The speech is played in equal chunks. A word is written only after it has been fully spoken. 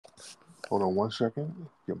Hold on 1 second.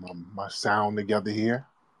 Get my sound together here.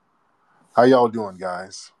 How y'all doing,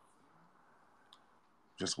 guys?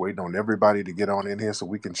 Just waiting on everybody to get on in here so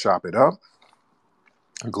we can chop it up.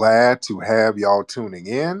 Glad to have y'all tuning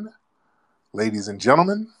in. Ladies and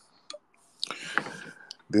gentlemen,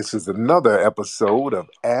 this is another episode of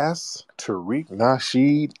Ask Tariq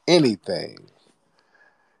Nasheed Anything.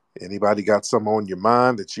 Anybody got something on your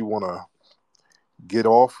mind that you want to get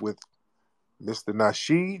off with Mr.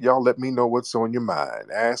 Nasheed? Y'all let me know what's on your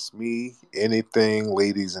mind. Ask me anything,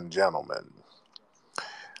 ladies and gentlemen.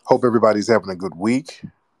 Hope everybody's having a good week.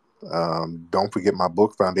 Don't forget my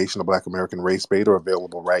book, Foundation of Black American Race Beta,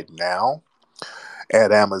 available right now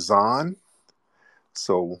at Amazon.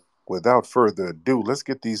 So without further ado, let's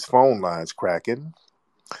get these phone lines cracking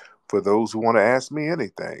for those who want to ask me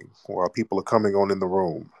anything while people are coming on in the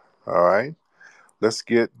room. All right? Let's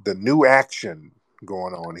get the new action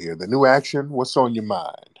going on here. The new action, what's on your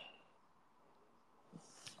mind?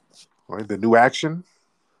 All right, the new action?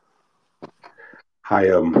 Hi,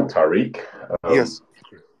 Tariq. Yes.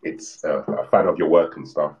 It's a fan of your work and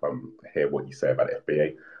stuff. Hear what you say about the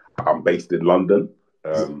FBA. I'm based in London.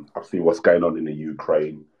 I've seen what's going on in the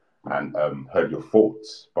Ukraine and heard your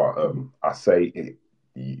thoughts. But I say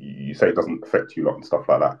you say it doesn't affect you a lot and stuff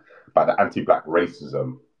like that. But the anti-black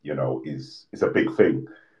racism, is a big thing.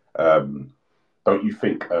 Don't you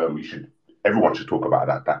think everyone should talk about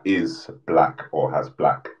that? That is black or has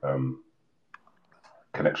black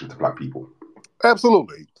connection to black people.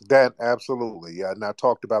 Absolutely. Absolutely. Yeah, and I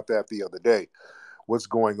talked about that the other day. What's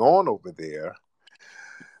going on over there,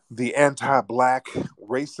 the anti-black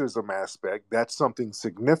racism aspect, that's something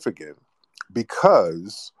significant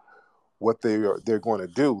because what they're going to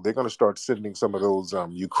do, they're going to start sending some of those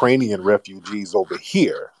Ukrainian refugees over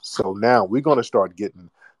here. So now we're going to start getting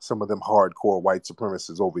some of them hardcore white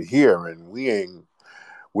supremacists over here, and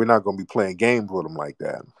we're not going to be playing games with them like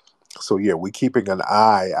that. So yeah, we're keeping an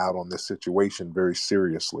eye out on this situation very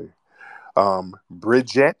seriously.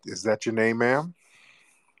 Bridget, is that your name, ma'am?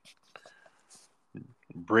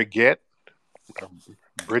 Brigitte?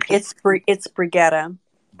 Bridget? It's Brigetta.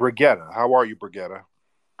 Brigetta. How are you, Brigetta?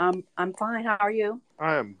 I'm fine. How are you?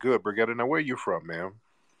 I am good, Brigetta. Now, where are you from, ma'am?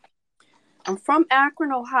 I'm from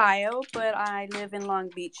Akron, Ohio, but I live in Long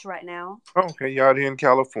Beach right now. Okay, you're out here in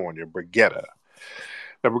California, Brigetta.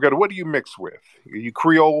 Now, Brigetta, what do you mix with? Are you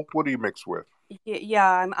Creole? What do you mix with?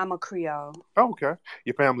 Yeah, I'm a Creole. Oh, okay.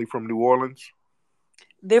 Your family from New Orleans?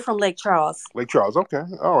 They're from Lake Charles. Lake Charles, okay.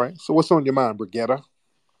 All right. So what's on your mind, Brigetta?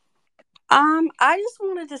 I just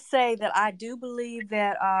wanted to say that I do believe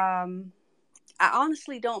that I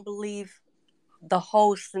honestly don't believe the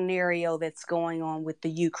whole scenario that's going on with the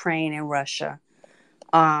Ukraine and Russia.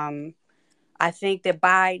 I think that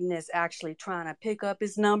Biden is actually trying to pick up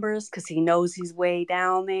his numbers because he knows he's way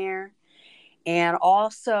down there. And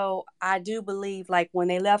also, I do believe, like when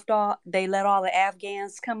they let all the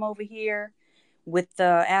Afghans come over here with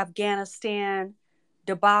the Afghanistan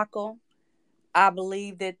debacle. I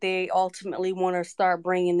believe that they ultimately want to start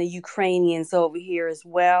bringing the Ukrainians over here as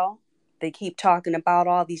well. They keep talking about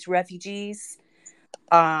all these refugees.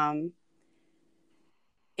 And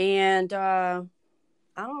I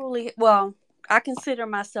don't really, well, I consider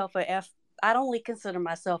myself I don't really consider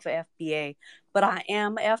myself a FBA, but I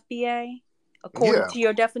am FBA according Yeah. to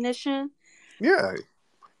your definition. Yeah.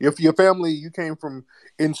 If your family, you came from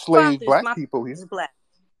enslaved My black people here. father's black.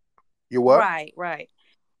 You what? Right.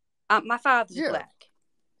 My father's Yeah. black.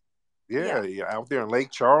 Yeah, out there in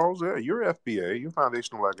Lake Charles, yeah, you're FBA, you're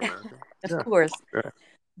Foundational Black American. Of Yeah. course. Yeah.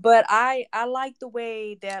 But I like the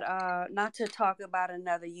way that not to talk about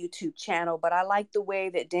another YouTube channel, but I like the way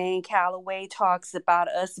that Dan Calloway talks about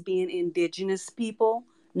us being indigenous people,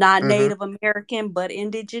 not Native American, but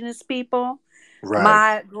indigenous people. Right.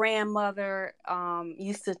 My grandmother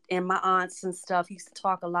used to, and my aunts and stuff used to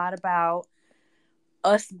talk a lot about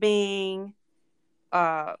us being,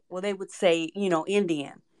 they would say,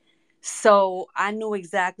 Indian. So I knew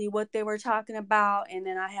exactly what they were talking about. And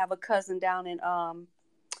then I have a cousin down in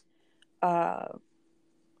uh,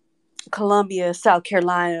 Columbia, South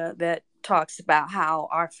Carolina, that talks about how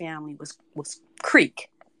our family was Creek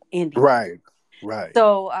Indian. Right.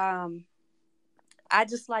 So I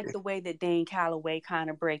just like the way that Dane Calloway kind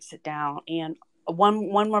of breaks it down. And one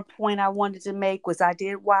more point I wanted to make was I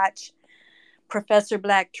did watch Professor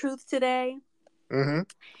Black Truth today. Mm-hmm.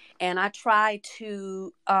 And I tried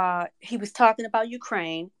to, he was talking about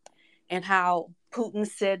Ukraine and how Putin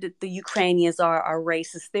said that the Ukrainians are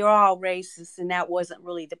racist. They're all racist. And that wasn't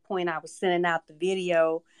really the point. I was sending out the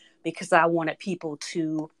video because I wanted people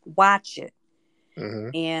to watch it. Mm-hmm.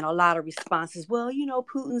 And a lot of responses, well,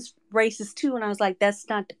 Putin's racist too. And I was like, that's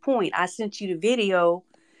not the point. I sent you the video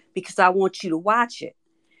because I want you to watch it.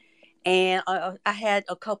 And I had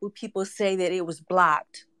a couple of people say that it was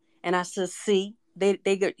blocked. And I said, see,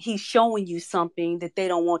 he's showing you something that they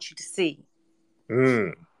don't want you to see.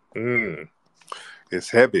 Mm. Mm. It's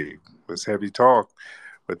heavy. It's heavy talk.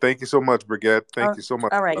 But thank you so much, Brigette. Thank you so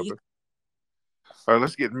much, All right. brother. All right,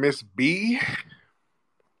 let's get Miss B.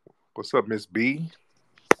 What's up, Miss B?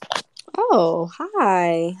 Oh,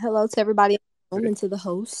 hi. Hello to everybody in the room and to the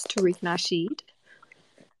host, Tariq Nasheed.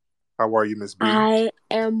 How are you, Miss B? I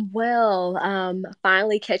am well.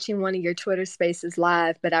 Finally catching one of your Twitter spaces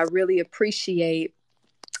live, but I really appreciate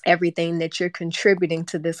everything that you're contributing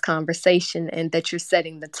to this conversation and that you're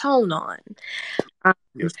setting the tone on.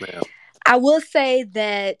 Yes, ma'am. I will say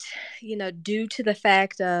that, due to the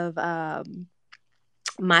fact of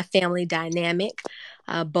my family dynamic,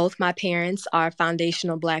 both my parents are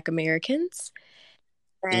foundational Black Americans.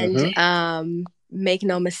 And make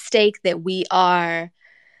no mistake that we are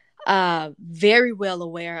very well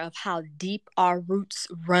aware of how deep our roots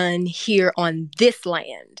run here on this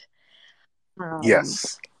land.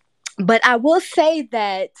 Yes. But I will say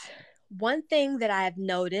that one thing that I've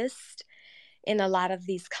noticed in a lot of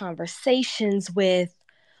these conversations with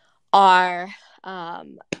our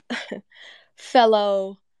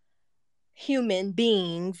fellow human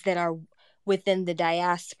beings that are within the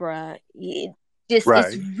diaspora,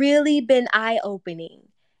 it's really been eye-opening.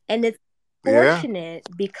 And it's fortunate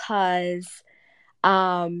because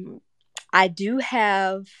I do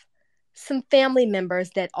have some family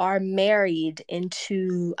members that are married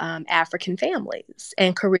into African families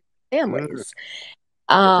and Caribbean families.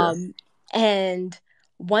 And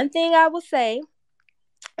one thing I will say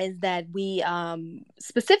is that we,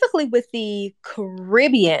 specifically with the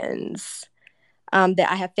Caribbeans, that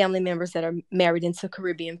I have family members that are married into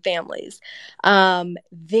Caribbean families,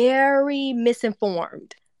 very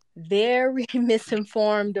misinformed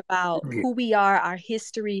about who we are, our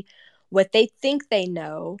history, what they think they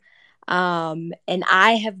know. And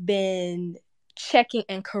I have been checking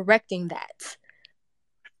and correcting that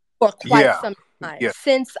for quite some time,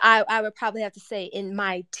 since I would probably have to say in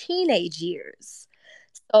my teenage years.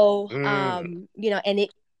 So, and it.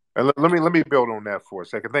 And let me build on that for a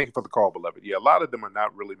second. Thank you for the call, beloved. Yeah, a lot of them are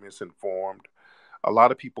not really misinformed. A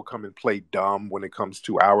lot of people come and play dumb when it comes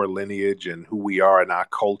to our lineage and who we are and our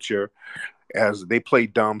culture, as they play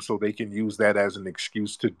dumb so they can use that as an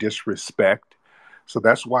excuse to disrespect. So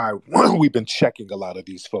that's why we've been checking a lot of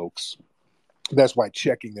these folks. That's why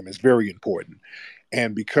checking them is very important.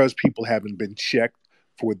 And because people haven't been checked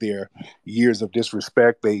for their years of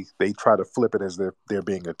disrespect, they try to flip it as they're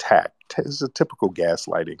being attacked. It's a typical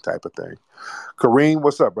gaslighting type of thing. Kareem,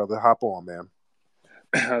 what's up, brother? Hop on, man.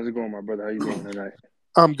 How's it going, my brother? How you doing tonight?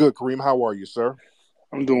 I'm good, Kareem. How are you, sir?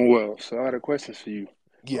 I'm doing well. So I had a question for you.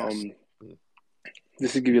 Yes.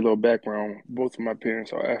 Just to give you a little background, both of my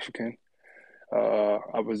parents are African.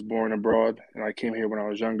 I was born abroad, and I came here when I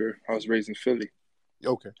was younger. I was raised in Philly.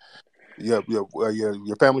 Okay. Yeah.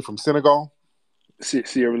 Your family from Senegal?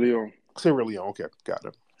 Sierra Leone. Sierra Leone. Okay. Got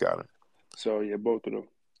it. So, yeah, both of them.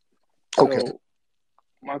 Okay. So,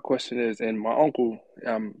 my question is, and my uncle,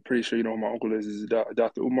 I'm pretty sure you know who my uncle is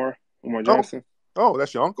Dr. Umar Johnson. Oh,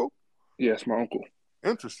 that's your uncle? Yes, my uncle.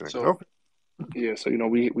 Interesting. So, okay. Yeah, so,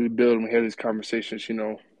 we build and we have these conversations,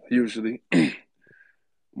 usually.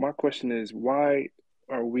 My question is, why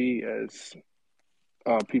are we as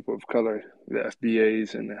people of color, the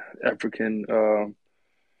FBAs and the African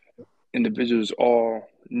individuals, all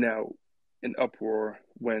now in uproar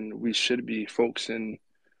when we should be focusing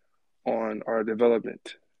on our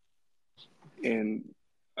development and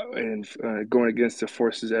going against the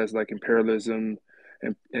forces as like imperialism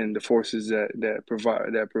and the forces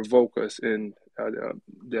that provoke us and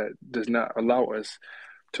that does not allow us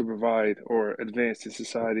to provide or advance in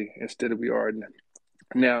society. Instead, we are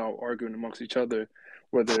now arguing amongst each other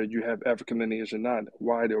whether you have African lineage or not.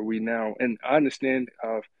 Why are we now? And I understand.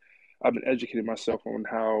 I've been educating myself on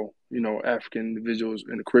how African individuals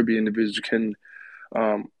and the Caribbean individuals can,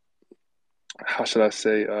 how should I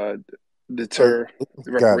say, deter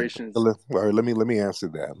reparations. All right, let me answer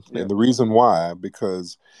that. Yeah. And the reason why,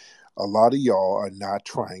 because a lot of y'all are not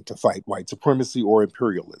trying to fight white supremacy or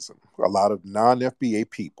imperialism. A lot of non-FBA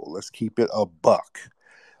people, let's keep it a buck.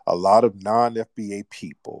 A lot of non-FBA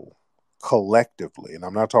people collectively, and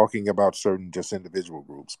I'm not talking about certain just individual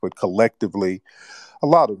groups, but collectively, a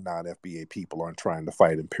lot of non-FBA people aren't trying to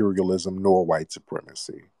fight imperialism nor white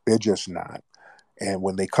supremacy. They're just not. And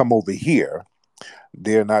when they come over here,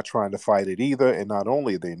 they're not trying to fight it either. And not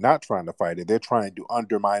only are they not trying to fight it, they're trying to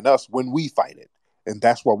undermine us when we fight it. And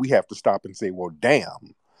that's why we have to stop and say, well,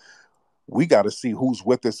 damn, we got to see who's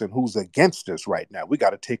with us and who's against us right now. We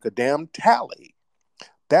got to take a damn tally.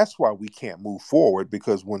 That's why we can't move forward,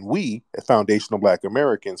 because when we, as foundational Black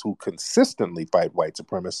Americans who consistently fight white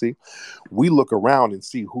supremacy, we look around and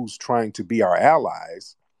see who's trying to be our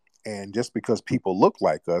allies. And just because people look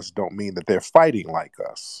like us don't mean that they're fighting like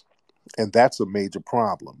us. And that's a major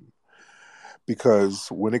problem. Because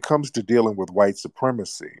when it comes to dealing with white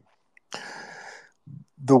supremacy,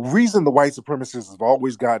 the reason the white supremacists have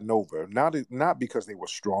always gotten over, not because they were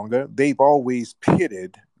stronger, they've always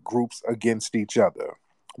pitted groups against each other.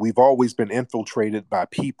 We've always been infiltrated by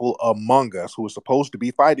people among us who are supposed to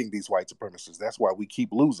be fighting these white supremacists. That's why we keep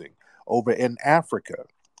losing. Over in Africa,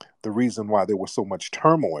 the reason why there was so much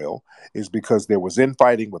turmoil is because there was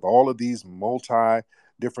infighting with all of these multi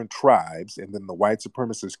different tribes, and then the white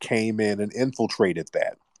supremacists came in and infiltrated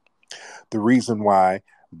that. The reason why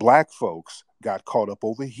black folks got caught up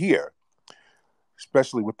over here,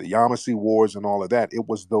 especially with the Yamasee Wars and all of that, it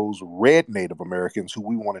was those red Native Americans who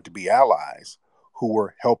we wanted to be allies who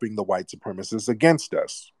were helping the white supremacists against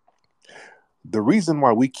us. The reason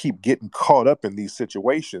why we keep getting caught up in these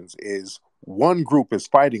situations is one group is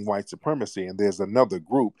fighting white supremacy and there's another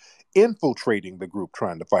group infiltrating the group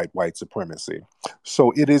trying to fight white supremacy.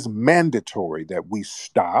 So it is mandatory that we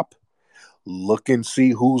stop, look and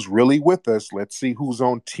see who's really with us. Let's see who's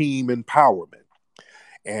on team empowerment.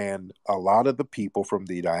 And a lot of the people from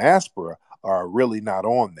the diaspora are really not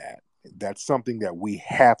on that. That's something that we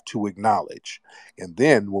have to acknowledge. And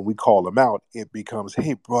then when we call them out, it becomes,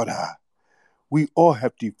 hey, brother, we all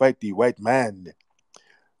have to fight the white man.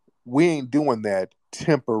 We ain't doing that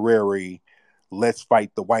temporary, let's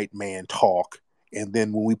fight the white man talk. And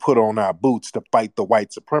then when we put on our boots to fight the white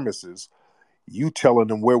supremacists, you telling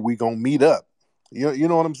them where we gonna meet up. You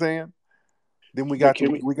know what I'm saying? Then we But got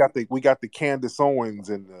can we? the Candace Owens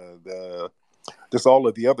and the just all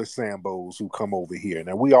of the other Sambos who come over here.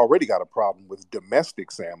 Now we already got a problem with domestic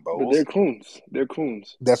But Sambos. they're coons. They're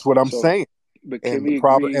coons. That's what I'm So, saying. but can And the we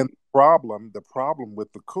problem agree? the problem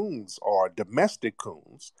with the coons are domestic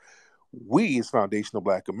coons. We as foundational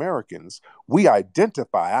Black Americans, we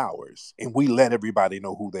identify ours and we let everybody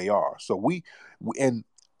know who they are. So and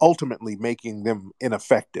ultimately making them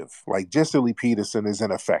ineffective. Like Jesse Lee Peterson is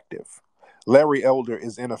ineffective. Larry Elder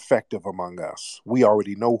is ineffective among us. We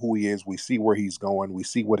already know who he is. We see where he's going. We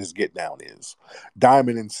see what his get down is.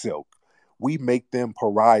 Diamond and Silk, we make them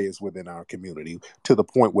pariahs within our community to the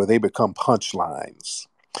point where they become punchlines.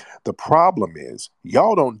 The problem is,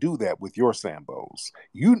 y'all don't do that with your Sambos.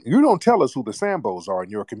 You don't tell us who the Sambos are in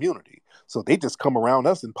your community. So they just come around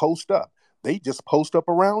us and post up. They just post up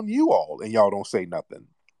around you all and y'all don't say nothing.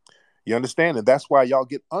 You understand? And that's why y'all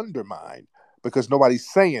get undermined, because nobody's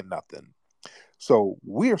saying nothing. So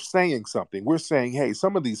we're saying something. We're saying, hey,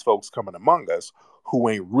 some of these folks coming among us who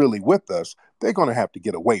ain't really with us, they're going to have to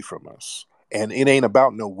get away from us. And it ain't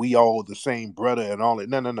about no, we all the same brother and all that.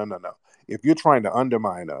 No, no, no, no, no. If you're trying to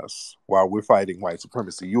undermine us while we're fighting white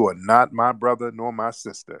supremacy, you are not my brother nor my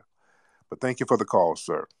sister. But thank you for the call,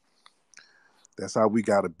 sir. That's how we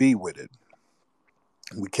got to be with it.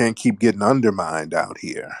 We can't keep getting undermined out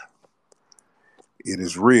here. It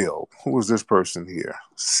is real. Who is this person here?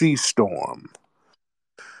 Sea Storm.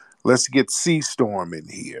 Let's get Sea Storm in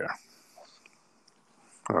here.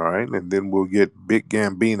 All right, and then we'll get Big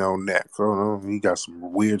Gambino next. Oh no, he got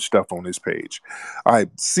some weird stuff on his page. All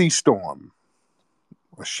right, Sea Storm,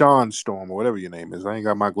 or Sean Storm, or whatever your name is. I ain't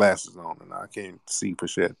got my glasses on, and I can't see for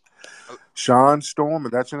shit. Uh, Sean Storm,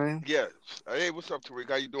 is that your name? yeah. Hey, what's up, Tariq?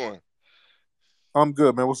 How you doing? I'm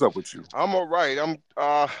good, man. What's up with you? I'm all right.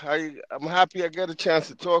 I'm happy I get a chance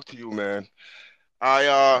to talk to you, man.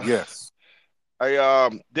 I Yes.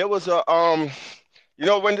 there was a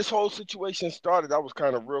when this whole situation started, I was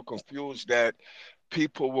kind of real confused that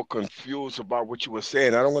people were confused about what you were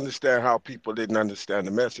saying. I don't understand how people didn't understand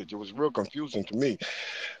the message. It was real confusing to me.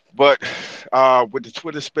 But with the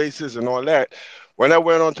Twitter spaces and all that, when I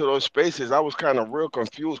went onto those spaces, I was kind of real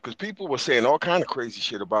confused because people were saying all kind of crazy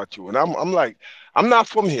shit about you, and I'm like, I'm not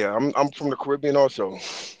from here. I'm from the Caribbean also,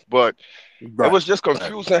 but it Right. was just Right.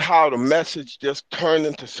 confusing how the message just turned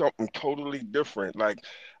into something totally different. Like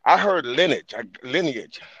I heard lineage,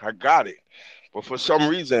 I got it, but for some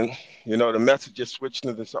reason, the message just switched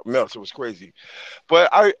into something else. It was crazy. But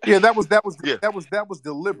Yeah, yeah, that was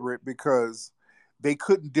deliberate because they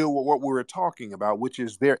couldn't deal with what we were talking about, which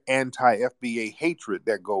is their anti-FBA hatred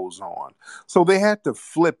that goes on. So they had to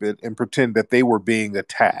flip it and pretend that they were being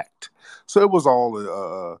attacked. So it was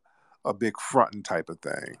all a big fronting type of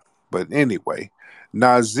thing. But anyway,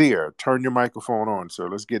 Nazir, turn your microphone on, sir.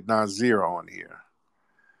 Let's get Nazir on here.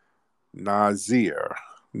 Nazir.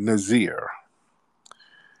 Nazir.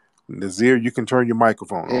 Nazir, you can turn your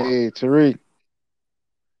microphone on. Hey, Tariq.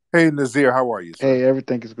 Hey, Nazir, how are you, sir? Hey,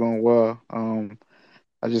 everything is going well.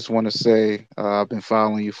 I just want to say I've been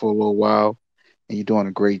following you for a little while, and you're doing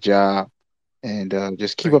a great job. And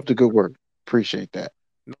just keep Thank up the good work. Appreciate that.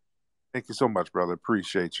 you. Thank you so much, brother.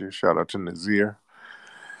 Appreciate you. Shout out to Nazir.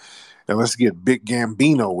 And let's get Big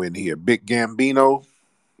Gambino in here. Big Gambino,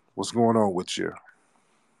 what's going on with you?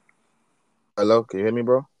 Hello, can you hear me,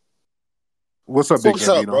 bro? What's up, Big What's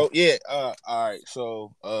up, Gambino? bro? Yeah, all right.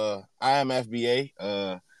 So, I am FBA.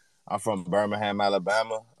 I'm from Birmingham,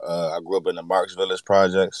 Alabama. I grew up in the Marks Village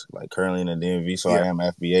projects, like currently in the DMV. So I Yeah, am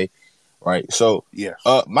FBA, right? So, yeah.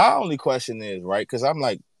 my only question is, right, because I'm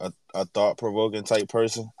like a thought provoking type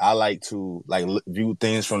person. I like to like view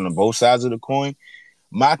things from the both sides of the coin.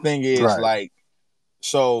 My thing is Right. like,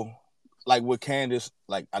 so, like with Candace,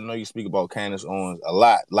 like I know you speak about Candace Owens a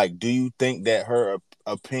lot. Like, do you think that her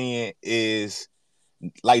opinion is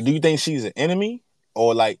like, do you think she's an enemy,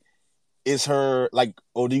 or like is her like,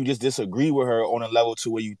 or do you just disagree with her on a level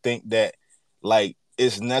to where you think that like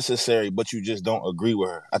it's necessary, but you just don't agree with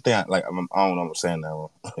her? I think I don't know if I'm saying that wrong,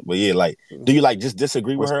 but yeah, like, do you like just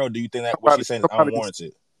disagree with Was her, or do you think that what somebody she's saying is somebody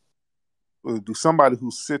unwarranted? do somebody who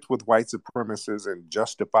sits with white supremacists and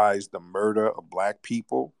justifies the murder of black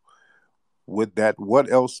people, would that,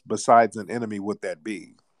 what else besides an enemy would that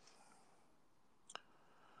be?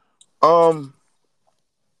 Um,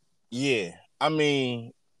 yeah, I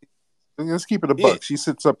mean, Let's keep it a yeah, buck. She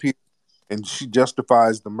sits up here and she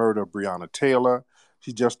justifies the murder of Breonna Taylor.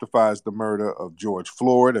 She justifies the murder of George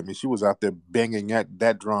Floyd. I mean, she was out there banging at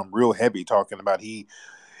that drum real heavy, talking about he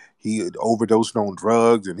had overdosed on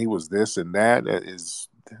drugs and he was this and that. Is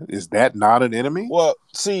that not an enemy? well,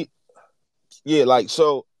 see, yeah, like,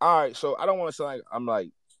 so, all right, so I don't want to sound like I'm like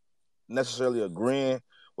necessarily agreeing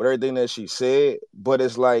with everything that she said, but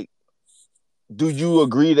it's like, do you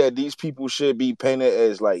agree that these people should be painted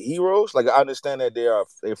as like heroes? Like, I understand that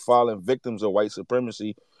they're fallen victims of white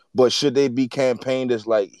supremacy, but should they be campaigned as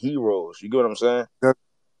like heroes? You get what I'm saying? That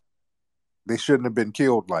they shouldn't have been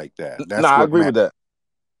killed like that. Nah, That's I what agree matters. with that.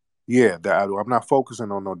 Yeah, I'm not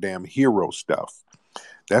focusing on no damn hero stuff.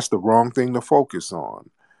 That's the wrong thing to focus on.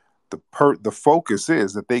 The focus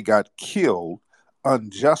is that they got killed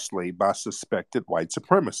unjustly by suspected white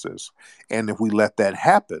supremacists, and if we let that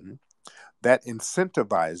happen, that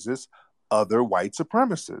incentivizes other white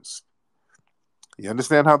supremacists. You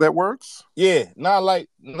understand how that works? Yeah, not like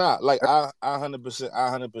I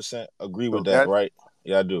 100% agree with So that, that right?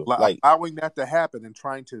 Yeah, I do. Like, allowing that to happen and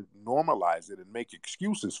trying to normalize it and make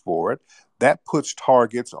excuses for it, that puts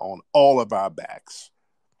targets on all of our backs.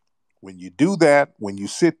 When you do that, when you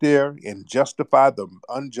sit there and justify the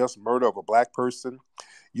unjust murder of a black person,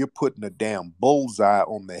 you're putting a damn bullseye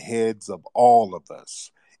on the heads of all of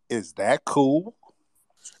us. Is that cool?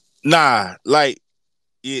 nah, like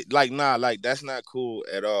that's not cool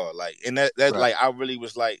at all. Like, and that Right. like I really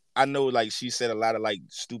was like, I know like she said a lot of like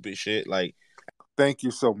stupid shit. Like, Thank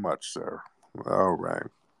you so much, sir. All right.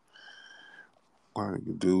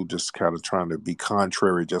 Dude, just kind of trying to be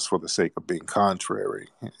contrary just for the sake of being contrary.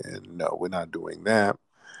 And no, we're not doing that.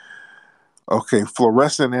 Okay,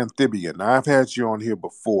 fluorescent amphibian. Now, I've had you on here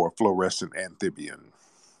before, fluorescent amphibian.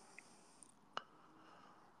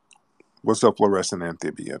 What's up, fluorescent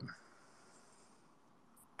amphibian?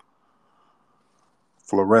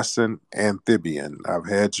 Fluorescent amphibian. I've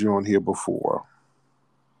had you on here before.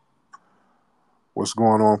 What's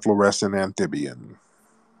going on, fluorescent amphibian?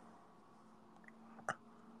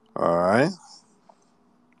 All right.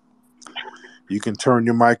 You can turn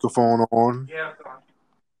your microphone on. Yeah,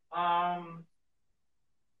 um,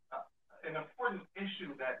 an important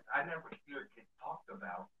issue that I never hear get talked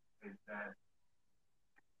about is that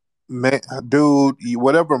Man, dude,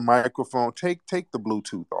 whatever microphone, take the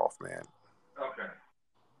Bluetooth off, man. okay.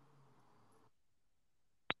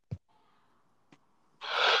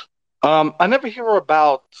 I never hear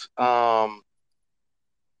about um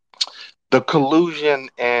the collusion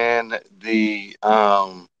and the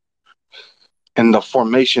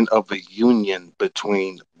formation of a union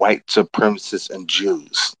between white supremacists and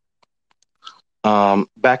Jews.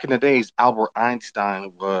 Back in the days, Albert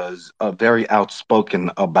Einstein was very outspoken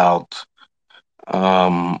about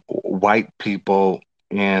white people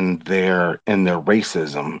and their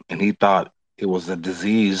racism, and he thought it was a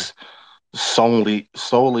disease solely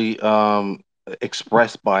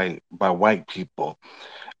expressed by white people.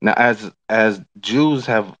 Now, as Jews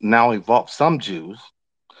have now evolved, some Jews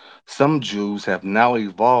have now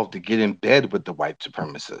evolved to get in bed with the white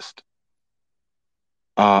supremacist.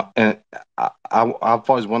 And I've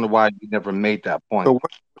always wondered why you never made that point. So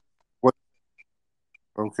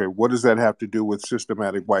Okay, what does that have to do with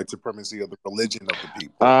systematic white supremacy of the religion of the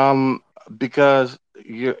people? Um, because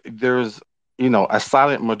there's a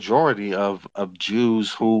silent majority of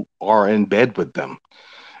Jews who are in bed with them,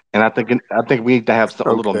 and I think we need to have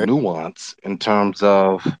a little Okay, nuance in terms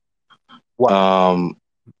of why?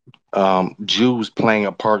 um, Jews playing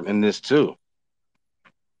a part in this too.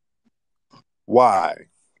 Why?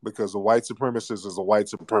 Because a white supremacist is a white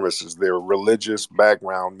supremacist. Their religious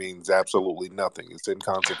background means absolutely nothing. It's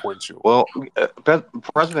inconsequential. Well,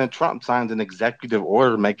 President Trump signed an executive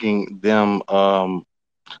order making them a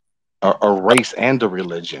race and a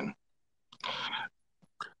religion.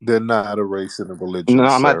 They're not a race and a religion, No,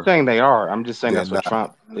 I'm not sir. saying they are. I'm just saying They're that's what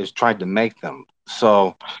not. Trump is trying to make them.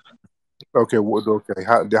 So, Okay, well, okay.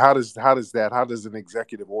 How does an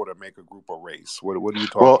executive order make a group a race? What are you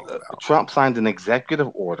well, talking about? Trump signed an executive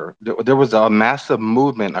order. There was a massive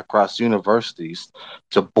movement across universities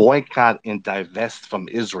to boycott and divest from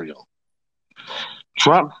Israel.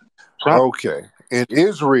 Trump, Trump, Okay, in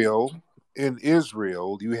Israel,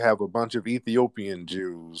 you have a bunch of Ethiopian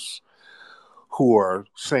Jews who are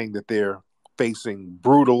saying that they're facing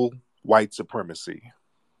brutal white supremacy.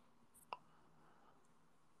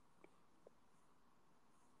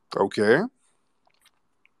 Okay,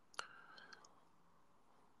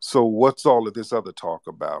 so what's all of this other talk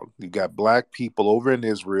about? You got black people over in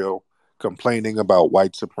Israel complaining about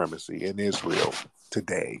white supremacy in Israel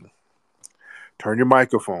today. Turn your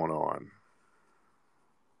microphone on.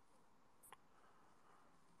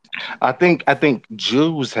 I think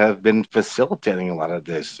Jews have been facilitating a lot of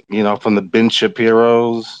this. From the Ben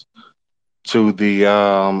Shapiro's to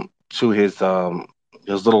the to his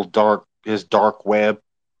little dark web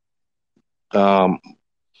um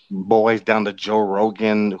boys down to Joe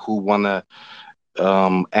Rogan who want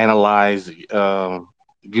to analyze Joe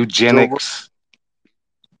eugenics.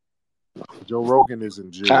 Joe Rogan isn't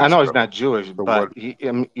I Jewish know he's though. not Jewish, So but what? he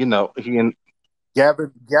and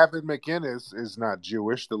Gavin McInnes is not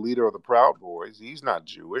Jewish. The leader of the Proud Boys, he's not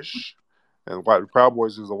Jewish, and Proud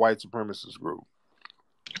Boys is a white supremacist group.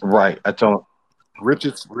 right. I told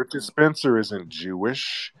Richard Spencer isn't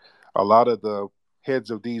Jewish. A lot of the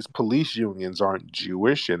heads of these police unions aren't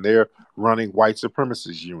Jewish, and they're running white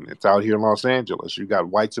supremacist units out here in Los Angeles. You got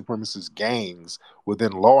white supremacist gangs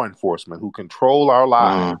within law enforcement who control our mhm.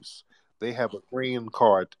 lives. They have a green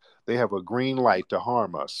card. They have a green light to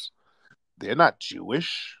harm us. They're not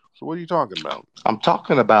Jewish. So what are you talking about? I'm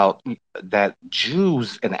talking about that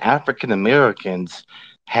Jews and African Americans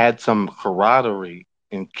had some camaraderie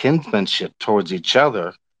and kinsmanship towards each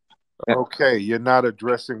other. Okay, you're not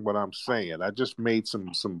addressing what I'm saying. I just made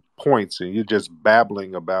some points, and you're just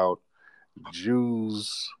babbling about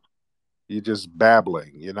Jews. You're just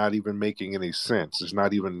babbling. You're not even making any sense. It's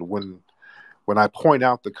not even when I point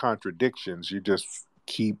out the contradictions, you just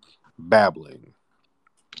keep babbling.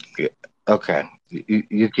 Okay,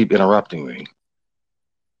 you keep interrupting me.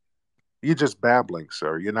 You're just babbling,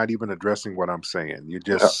 sir. You're not even addressing what I'm saying. You're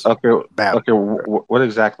Uh, just okay, babbling. okay. What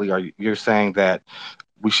exactly are you? You're saying that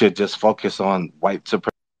we should just focus on white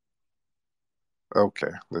supremacy?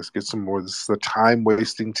 Okay, let's get some more. This is a time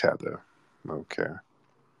wasting tether. Okay.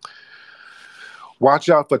 Watch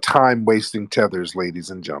out for time wasting tethers,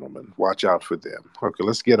 ladies and gentlemen. Watch out for them. Okay,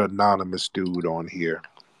 let's get anonymous dude on here.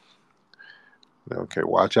 Okay,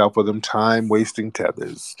 watch out for them time wasting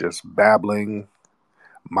tethers. Just babbling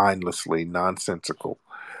mindlessly, nonsensical.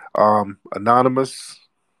 Anonymous.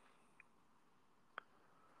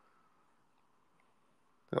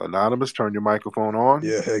 Anonymous, turn your microphone on.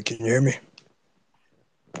 Yeah, hey, can you hear me?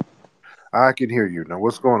 I can hear you. Now,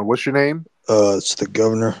 what's going on? What's your name? It's the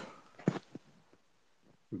governor.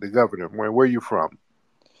 The governor. Where are you from?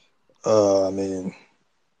 I mean,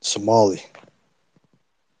 Somali.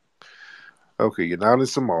 Okay, you're not in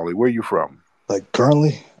Somalia. Where are you from? Like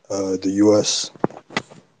currently, the U.S.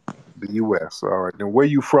 The U.S. All right. Now, where are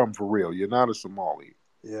you from for real? You're not a Somali.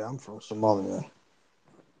 Yeah, I'm from Somalia, man.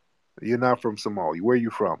 You're not from Somalia. Where are you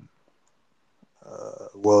from?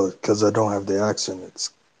 Well, because I don't have the accent,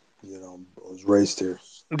 I was raised here.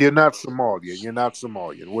 You're not Somalian. You're not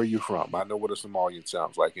Somalian. Where are you from? I know what a Somalian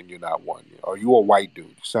sounds like, and you're not one. Are you a white dude?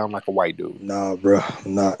 You sound like a white dude. Nah, bro,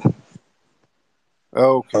 I'm not.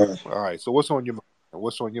 Okay. All right. All right. So what's on your mind?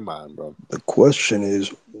 What's on your mind, bro? The question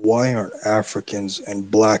is, why aren't Africans and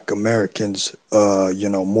Black Americans,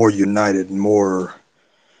 more united, more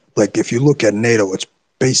like if you look at NATO, it's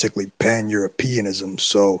basically pan-Europeanism.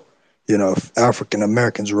 So, if African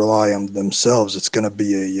Americans rely on themselves, it's gonna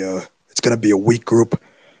be a weak group.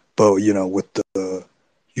 But with the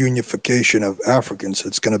unification of Africans,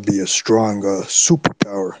 it's gonna be a strong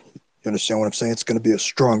superpower. You understand what I'm saying? It's gonna be a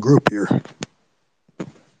strong group here.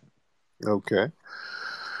 Okay.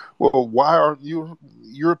 Well, why aren't you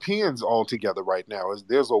Europeans all together right now?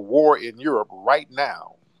 There's a war in Europe right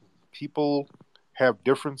now. People have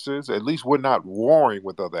differences. At least we're not warring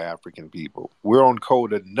with other African people. We're on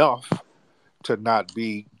code enough to not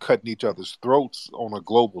be cutting each other's throats on a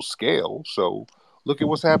global scale. So look at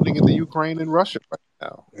what's happening in the Ukraine and Russia right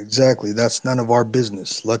now. Exactly. That's none of our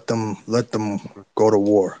business. Let them go to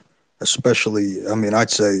war. Especially, I mean,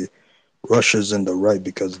 I'd say Russia's in the right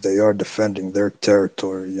because they are defending their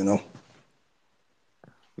territory, you know.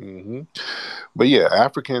 hmm But yeah,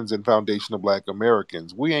 Africans and foundational Black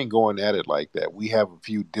Americans, we ain't going at it like that. We have a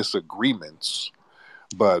few disagreements,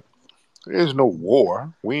 but there's no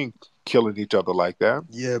war. We ain't killing each other like that.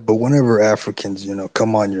 Yeah, but whenever Africans,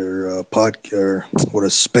 come on your podcast with a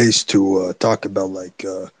space to talk about like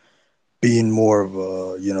being more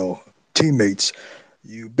of teammates,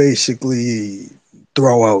 you basically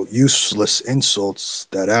throw out useless insults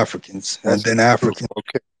that Africans and That's then true. African.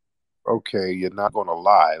 Okay, okay, you're not going to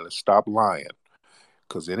lie. Let's stop lying.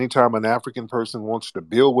 Because anytime an African person wants to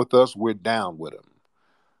build with us, we're down with them.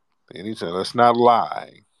 Anytime, let's not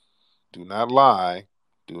lie. Do not lie.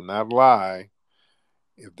 Do not lie.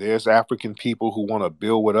 If there's African people who want to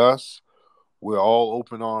build with us, we're all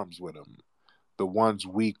open arms with them. The ones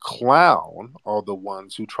we clown are the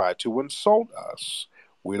ones who try to insult us.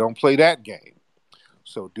 We don't play that game.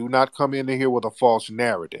 So do not come in here with a false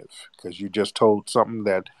narrative because you just told something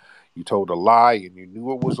that you told a lie and you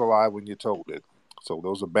knew it was a lie when you told it. So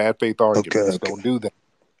those are bad faith Okay, arguments. okay. Don't do that.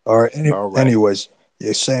 All right. All right. Anyways,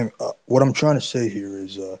 yeah, same. What I'm trying to say here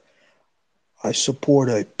is, I support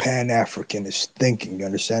a Pan Africanist thinking. You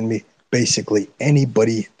understand me? Basically,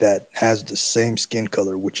 anybody that has the same skin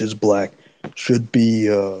color, which is black, should be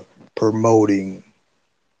promoting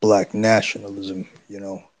black nationalism.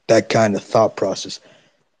 That kind of thought process.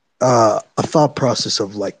 A thought process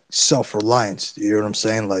of like self reliance. You know what I'm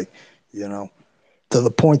saying? Like, you know, to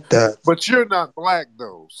the point that But you're not black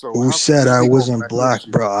though. So who how can you said I speak on wasn't that black,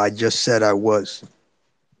 issue? bro? I just said I was.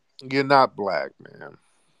 You're not black, man.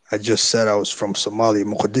 I just said I was from Somalia,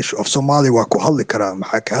 Mogadishu. Of Somalia waa ku hadli karaa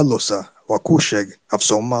maxaa ka hadloosaa waa kuu sheegay af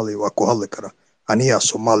Soomaali waa ku hadli karaa aniyaa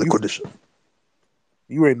Soomaali You ku dhashay.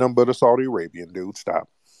 you ain't nothing but a Saudi Arabian dude. Stop.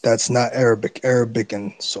 That's not Arabic. Arabic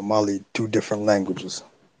and Somali, two different languages.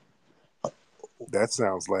 That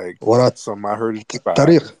sounds like Warat something I heard in Dubai.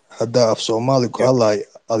 Tariq haddaa af Soomaali ku Yep. hadlay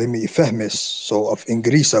adimi ifahmes so of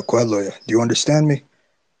Ingiriisa ku hadlooya. Do you understand me?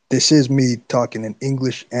 This is me talking in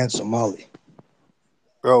English and Somali.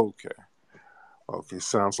 Okay. Okay.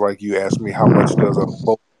 Sounds like you asked me how much does a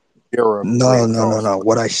bowl of Arab No, bread no, no, cost. no.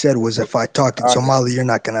 What I said was Okay. if I talk in I got. Somali, you're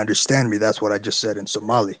not going to understand me. That's what I just said in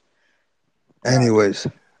Somali. Got you. Anyways,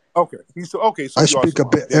 Okay. Okay. So I you are speak a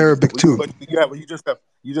Somali. bit There you go. Arabic But you too. but you have you just have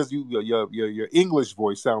you just you your English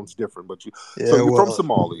voice sounds different. But you so Yeah, you're from well,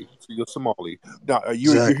 Somali. So you're Somali. Now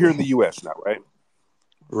you're here exactly. in the U.S. now, right?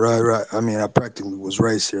 Right, right. I mean, I practically was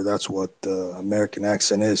raised here. That's what the American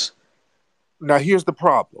accent is. Now here's the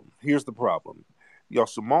problem. Here's the problem. Y'all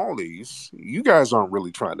Somalis, you guys aren't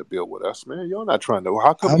really trying to build with us, man. Y'all not trying to.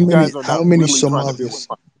 How come How you many guys are how not many really trying to build with Somalis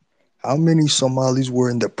us? how many Somalis were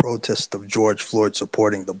in the protest of George Floyd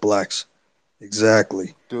supporting the blacks?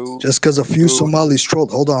 Exactly. Dude, Just because a few dude, Somalis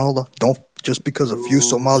trolled, hold on. Don't just because a few dude,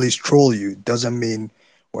 Somalis troll you doesn't mean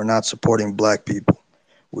we're not supporting black people.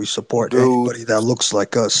 We support dude, anybody that looks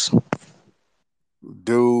like us.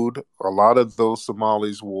 dude. A lot of those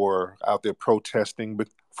Somalis were out there protesting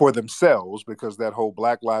for themselves because that whole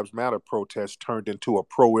Black Lives Matter protest turned into a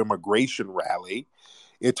pro-immigration rally.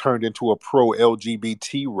 It turned into a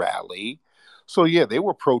pro-LGBT rally. So yeah, they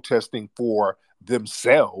were protesting for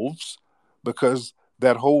themselves because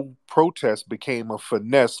that whole protest became a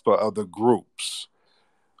finesse for other groups.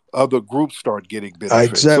 Other groups start getting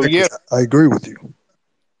benefits. So Exactly. yeah, I agree with you.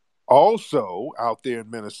 also out there in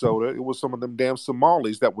Minnesota, it was some of them damn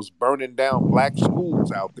Somalis that was burning down black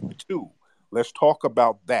schools out there too. Let's talk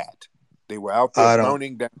about that. They were out there I don't.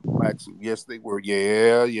 burning down black schools. Yes, they were.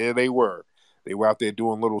 Yeah, yeah, they were. They were out there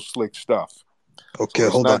doing little slick stuff. So Okay,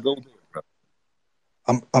 let's hold on. not go there.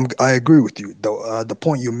 I agree with you. The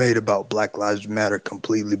point you made about Black Lives Matter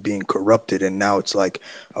completely being corrupted, and now it's like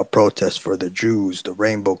a protest for the Jews, the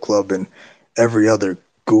Rainbow Club, and every other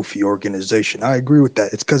goofy organization. I agree with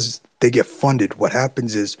that. It's because they get funded. What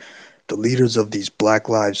happens is the leaders of these Black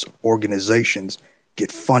Lives organizations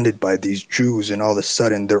get funded by these Jews, and all of a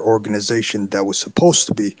sudden, their organization that was supposed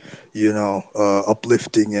to be,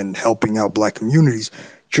 uplifting and helping out Black communities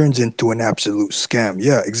turns into an absolute scam.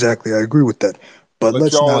 Yeah, exactly. I agree with that. But But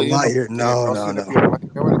let's y'all not end lie up here. a scam. No, Y'all no, sitting up no.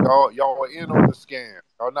 here like Y'all are in on the scam.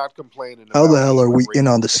 Y'all not complaining How the about hell the are we immigration in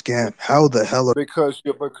on the scam? How the hell are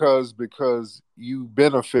because you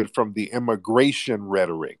benefit from the immigration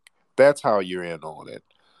rhetoric. That's how you're in on it.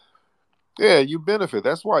 Yeah, you benefit.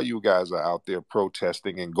 That's why you guys are out there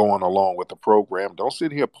protesting and going along with the program. Don't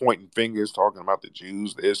sit here pointing fingers, talking about the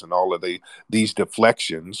Jews, this and all of these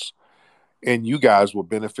deflections. And you guys were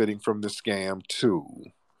benefiting from the scam too.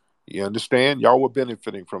 You understand? Y'all were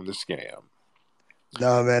benefiting from the scam.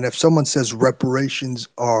 No, man, if someone says reparations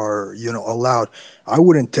are, allowed, I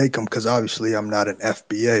wouldn't take them because obviously I'm not an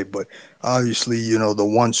FBA, but obviously, the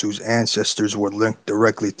ones whose ancestors were linked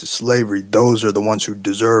directly to slavery, those are the ones who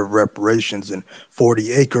deserve reparations and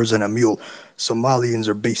 40 acres and a mule. Somalians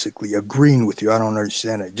are basically agreeing with you. I don't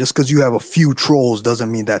understand it. Just because you have a few trolls doesn't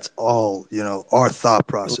mean that's all, our thought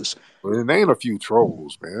process. Well, it ain't a few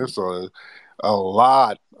trolls, man. It's a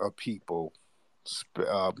lot of people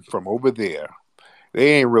from over there.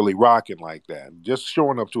 They ain't really rocking like that. Just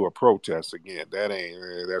showing up to a protest again,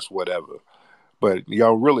 that's whatever. But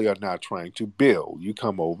y'all really are not trying to build. You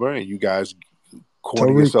come over and you guys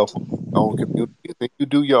corner Tariq, yourself in your own community and you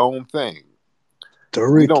do your own thing.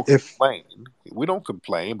 We Tariq, don't if, complain. We don't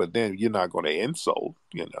complain, but then you're not going to insult.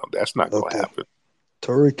 That's not going to okay. happen.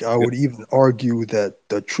 Tariq, I would even argue that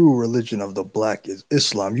the true religion of the black is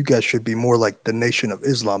Islam. You guys should be more like the Nation of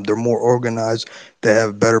Islam. They're more organized. They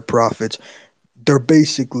have better prophets. They're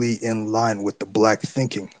basically in line with the black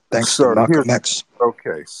thinking, thanks to Sir, Malcolm X.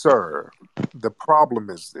 okay, sir. The problem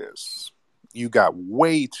is this. You got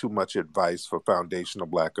way too much advice for foundational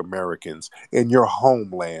black Americans, and your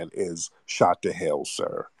homeland is shot to hell,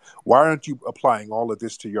 sir. Why aren't you applying all of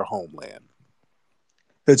this to your homeland?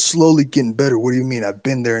 It's slowly getting better. What do you mean? I've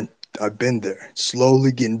been there and I've been there. It's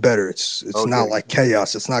slowly getting better. It's not Okay, like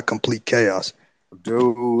chaos. It's not complete chaos.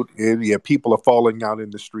 dude, yeah, people are falling out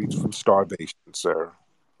in the streets from starvation, sir.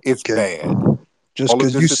 It's Okay, bad. just All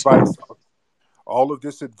of because you this advice all of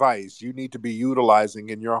this advice you need to be utilizing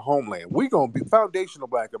in your homeland. We gonna be foundational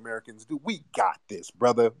black Americans, dude. We got this,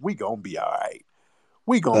 brother. We gonna be all right.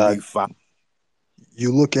 We gonna uh, be fine.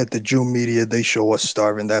 you look at the Jew media, they show us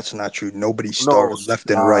starving. That's not true. Nobody's No, starving left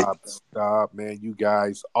and right. stop, man. You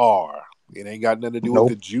guys are. It ain't got nothing to do with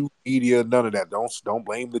the Nope. Jew media, none of that. Don't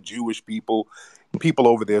blame the Jewish people. People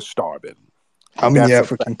over there starving. How many That's a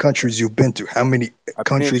fact. African countries you've been to? How many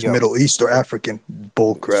countries, Many of Middle East or African?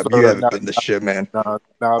 Bullcrap. You sir, haven't been to shit, man. not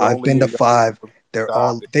I've only been are to y'all 5.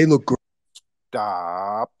 stop They look great.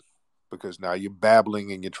 stop because now you're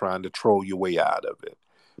babbling and you're trying to troll your way out of it.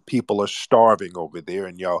 People are starving over there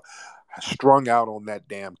and y'all strung out on that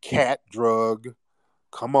damn cat drug.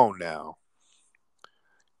 Come on now.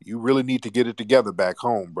 You really need to get it together back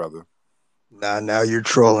home, brother. Nah, now you're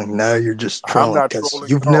trolling. Now you're just I'm trolling not because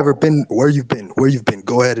trolling at you've never all. been. Where you've been? Where you've been?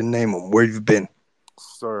 Go ahead and name them. Where you've been?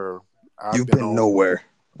 Sir, I've You've been been all nowhere.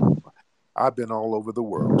 I've been all over the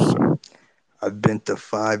world, sir. I've been to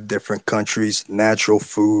 5 different countries. Natural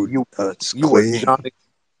food. You It's you a clean. Johnny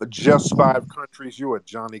just 5 countries, you a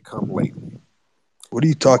Johnny come lately. What are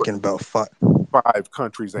you You talking about? 5, 5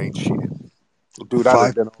 countries ain't shit. Dude, I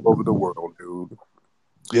done 5. been all over the world, dude.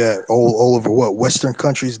 Yeah, all over what? Western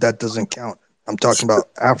countries. That doesn't count. I'm talking about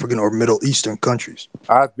African or Middle Eastern countries.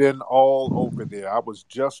 I've been all over there. I was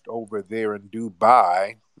just over there in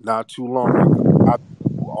Dubai not too long ago. I've been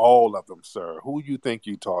to all of them, sir. Who you think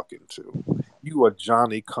you talking to? You a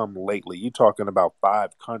Johnny come lately. You talking about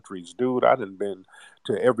 5 countries, dude. I done been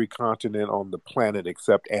to every continent on the planet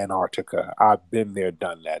except Antarctica. I've been there,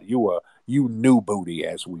 done that. You new booty,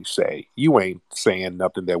 as we say. You ain't saying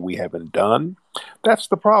nothing that we haven't done. That's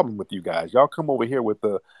the problem with you guys. Y'all come over here with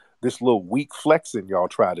this little weak flexing y'all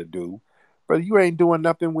try to do. But you ain't doing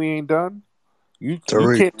nothing we ain't done. You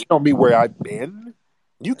Tariq, can't tell me where I've been.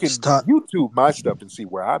 You it's can time. YouTube my stuff and see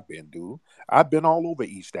where I've been, dude. I've been all over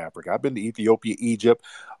East Africa. I've been to Ethiopia, Egypt,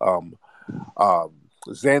 um, um,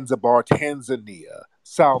 Zanzibar, Tanzania,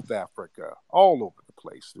 South Africa, all over the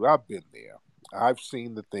place, dude. I've been there. I've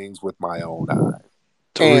seen the things with my own eyes.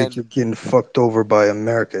 Tariq, you're And getting fucked over by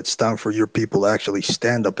America. It's time for your people to actually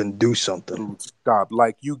stand up and do something. dude, stop.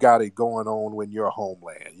 Like you got it going on in your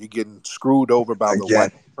homeland. You're getting screwed over by the white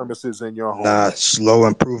Again, supremacists in your nah, homeland. slow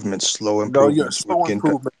improvements, slow No, you're improvements. slow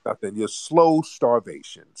improvement, nothing. You're slow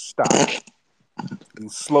starvation. Stop. You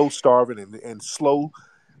slow starving and slow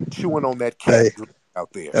chewing on that cat Hey, drink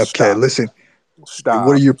out there. okay, Stop. listen. What are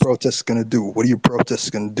Stop. your protests gonna do? What are your protests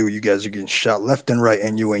gonna do? You guys are getting shot left and right,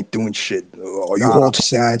 and you ain't doing shit. You Stop. hold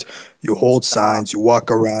signs. You hold Stop. signs. You walk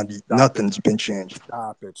around. Stop it. Nothing's been changed.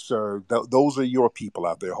 Stop it, sir. Those are your people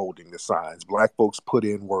out there holding the signs. Black folks put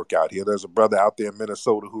in work out here. There's a brother out there in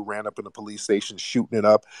Minnesota who ran up in the police station shooting it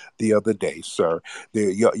up the other day, sir.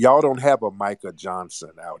 Y'all don't have a Micah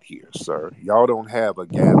Johnson out here, sir. Y'all don't have a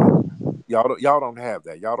Gavin. Y'all don't have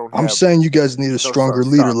that. Y'all don't I'm have. saying you guys need a No, sir. stronger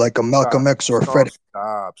leader Stop. like a Malcolm Stop. X or a Stop. Fred.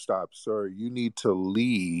 Sir. You need to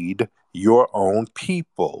lead your own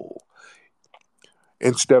people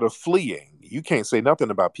instead of fleeing. You can't say nothing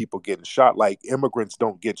about people getting shot like immigrants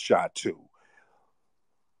don't get shot too.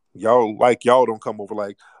 Y'all don't come over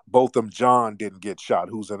like Botham John didn't get shot,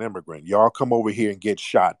 who's an immigrant. Y'all come over here and get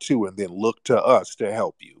shot too and then look to us to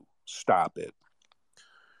help you. Stop it.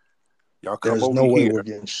 Y'all come There's over no way we're here.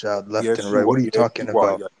 getting shot left and Yes, right. you are. What are you Yes, talking you are.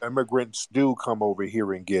 about? Your immigrants do come over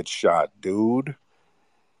here and get shot, dude.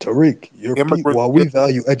 Tariq, your people, Immigrants while we get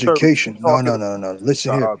value sir, what education, you no, talking no, no, no, no.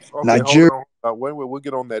 Listen here. about? Okay, hold Nigeria, on. Wait, we'll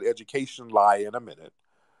get on that education lie in a minute.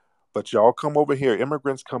 But y'all come over here,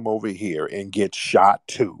 immigrants come over here and get shot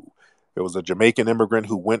too. There was a Jamaican immigrant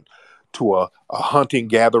who went to a hunting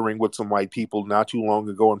gathering with some white people not too long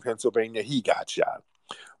ago in Pennsylvania. He got shot.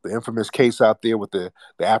 The infamous case out there with the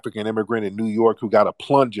African immigrant in New York who got a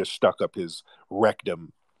plunger stuck up his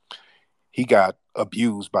rectum. He got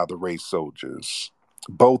abused by the race soldiers.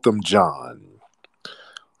 Botham John.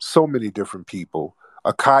 So many different people.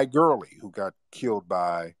 Akai Gurley, who got killed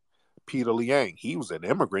by Peter Liang. He was an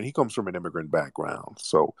immigrant. He comes from an immigrant background.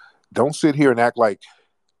 So don't sit here and act like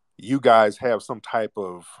you guys have some type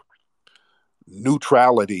of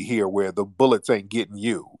neutrality here where the bullets ain't getting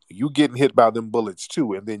you. You getting hit by them bullets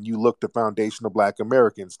too. And then you look to foundational black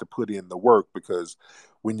Americans to put in the work because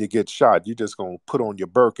when you get shot, you're just going to put on your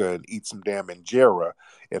burqa and eat some damn injera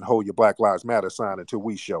and hold your Black Lives Matter sign until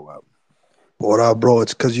we show up. what up, bro?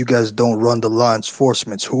 It's because you guys don't run the law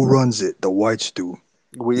enforcement. Who runs it? The whites do.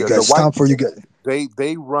 You The guys, it's white time for you guys.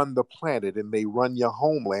 they run the planet and they run your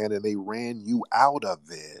homeland and they ran you out of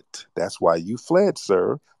it. That's why you fled,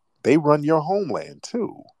 sir. They run your homeland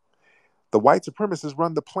too. The white supremacists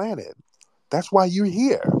run the planet. That's why you're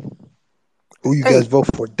here. Who you Hey, guys vote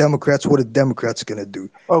for? Democrats. What are Democrats gonna do?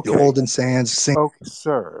 You're okay, holding hands, sing. okay,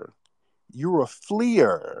 sir. You're a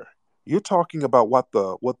fleer. You're talking about what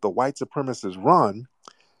the white supremacists run,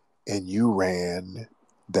 and you ran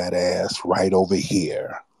that ass right over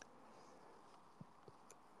here.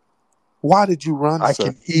 Why did you run, I sir?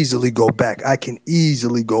 can easily go back. I can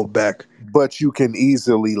easily go back. But you can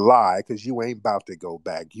easily lie because you ain't about to go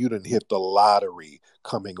back. You done hit the lottery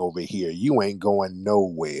coming over here. You ain't going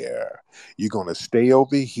nowhere. You're going to stay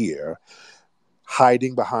over here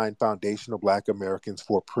hiding behind foundational black Americans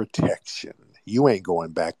for protection. You ain't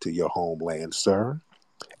going back to your homeland, sir,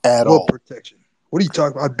 at What all. protection? What are you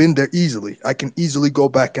talking about? I've been there easily. I can easily go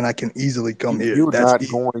back and I can easily come here. You're That's not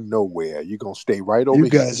easy. going nowhere. You're going to stay right over You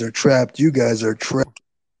here. guys are trapped. You guys are trapped.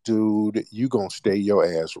 Dude, you're going to stay your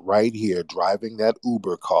ass right here driving that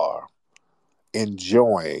Uber car,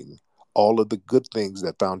 enjoying all of the good things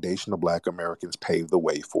that foundational black Americans paved the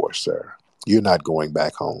way for, sir. You're not going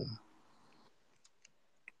back home.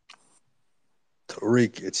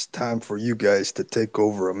 Tariq, it's time for you guys to take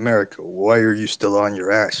over America. Why are you still on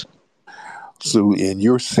your ass? So, and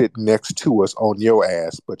you're sitting next to us on your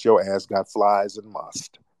ass, but your ass got flies and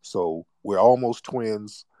must. So we're almost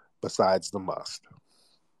twins besides the must.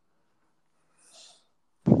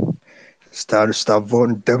 It's time to stop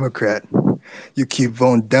voting Democrat. You keep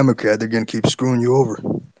voting Democrat, they're gonna keep screwing you over.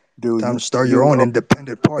 Dude, Time to start your own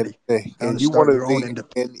independent party. Time and to you start one of your own the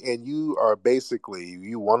independent. and you are basically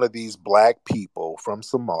you one of these black people from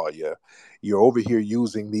Somalia. You're over here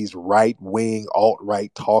using these right wing alt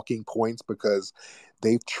right talking points because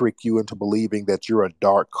they've tricked you into believing that you're a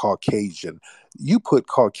dark Caucasian. You put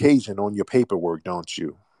Caucasian on your paperwork, don't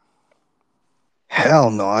you?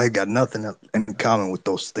 Hell no, I got nothing in common with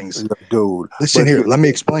those things. Dude, Listen but here, you let me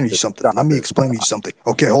explain to you something. Let stop me it. explain to you something.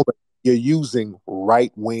 Okay, hold. You're using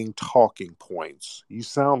right wing talking points. You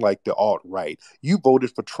sound like the alt right. You voted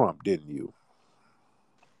for Trump, didn't you?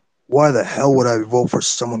 Why the hell would I vote for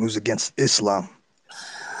someone who's against Islam?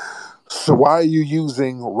 So why are you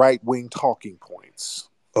using right wing talking points?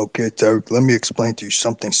 Okay, Tariq, let me explain to you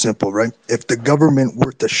something simple, right? If the government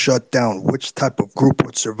were to shut down, which type of group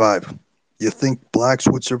would survive? You think blacks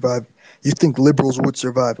would survive? You think liberals would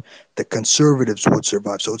survive? The conservatives would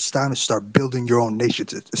survive. So it's time to start building your own nation.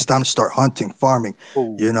 It's time to start hunting, farming,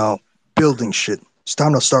 Oh, you know, building shit. It's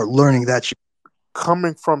time to start learning that shit.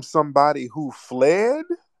 coming from somebody who fled?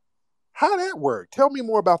 How that work? Tell me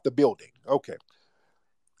more about the building. Okay.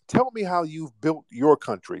 Tell me how you've built your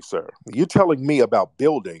country, sir. You're telling me about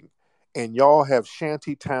building, and y'all have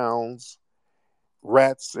shanty towns,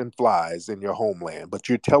 rats and flies in your homeland, but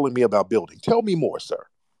you're telling me about building. Tell me more, sir.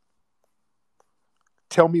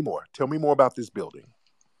 Tell me more. Tell me more about this building.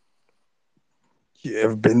 You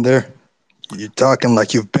ever been there? You're talking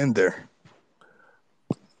like you've been there.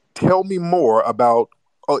 Tell me more about.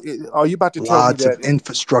 Oh, are you about to tell me Lots of that?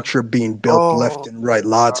 infrastructure being built left Oh, and right.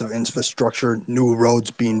 Lots of infrastructure, new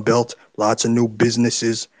roads being built, lots of new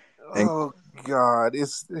businesses. And oh God!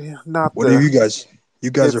 It's not what are the. you guys?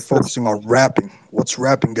 You guys are It's the focusing on rapping. What's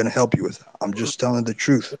rapping going to help you with? I'm just telling the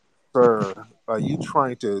truth. sir. Are you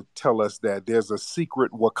trying to tell us that there's a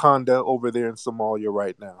secret Wakanda over there in Somalia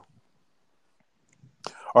right now?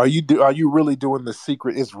 Are you really doing the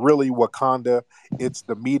secret? It's really Wakanda. It's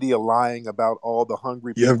the media lying about all the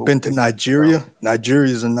hungry You have people. been to Nigeria?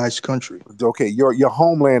 Nigeria is a nice country. Okay, your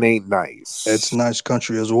homeland ain't It's nice. a nice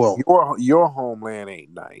country as well. Your homeland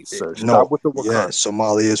ain't nice, sir. Stop No, with the yeah, Wakanda.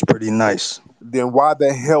 Somalia is pretty nice. Then why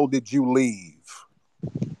the hell did you leave?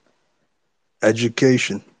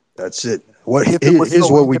 Education. That's it. What If it was here's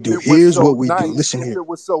so what we if do. it was Here's so what we do. nice, Listen if here. it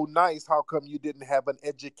was so nice, how come you didn't have an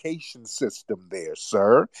education system there,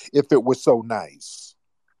 sir? If it was so nice.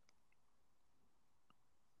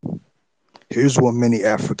 Here's what many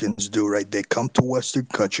Africans do, right? They come to Western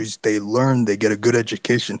countries, they learn, they get a good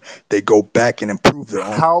education, they go back and improve their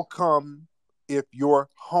own. How come if your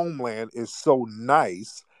homeland is so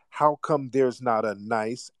nice, how come there's not a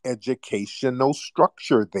nice educational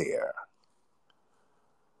structure there?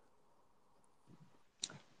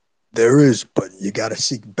 There is, but you got to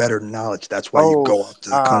seek better knowledge. That's why you Oh, go out to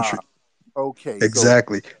the country. okay. So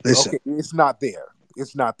Exactly. Listen, okay, it's not there.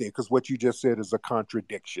 It's not there because what you just said is a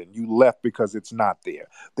contradiction. You left because it's not there.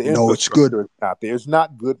 The no, it's good. infrastructure is not there. It's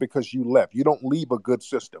not good because you left. You don't leave a good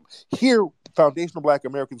system. Here, foundational Black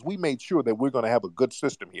Americans, we made sure that we're going to have a good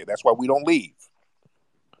system here. That's why we don't leave.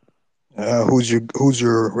 Who's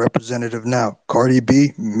your representative now? Cardi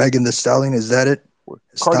B, Megan the Stallion. Is that it?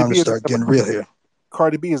 It's Cardi time to B is an start getting real here.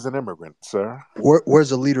 Cardi B is an immigrant, sir.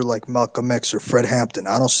 Where's a leader like Malcolm X or Fred Hampton?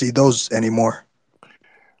 I don't see those anymore.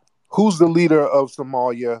 Who's the leader of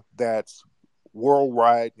Somalia that's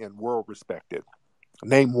worldwide and world respected?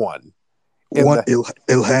 Name one. In One the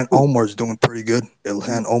Ilhan Omar is doing pretty good.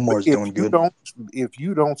 Ilhan Omar is if doing good. if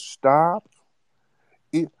you don't stop,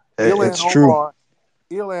 Ilan It's true. Omar,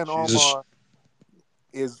 Ilan She's a, Omar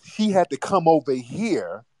is he had to come over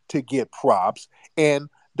here to get props, and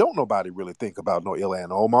don't nobody really think about no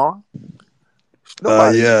Ilan Omar.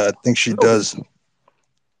 Nobody, yeah, I think she no, does.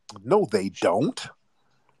 no, they don't.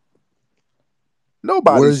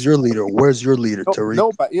 Nobody's Where's your leader? Where's your leader, no, Tariq?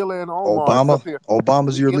 nobody. Ilan Omar is up Obama? there.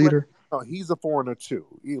 Obama's your Ilan, leader? no, he's a foreigner too.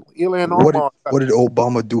 Ilan What did Omar, what did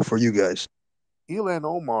Obama do for you guys? Ilan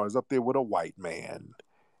Omar is up there with a white man.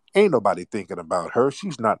 Ain't nobody thinking about her.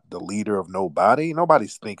 She's not the leader of nobody.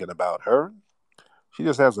 Nobody's thinking about her. She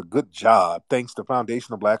just has a good job, thanks to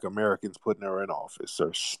Foundation of Black Americans putting her in office.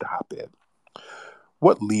 Sir, stop it.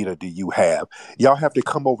 What leader do you have? Y'all have to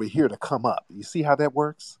come over here to come up. You see how that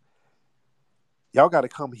works? Y'all got to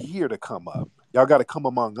come here to come up. Y'all got to come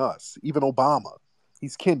among us. Even Obama,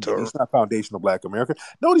 he's Kenyan. Tar- He's not Foundation of Black America.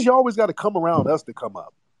 Notice you always got to come around us to come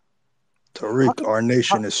up. How Tariq, can our how,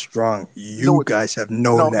 nation is strong. no? You It's guys have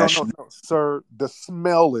no no, national. no, sir. The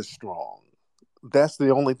smell is strong. That's the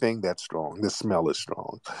only thing that's strong. The smell is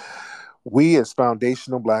strong. We, as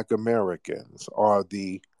foundational Black Americans, are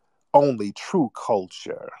the only true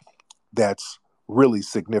culture that's really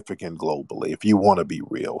significant globally, if you want to be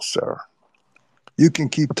real, sir. You can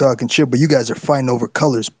keep talking shit, but you guys are fighting over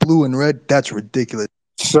colors, blue and red. That's ridiculous.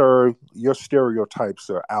 Sir, your stereotypes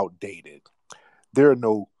are outdated. There are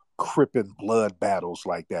no crippin' blood battles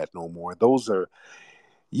like that no more.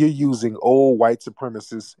 You're using old white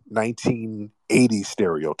supremacist 1980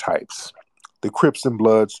 stereotypes. The Crips and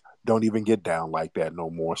Bloods don't even get down like that no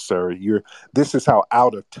more, sir. This is how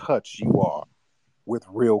out of touch you are with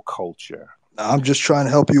real culture. I'm just trying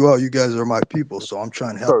to help you out. You guys are my people, so I'm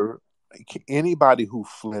trying to help. Sir, anybody who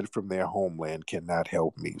fled from their homeland cannot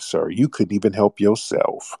help me, sir. You couldn't even help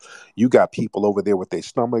yourself. You got people over there with their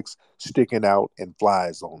stomachs sticking out and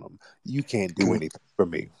flies on them. You can't do Can anything for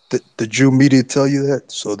me. the Jew media tell you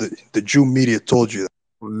that? So the Jew media told you that.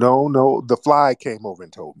 No, no. The fly came over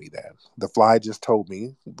and told me that. The fly just told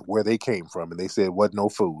me where they came from, and they said wasn't no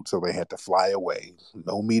food, so they had to fly away.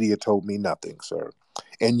 No media told me nothing, sir.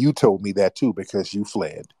 And you told me that too because you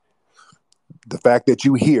fled. The fact that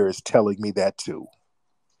you here is telling me that too.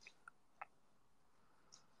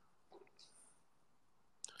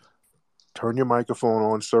 Turn your microphone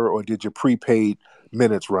on, sir, or did your prepaid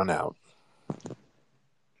minutes run out?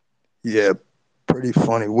 Yeah, pretty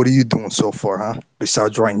funny. What are you doing so far, huh?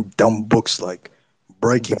 Besides writing dumb books like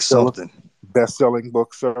breaking Bestseller, something. best-selling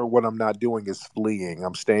book, sir. What I'm not doing is fleeing.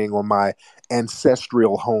 I'm staying on my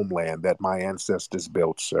ancestral homeland that my ancestors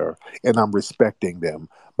built, sir, and I'm respecting them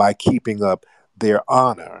by keeping up their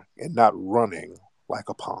honor and not running like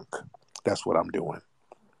a punk. That's what I'm doing.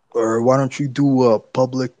 Or why don't you do a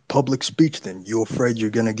public speech then? You afraid you're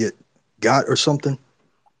gonna get got or something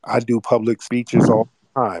I do public speeches all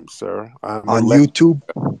the time, sir. I'm on elected, YouTube?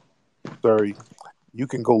 sir. You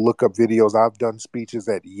can go look up videos. I've done speeches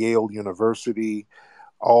at Yale University,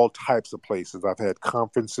 all types of places. I've had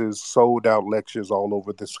conferences, sold out lectures all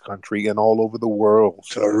over this country and all over the world,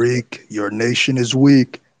 sir. Tariq, your nation is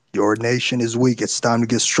weak. Your nation is weak. It's time to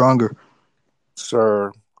get stronger.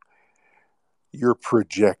 Sir, you're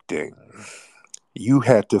projecting. You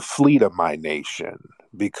had to flee to my nation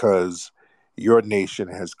because your nation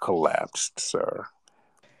has collapsed, sir.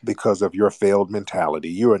 Because of your failed mentality,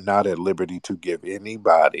 you are not at liberty to give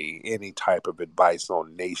anybody any type of advice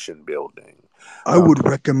on nation building. I Uh, would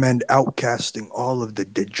recommend outcasting all of the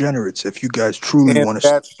degenerates if you guys truly and want to.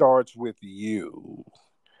 that starts with you.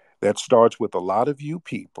 That starts with a lot of you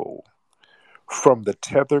people from the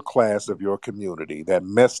tether class of your community that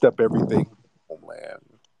messed up everything in your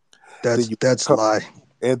homeland. Then you That's come, lie.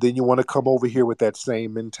 and then you want to come over here with that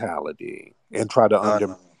same mentality and try to No,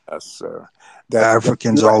 undermine no. us, sir. That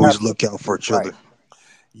Africans you are always look out for absolutely each other. right.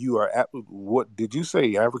 You are at what did you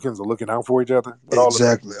say? Africans are looking out for each other. What all of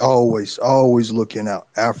that? Exactly. Always looking out.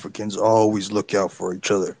 Africans always look out for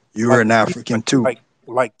each other. You're Like an African too.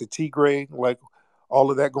 like the Tigray, like all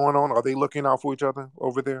of that going on. Are they looking out for each other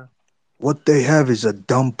over there? What they have is a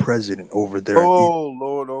dumb president over there. Oh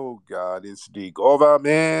Lord, oh God, it's the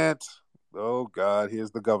government. Oh God,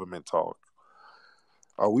 here's the government talk.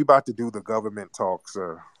 Are we about to do the government talk,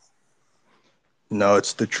 sir? No,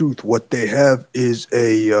 it's the truth. What they have is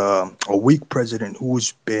a weak president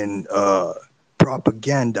who's been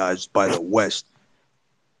propagandized by the West.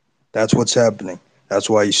 That's what's happening. That's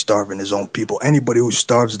why he's starving his own people. Anybody who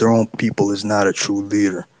starves their own people is not a true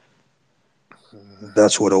leader.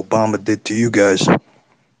 That's what Obama did to you guys.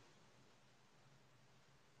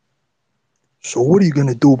 So what are you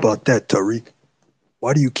gonna do about that, Tariq?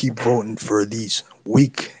 Why do you keep voting for these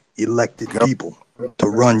weak elected people to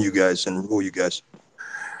run you guys and rule you guys?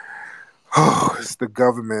 Oh, it's the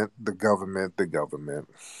government, the government, the government.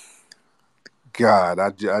 God,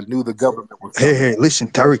 I knew the government was Hey, coming. hey, listen,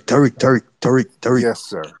 Tariq. Yes,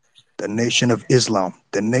 sir. The Nation of Islam.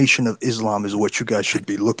 The Nation of Islam is what you guys should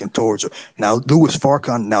be looking towards. Now, Louis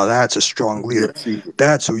Farrakhan, now that's a strong leader. Yes, he is.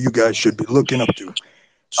 That's who you guys should be looking up to.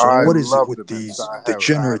 So, I what is it love with the minister. these I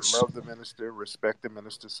degenerates? love the minister, respect the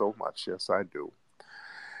minister so much. Yes, I do.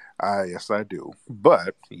 Yes, I do.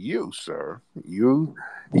 But you, sir,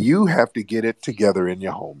 you have to get it together in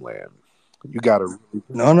your homeland. You got to.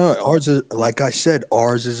 No, no, ours is, like I said,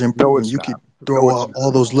 ours is No, improving. it's You could not. No, throw it's out not.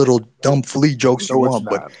 all those little dumb flea jokes you No, it's want,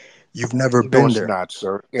 but not. you've never No, been it's there. not,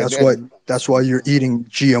 sir. That's why. That's why you're eating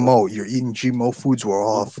GMO. You're eating GMO foods where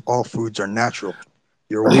all foods are natural.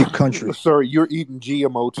 You're a weak country. Sir, you're eating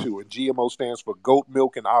GMO too, and GMO stands for goat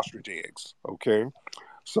milk and ostrich eggs. Okay,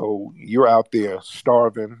 so you're out there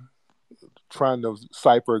starving, trying to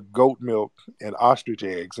cipher goat milk and ostrich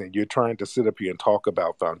eggs, and you're trying to sit up here and talk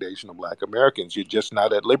about foundational Black Americans. You're just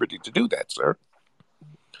not at liberty to do that, sir.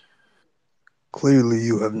 Clearly,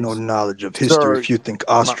 you have no knowledge of history Sir, if you think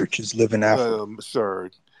my ostriches live in Africa. sir,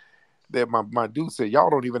 that my dude said y'all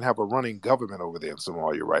don't even have a running government over there in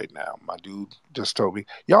Somalia right now. My dude just told me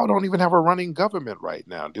y'all don't even have a running government right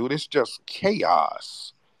now, dude. It's just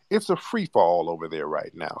chaos. It's a free fall over there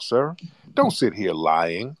right now, sir. Don't sit here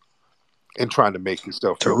lying and trying to make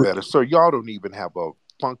yourself feel Tariq, better, sir. Y'all don't even have a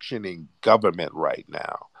functioning government right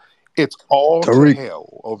now. It's all to Tariq,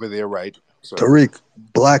 hell over there right now, sir. Tariq,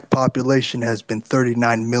 black population has been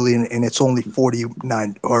 39 million and it's only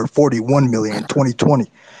 49 or 41 million in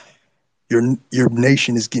 2020. Your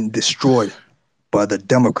nation is getting destroyed by the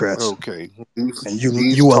Democrats, Okay, and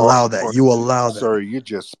these you allow talking that. points, You allow that. sir. You're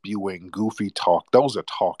just spewing goofy talk. Those are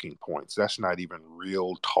talking points. That's not even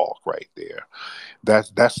real talk right there.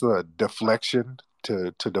 That's a deflection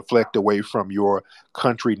to deflect away from your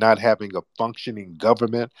country not having a functioning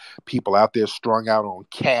government. People out there strung out on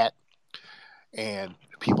cat, and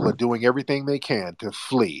people are doing everything they can to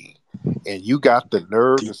flee. And you got the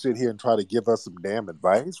nerve The, to sit here and try to give us some damn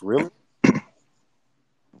advice, really,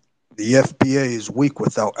 the FBA is weak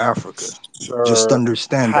without Africa. Just sir?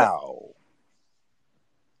 understand that. How?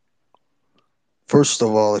 First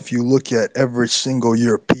of all, if you look at every single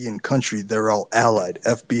European country, they're all allied.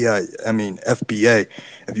 FBA.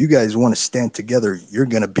 If you guys want to stand together, you're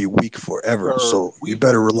going to be weak forever. Sir, So you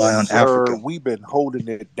better rely on Africa. we've been holding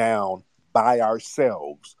it down by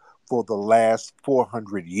ourselves for the last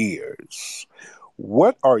 400 years.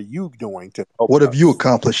 What are you doing to help What have you us?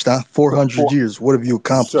 accomplished, huh? 400 For, years. What have you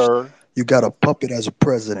accomplished? sir, You got a puppet as a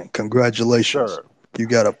president. Congratulations. sir, You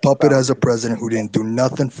got a puppet found, as a president who didn't do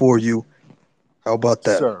nothing for you. How about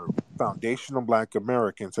that? sir, foundational Black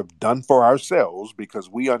Americans have done for ourselves because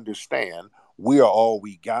we understand we are all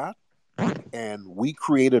we got, and we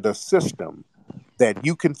created a system that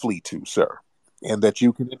you can flee to, sir, and that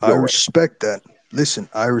you can I enjoy. respect that. Listen,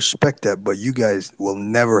 I respect that, but you guys will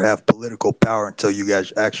never have political power until you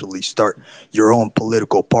guys actually start your own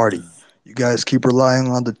political party. You guys keep relying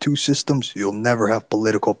on the two systems, you'll never have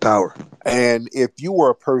political power. And if you were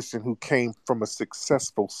a person who came from a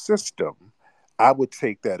successful system, I would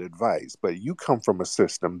take that advice. But you come from a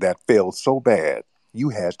system that failed so bad, you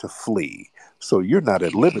had to flee. So you're not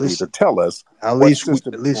at liberty to Listen, tell us at what least we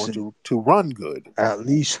system is going listen. to run good. At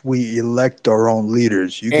least we elect our own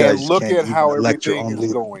leaders. You And guys look can't at even how elect your everything own is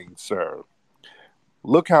leader. going, sir.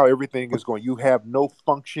 Look how everything is going. You have no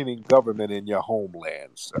functioning government in your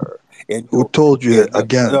homeland, sir. And Who you told you and that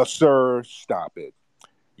again? sir, stop it.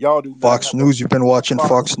 Y'all do not Fox have a News. You've been watching Fox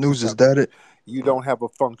Fox News News. Is have that it? you don't have a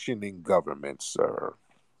functioning government, sir.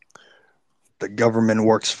 The government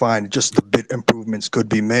works fine. Just a bit improvements could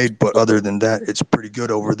be made, but other than that, it's pretty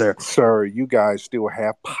good over there. Sir, you guys still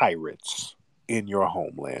have pirates in your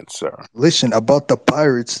homeland, sir. Listen about the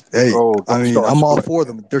pirates. Hey, Oh, I don't mean, start I'm all splitting for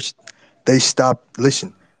it. them. They stopped.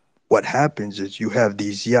 Listen, what happens is you have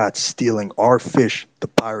these yachts stealing our fish. The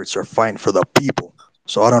pirates are fighting for the people.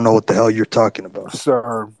 So I don't know what the hell you're talking about.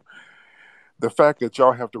 Sir, the fact that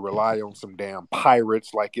y'all have to rely on some damn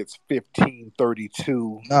pirates like it's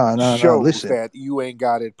 1532 Nah, nah, nah. shows Listen, that you ain't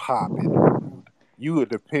got it popping, dude. You are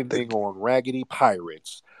the, depending on raggedy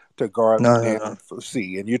pirates to guard the no, no, no. damn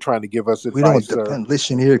sea, and you're trying to give us We don't advice, sir. depend.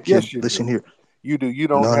 Listen here, kid. Yes, you Listen do. here. You do.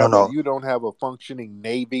 No, no, no. You don't have a functioning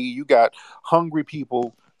navy. You got hungry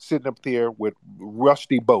people sitting up there with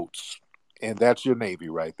rusty boats, and that's your navy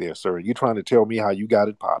right there, sir. You trying to tell me how you got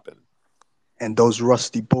it popping? And those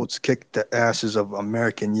rusty boats kick the asses of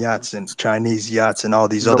American yachts and Chinese yachts and all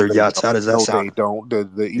these No, other they yachts. don't. How does that No, sound? they don't.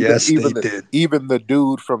 The Yes, they did. even the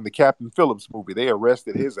dude from the Captain Phillips movie, they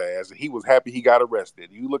arrested his ass, and he was happy he got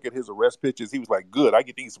arrested. You look at his arrest pictures, he was like, "Good, I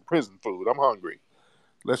get to eat some prison food. I'm hungry.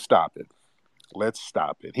 Let's stop it. Let's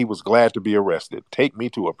stop it." He was glad to be arrested. Take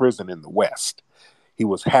me to a prison in the West. He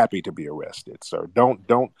was happy to be arrested, sir. Don't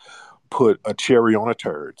put a cherry on a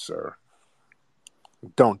turd, sir.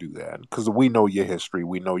 Don't do that because we know your history.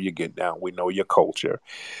 We know you get down. We know your culture.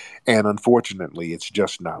 And unfortunately, it's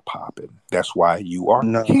just not popping. That's why you are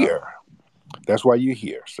No, here. That's why you're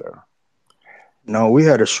here, sir. no, we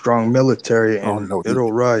had a strong military Oh, and no, you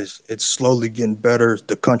it'll rise. It's slowly getting better.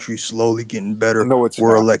 The country's slowly getting better. no, it's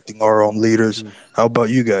We're not. electing our own leaders. Mhm. How about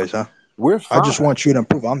you guys, huh? We're I just fine. want you to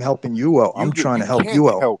improve. I'm helping you out. I'm trying You to help can't you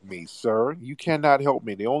out. help me, sir. You cannot help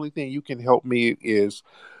me. The only thing you can help me is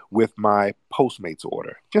with my Postmates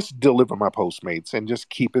order. Just deliver my Postmates and just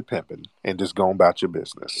keep it pimping and just go about your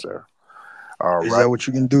business, sir. All Is right. that what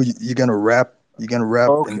you're gonna do? You're gonna rap? You're gonna rap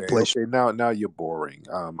and Okay. play? Okay. Now you're boring.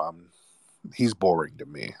 He's boring to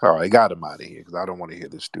me. All right, got him out of here because I don't want to hear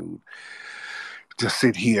this dude just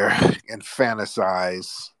sit here and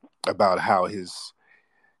fantasize about how his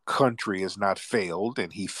country has not failed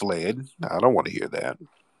and he fled. I don't want to hear that.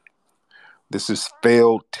 This is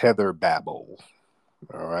failed tether babble.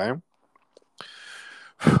 All right.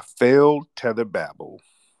 Failed tether babble.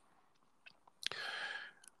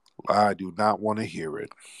 I do not want to hear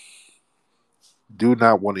it. Do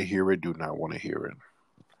not want to hear it. Do not want to hear it.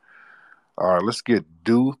 All right, let's get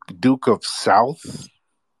Duke of South.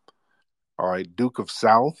 All right, Duke of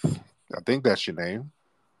South. I think that's your name.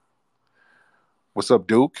 What's up,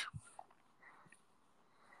 Duke?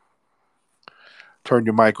 Turn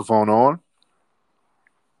your microphone on.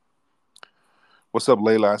 What's up,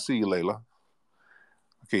 Layla? I see you, Layla.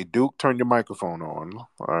 Okay, Duke, turn your microphone on. All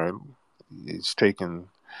right. It's taking.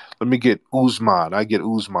 Let me get Uzman. I get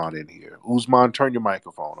Uzman in here. Uzman, turn your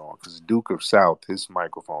microphone on because Duke of South, his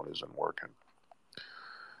microphone isn't working.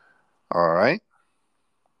 All right.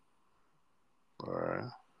 All right.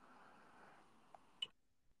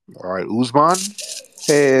 All right, Uzman.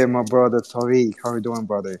 Hey, my brother Tariq, how you doing,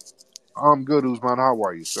 brother? I'm good, Uzman. How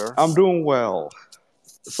are you, sir? I'm doing well.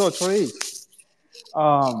 So, Tariq,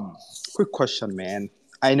 um, quick question, man.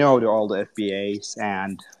 I know all the FBAs,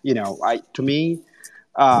 and to me,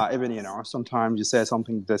 Even sometimes you say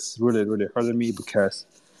something that's really really hurting me because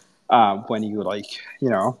when you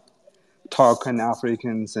talk on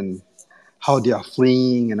Africans and how they are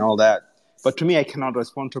fleeing and all that. But to me, I cannot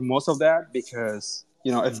respond to most of that because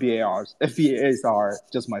FBAs are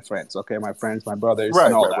just my friends, okay, my friends, my brothers, and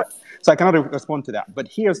Right, all right, right. that. So I cannot respond to that. But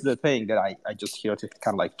here's the thing that I just here to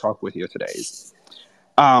kind of like talk with you today is,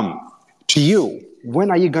 to you, when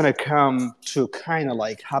are you gonna come to kind of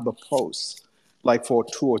like have a post like for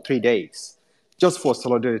 2 or 3 days? Just for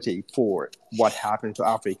solidarity for what happened to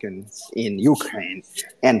Africans in Ukraine,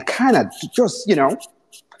 and kind of just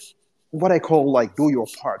what I call like do your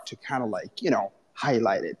part to kind of like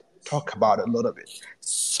highlight it, talk about it a little bit.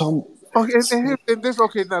 Some Okay, and this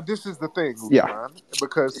okay. Now this is the thing, yeah. Usman,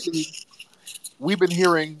 because see, we've been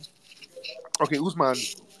hearing. Okay, Usman,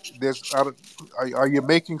 are you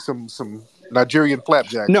making some Nigerian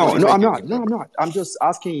flapjacks? What are No, you no, I'm making not. right there, No, I'm bro? not. I'm just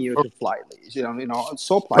asking you to politely.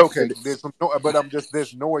 So politely. Okay, there's some but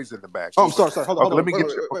there's noise in the back. Oh, So I'm sorry. Sorry. Hold on. okay, Hold let on. me Wait. get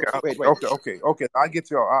Wait. you. Wait. Okay, Wait. Wait. okay. I'll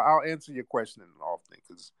get you. I'll answer your question often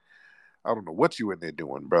because I don't know what you in there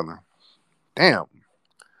doing, brother. Damn,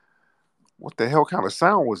 what the hell kind of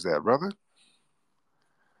sound was that, brother?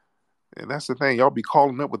 And that's the thing, y'all be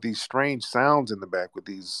calling up with these strange sounds in the back with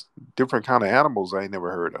these different kind of animals I ain't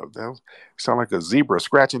never heard of. That sound like a zebra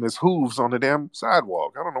scratching his hooves on the damn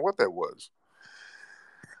sidewalk. I don't know what that was.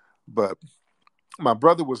 But my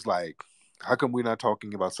brother was like, how come we're not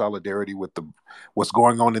talking about solidarity with the what's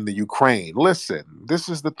going on in the Ukraine? Listen, this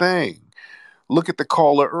is the thing. Look at the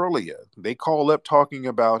caller earlier. They call up talking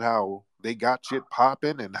about how they got shit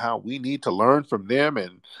popping and how we need to learn from them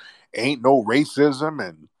and ain't no racism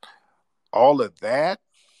and all of that.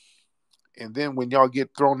 And then when y'all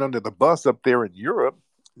get thrown under the bus up there in Europe,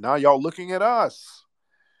 now y'all looking at us.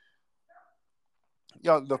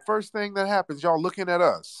 Y'all, the first thing that happens, y'all looking at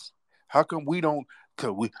us. How come we don't?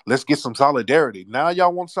 Let's get some solidarity. Now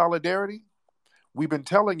y'all want solidarity? We've been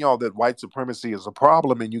telling y'all that white supremacy is a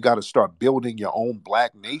problem, and you got to start building your own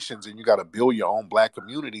black nations, and you got to build your own black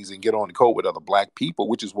communities and get on code with other black people,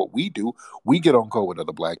 which is what we do. We get on code with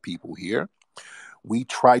other black people here. We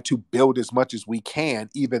try to build as much as we can,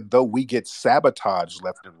 even though we get sabotaged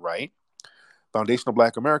left and right. Foundational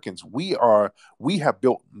Black Americans, we have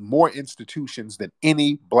built more institutions than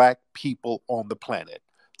any black people on the planet.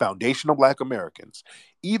 Foundational Black Americans,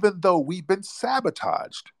 even though we've been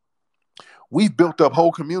sabotaged, we've built up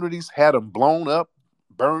whole communities, had them blown up,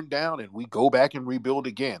 burned down, and we go back and rebuild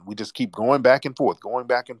again. We just keep going back and forth, going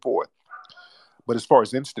back and forth. But as far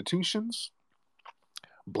as institutions,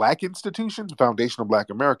 black institutions, foundational Black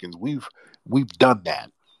Americans, we've done that.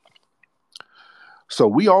 So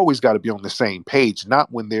we always got to be on the same page,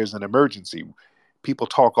 not when there's an emergency. People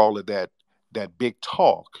talk all of that big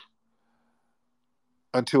talk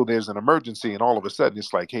until there's an emergency, and all of a sudden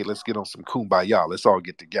it's like, hey, let's get on some kumbaya. Let's all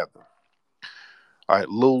get together. All right,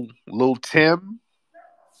 Lil Tim.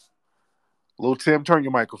 Lil Tim, turn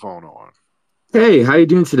your microphone on. Hey, how you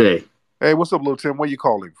doing today? Hey, what's up, Lil Tim? Where you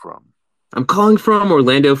calling from? I'm calling from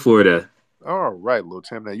Orlando, Florida. All right, Lil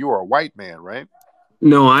Tim. Now you are a white man, right?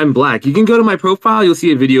 No, I'm black. You can go to my profile, you'll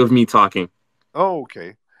see a video of me talking. Oh,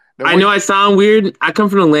 okay. Now I where know you I sound weird. I come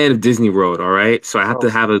from the land of Disney World, all right? So I have oh, to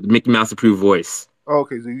have a Mickey Mouse approved voice.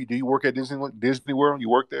 okay. So do you work at Disney World? You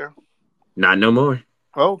work there? Not no more.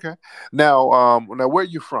 Oh, okay. Now where are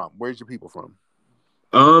you from? Where's your people from?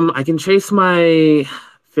 I can trace my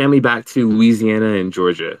family back to Louisiana and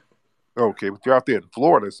Georgia. Okay, but you're out there in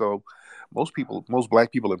Florida, so most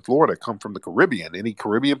black people in Florida come from the Caribbean. Any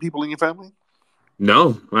Caribbean people in your family?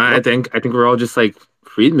 No, No. I think we're all just like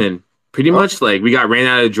freedmen. Pretty Oh, much like we got ran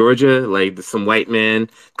out of Georgia, like some white man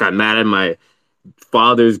got mad at my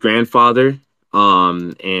father's grandfather.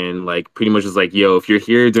 And like pretty much was like, yo, if you're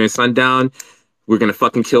here during sundown, we're gonna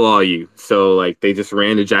fucking kill all you. So like they just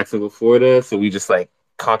ran to Jacksonville, Florida. So we just like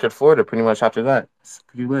conquered Florida pretty much after that. It's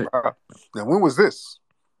pretty lit. wow. Now when was this?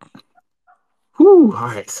 Whew. All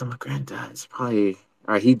right. So my granddad's probably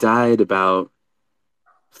all right. He died about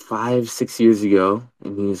 5, 6 years ago,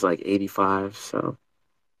 and he's like 85. So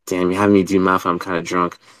damn, you're having me do math. I'm kind of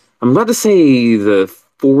drunk. I'm about to say the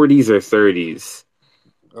 40s or 30s.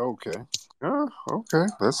 Okay. Okay.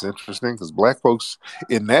 That's interesting because black folks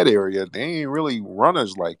in that area, they ain't really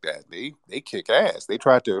runners like that. They kick ass. They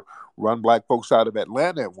tried to run black folks out of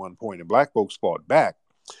Atlanta at one point, and black folks fought back.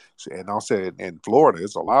 And I'll say in Florida,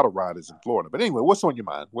 it's a lot of riders in Florida. But anyway, what's on your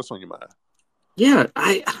mind? What's on your mind? Yeah,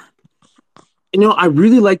 I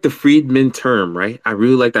really like the freedman term, right? I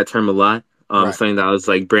really like that term a lot. Right. Something that was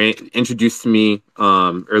like introduced to me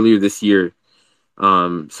earlier this year. So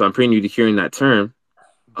I'm pretty new to hearing that term.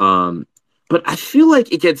 Um, but I feel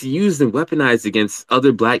like it gets used and weaponized against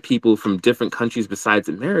other black people from different countries besides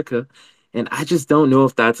America. And I just don't know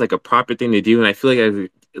if that's like a proper thing to do. And I feel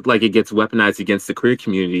like it gets weaponized against the queer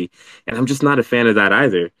community. And I'm just not a fan of that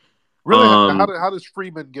either. Really, Um, how does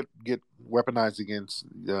Freeman get weaponized against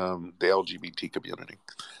the LGBT community?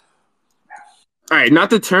 all right, not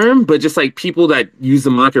the term, but just like people that use the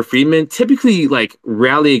moniker Freeman typically like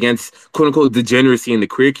rally against quote unquote degeneracy in the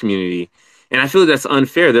queer community. And I feel like that's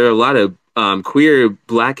unfair. There are a lot of queer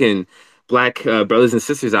black brothers and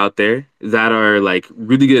sisters out there that are like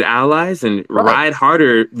really good allies and Right. ride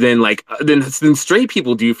harder than than straight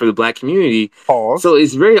people do for the black community. Pause. So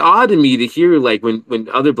it's very odd to me to hear like when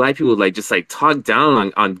other black people like just like talk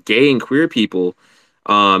down on gay and queer people,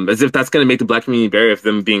 as if that's gonna make the black community better if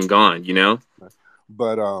them being gone, you know?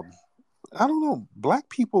 But I don't know. Black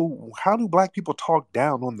people, how do black people talk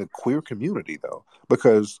down on the queer community though?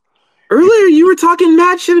 Because if Earlier, you were talking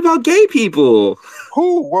mad shit about gay people.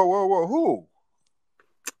 who? Whoa, who?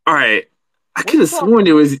 All right, What are you talking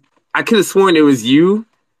about? I could have sworn it was you,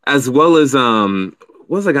 as well as what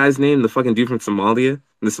was the guy's name? The fucking dude from Somalia,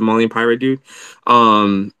 the Somalian pirate dude.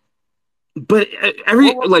 Um, but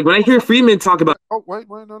every like when I hear Freeman talk about, Oh, wait,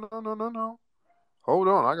 no. Hold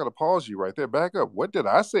on, I gotta pause you right there. Back up. What did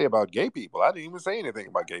I say about gay people? I didn't even say anything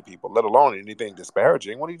about gay people, let alone anything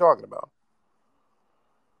disparaging. What are you talking about?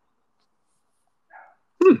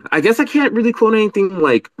 I guess I can't really quote anything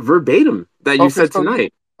like verbatim that you Okay, said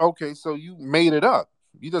tonight. so you made it up.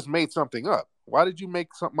 You just made something up. Why did you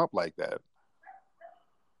make something up like that?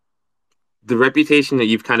 The reputation that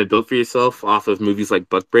you've kind of built for yourself off of movies like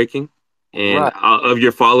Buck Breaking, and Right. of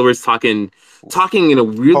your followers talking in a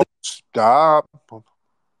really Stop.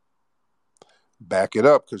 Back it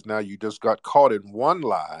up, because now you just got caught in one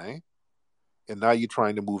lie, and now you're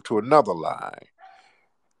trying to move to another lie.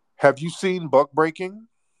 Have you seen Buck Breaking?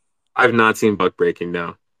 I've not seen Buck Breaking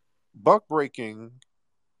now. Buck Breaking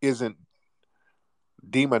isn't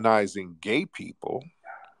demonizing gay people.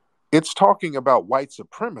 It's talking about white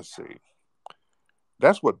supremacy.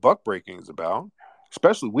 That's what buck breaking is about.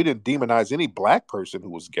 Especially, we didn't demonize any black person who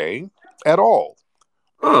was gay at all.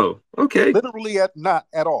 Oh, okay. Literally, not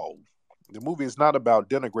at all. The movie is not about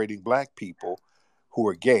denigrating black people who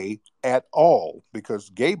are gay at all, because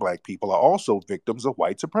gay black people are also victims of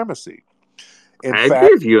white supremacy. In I agree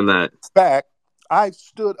fact, with you on that. I've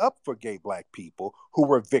stood up for gay black people who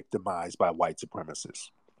were victimized by white supremacists.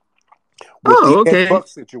 With the Oh, Ed okay. Buck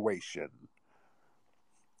situation,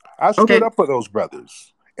 I stood Okay. up for those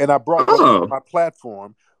brothers, and I brought brothers on Oh. my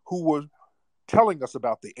platform who were telling us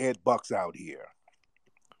about the Ed Bucks out here.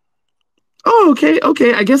 Oh, okay.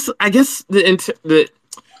 Okay. I guess the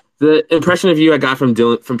impression of you I got from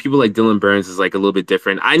people like Dylan Burns is like a little bit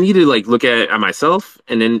different. I need to like look at myself,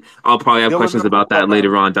 and then I'll probably have Dylan, questions about that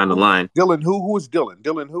later on down the line. Dylan who? Who is Dylan?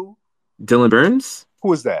 Dylan who? Dylan Burns?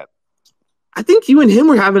 Who is that? I think you and him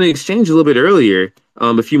were having an exchange a little bit earlier,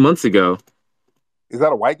 a few months ago. Is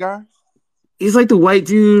that a white guy? He's like the white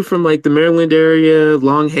dude from like the Maryland area,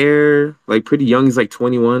 long hair, like pretty young. He's like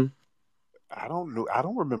 21. I don't know. I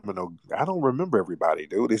don't remember. No, I don't remember everybody,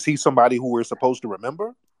 dude. Is he somebody who we're supposed to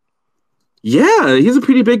remember? Yeah, he's a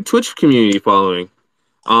pretty big Twitch community following.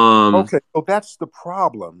 Okay, so that's the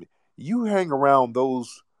problem. You hang around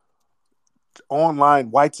those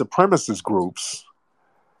online white supremacist groups,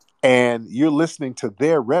 and you're listening to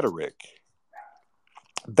their rhetoric.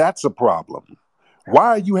 That's a problem. Why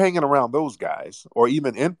are you hanging around those guys, or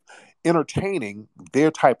even entertaining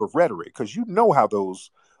their type of rhetoric? Because you know how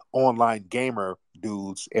those online gamer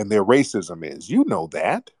dudes and their racism is. You know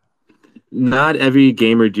that. Not every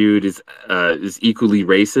gamer dude is equally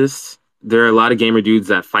racist. There are a lot of gamer dudes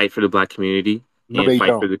that fight for the black community No, and they fight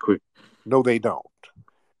for don't. the queer. No, they don't.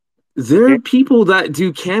 There are people that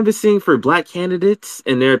do canvassing for black candidates,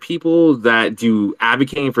 and there are people that do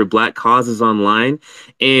advocating for black causes online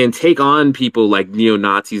and take on people like neo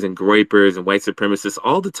Nazis and groypers and white supremacists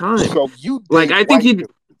all the time. So you Like date I think white you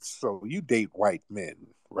dudes. So you date white men,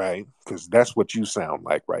 right? Because that's what you sound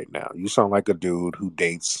like right now. You sound like a dude who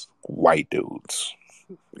dates white dudes.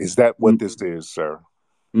 Is that what this is, sir?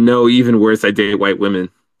 no, even worse, I date white women.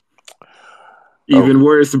 Okay. Even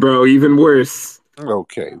worse, bro. Even worse.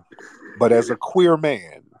 Okay. But as a queer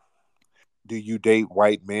man, do you date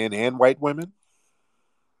white men and white women?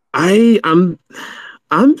 I I'm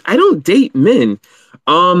I don't date men.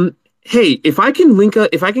 Hey, if I can link up,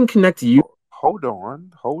 if I can connect you. Hold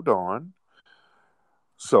on.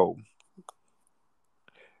 So,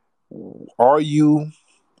 are you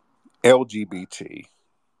LGBT?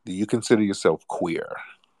 Do you consider yourself queer?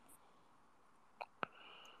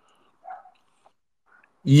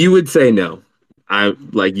 You would say no. I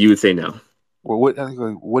like you would say no. Well,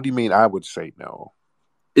 what do you mean? I would say no.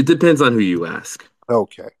 It depends on who you ask.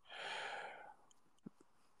 Okay.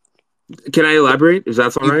 Can I elaborate? Is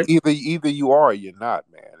that all right? Either you are or you're not,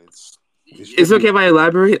 man. It Is should it be. okay if I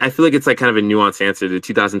elaborate? I feel like it's like kind of a nuanced answer. The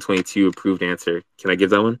 2022 approved answer. Can I give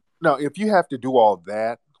that one? No, if you have to do all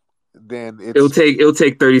that, then It'll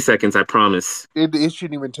take 30 seconds. I promise. it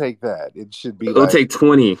shouldn't even take that. It should be It'll like, take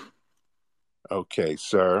 20. okay,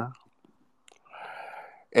 sir.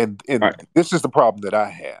 And All right. this is the problem that I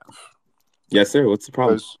have. Yes, sir. What's the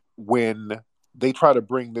problem? Because when they try to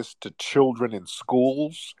bring this to children in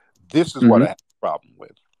schools, this is what I have a problem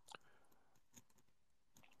with.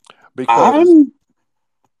 Because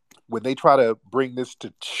when they try to bring this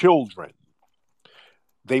to children,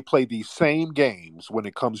 they play these same games when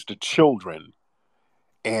it comes to children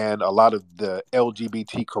and a lot of the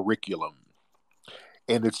LGBT curriculum.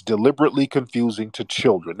 And it's deliberately confusing to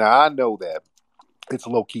children. Now, I know that it's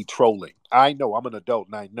low-key trolling. I know, I'm an adult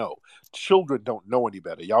and I know. Children don't know any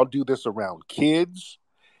better. Y'all do this around kids,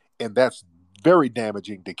 and that's very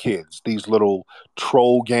damaging to kids. These little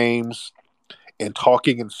troll games and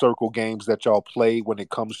talking in circle games that y'all play when it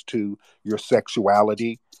comes to your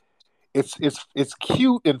sexuality. It's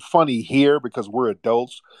cute and funny here because we're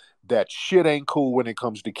adults. That shit ain't cool when it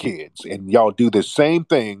comes to kids. And y'all do the same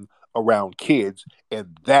thing around kids,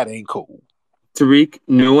 and that ain't cool. Tariq,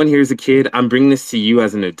 no one here is a kid. I'm bringing this to you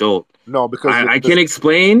as an adult. No, because I can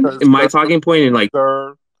explain my talking point and like,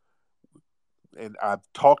 sir, and I've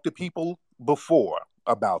talked to people before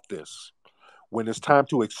about this. When it's time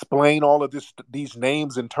to explain all of these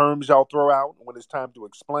names and terms y'all throw out, when it's time to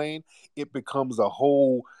explain, it becomes a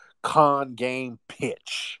whole con game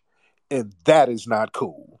pitch. And that is not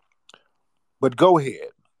cool. But go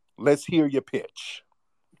ahead. Let's hear your pitch.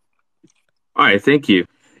 all right, thank you.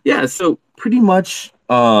 Yeah, so pretty much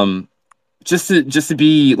just to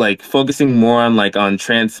be like focusing more on like on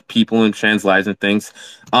trans people and trans lives and things.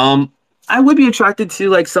 I would be attracted to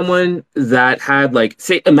like someone that had like,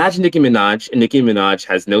 say, imagine Nicki Minaj, and Nicki Minaj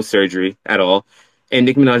has no surgery at all, and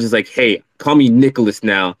Nicki Minaj is like, hey, call me Nicholas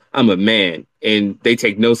now, I'm a man, and they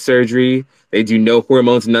take no surgery, they do no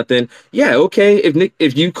hormones, nothing. Yeah, okay,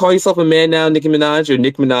 if you call yourself a man now, Nicki Minaj, or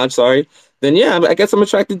Nick Minaj, sorry, then yeah, I guess I'm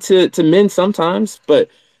attracted to men sometimes, but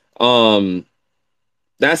um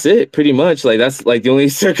that's it, pretty much. Like that's like the only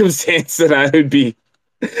circumstance that I would be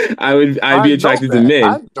I'd be I know attracted to that. men.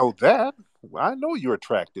 I know that. I know you're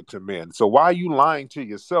attracted to men. So why are you lying to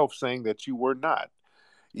yourself saying that you were not?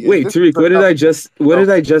 Wait, This is Tariq, what enough. did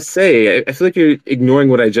I just say? I feel like you're ignoring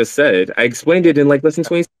what I just said. I explained it in like less than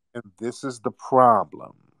 20. And this is the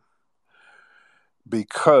problem.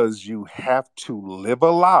 Because you have to live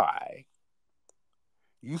a lie,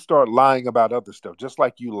 you start lying about other stuff. Just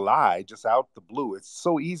like you lie just out the blue. It's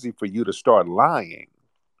so easy for you to start lying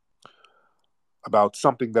about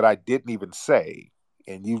something that I didn't even say.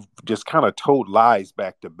 And you've just kind of told lies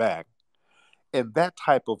back to back. And that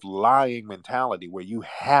type of lying mentality where you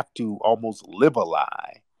have to almost live a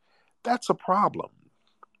lie, that's a problem.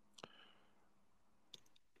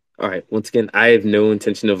 All right, once again, I have no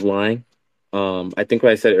intention of lying. I think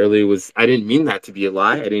what I said earlier was I didn't mean that to be a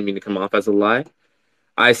lie. I didn't mean to come off as a lie.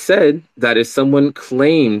 I said that if someone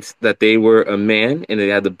claimed that they were a man and they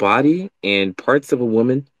had the body and parts of a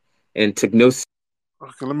woman and took no.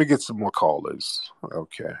 Okay, let me get some more callers.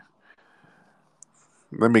 Okay.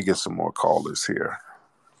 Let me get some more callers here.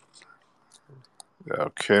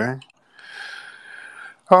 Okay.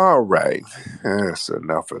 All right. That's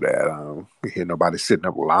enough of that. We hear nobody sitting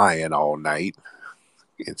up lying all night.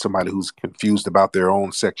 And somebody who's confused about their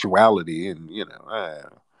own sexuality, and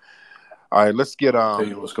all right, let's get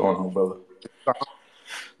Hey, what's going on, brother?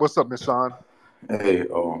 What's up, Miss Sean? Hey, I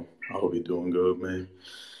hope you're doing good, man.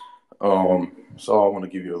 So I want to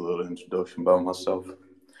give you a little introduction about myself.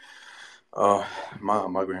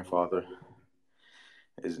 My grandfather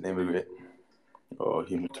is an immigrant.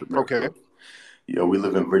 He moved to America. Okay. Yeah, we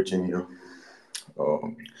live in Virginia.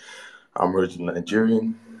 I'm originally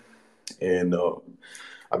Nigerian, and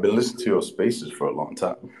I've been listening to your spaces for a long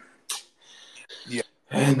time. Yeah.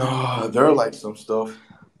 And there are like some stuff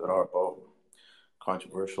that are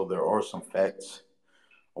controversial. There are some facts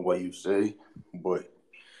on what you say, but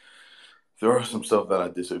there are some stuff that I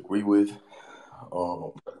disagree with.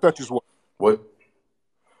 Such as what? What?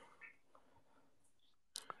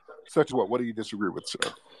 Such as what? What do you disagree with, sir?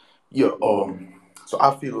 Yeah. So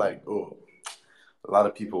I feel like a lot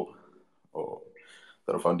of people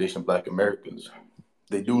that are foundation Black Americans,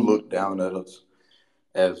 they do look down at us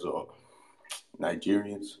as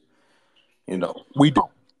Nigerians. You know. We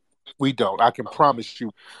don't. We don't. I can promise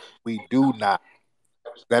you, we do not.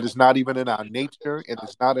 That is not even in our nature, and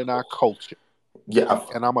it's not in our culture. Yeah,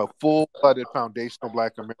 and I'm a full-blooded foundational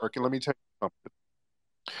Black American. Let me tell you something.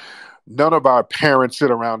 None of our parents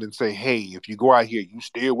sit around and say, "Hey, if you go out here, you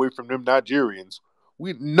stay away from them Nigerians."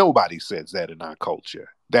 Nobody says that in our culture.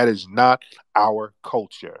 That is not our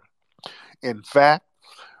culture. In fact,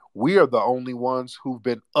 we are the only ones who've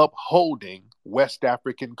been upholding West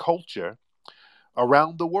African culture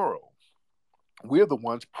around the world. We're the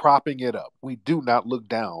ones propping it up. We do not look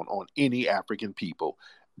down on any African people.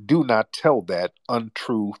 Do not tell that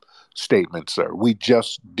untruth statement, sir. We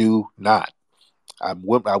just do not. I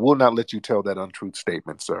will not let you tell that untruth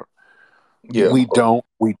statement, sir. yeah, We don't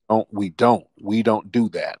do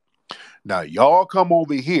that. Now, y'all come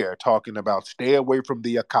over here talking about stay away from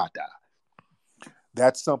the Akata.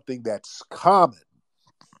 That's something that's common.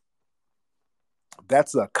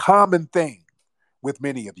 That's a common thing with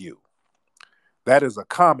many of you. That is a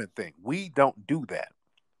common thing. We don't do that.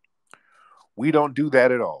 We don't do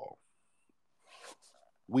that at all.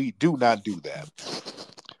 We do not do that.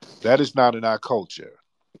 That is not in our culture.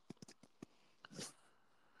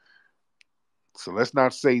 So let's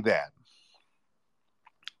not say that.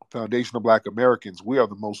 Foundational Black Americans, we are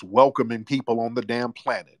the most welcoming people on the damn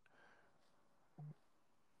planet.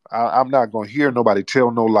 I'm not going to hear nobody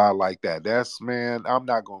tell no lie like that. Man, I'm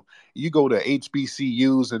not going. You go to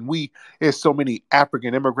HBCUs and there's so many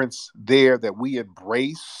African immigrants there that we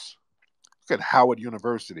embrace. Look at Howard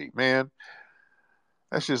University, man.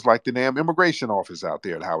 That's just like the damn immigration office out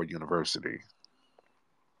there at Howard University.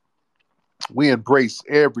 We embrace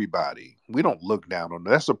everybody. We don't look down on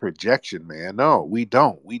them. That's a projection, man. No, we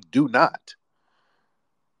don't. We do not.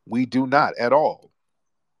 We do not at all.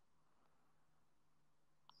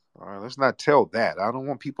 All right, let's not tell that. I don't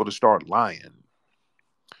want people to start lying.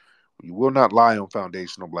 You will not lie on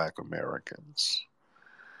foundational Black Americans.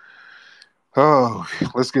 Oh,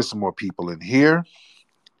 let's get some more people in here.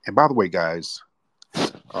 And by the way, guys,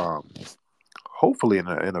 um, hopefully in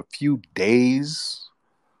a few days,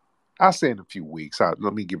 I'll say in a few weeks.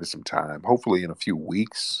 Let me give it some time. Hopefully in a few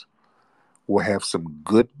weeks, we'll have some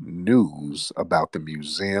good news about the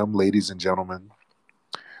museum, ladies and gentlemen.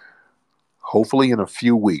 Hopefully in a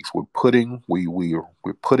few weeks, we're putting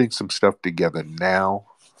some stuff together now.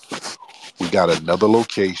 We got another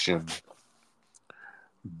location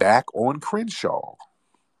back on Crenshaw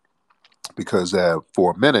because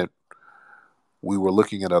for a minute we were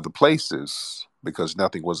looking at other places because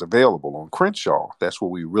nothing was available on Crenshaw. That's where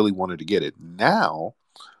we really wanted to get it. Now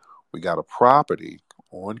we got a property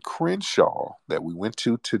on Crenshaw that we went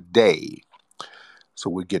to today. So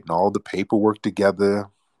we're getting all the paperwork together.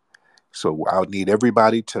 So I'll need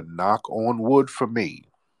everybody to knock on wood for me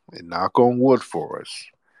and knock on wood for us.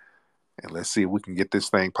 And let's see if we can get this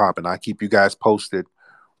thing popping. I'll keep you guys posted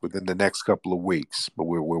within the next couple of weeks. But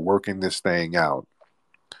we're working this thing out.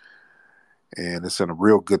 And it's in a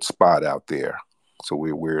real good spot out there. So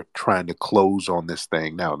we're trying to close on this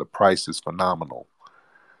thing now. The price is phenomenal.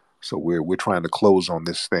 So we're trying to close on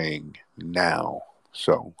this thing now.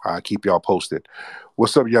 So I'll keep y'all posted.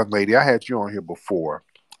 What's up, young lady? I had you on here before.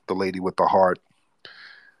 The lady with the heart.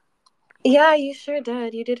 Yeah, you sure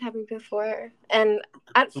did. You did have me before. And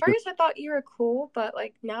at first I thought you were cool, but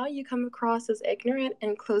like now you come across as ignorant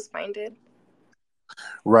and close-minded.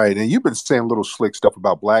 Right. And you've been saying little slick stuff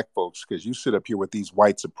about black folks because you sit up here with these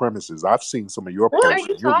white supremacists. I've seen some of your What are posts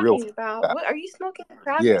you and you're real. talking about? What are you smoking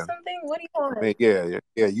crack or Yeah. something? What do you want? Man,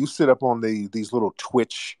 yeah. You sit up on these little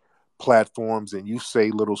Twitch platforms and you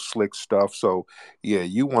say little slick stuff. So yeah,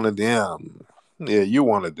 you one of them. Yeah, you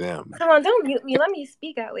one of them. Come on, don't mute me. Let me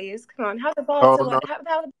speak at least. Come on, have the balls Oh to no. have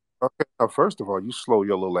the. Okay. Now, first of all, you slow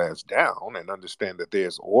your little ass down and understand that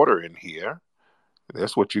there's order in here.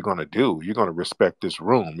 That's what you're gonna do. You're gonna respect this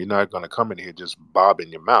room. You're not gonna come in here just bobbing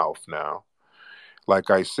your mouth now. Like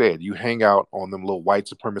I said, you hang out on them little white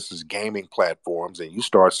supremacist gaming platforms and you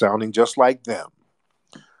start sounding just like them.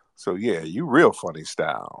 So yeah, you real funny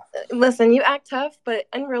style. Listen, you act tough, but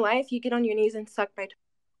in real life, you get on your knees and suck my.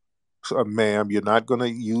 So, ma'am, you're not gonna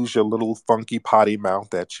use your little funky potty mouth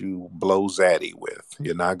that you blow zaddy with.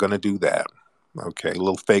 You're not gonna do that. Okay,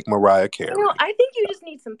 little fake Mariah Carey. I think you just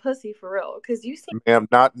need some pussy for real, because you seem. Ma'am,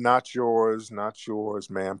 not yours,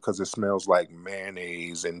 ma'am, because it smells like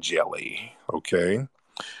mayonnaise and jelly. Okay.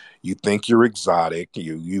 You think you're exotic.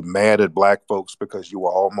 You mad at black folks because you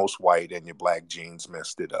were almost white and your black genes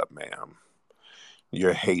messed it up, ma'am.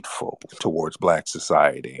 You're hateful towards black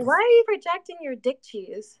society. Why are you projecting your dick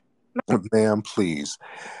cheese? Ma'am, please.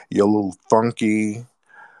 Your little funky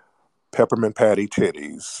peppermint patty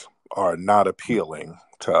titties are not appealing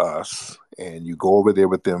to us. And you go over there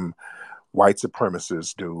with them white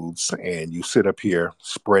supremacist dudes, and you sit up here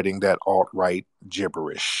spreading that alt-right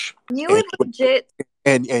gibberish. You And, would legit.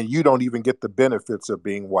 and you don't even get the benefits of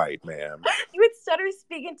being white, ma'am. You would stutter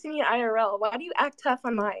speaking to me IRL. Why do you act tough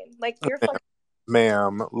on mine? Like you're fucking.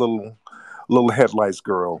 Ma'am, little headlights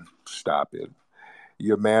girl, stop it.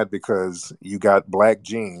 You're mad because you got black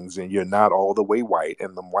jeans and you're not all the way white,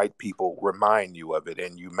 and the white people remind you of it,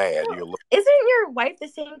 and you mad. Isn't your wife the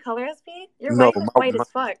same color as me? Your No, wife is white as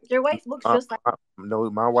fuck. Your wife looks just like. no,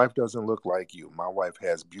 my wife doesn't look like you. My wife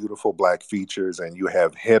has beautiful black features, and you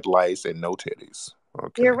have headlights and no titties.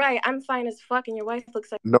 Okay. You're right. I'm fine as fuck, and your wife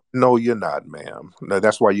looks like. No, you're not, ma'am. No,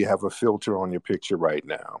 that's why you have a filter on your picture right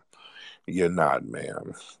now. You're not,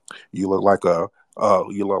 ma'am. You look like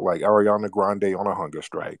Ariana Grande on a hunger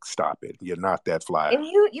strike. Stop it. You're not that fly. And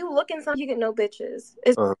you look and sound you get no bitches.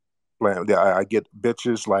 I get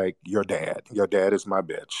bitches like your dad. Your dad is my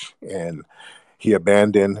bitch, and he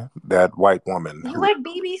abandoned that white woman. You like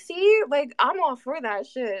BBC? Like I'm all for that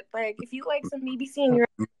shit. Like if you like some BBC and you're.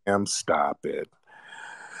 Ma'am, stop it.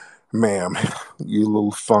 Ma'am, you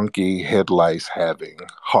little funky headlights having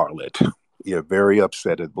harlot. You're very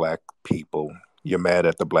upset at black people. You're mad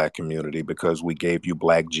at the black community because we gave you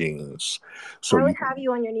black jeans. So I would have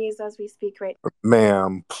you on your knees as we speak right now.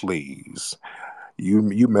 Ma'am, please. You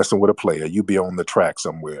messing with a player. You be on the track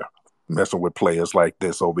somewhere messing with players like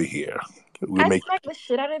this over here. I smack the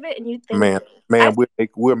shit out of it, and you think, man,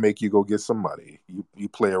 we'll make you go get some money. You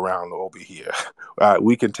play around over here.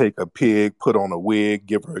 We can take a pig, put on a wig,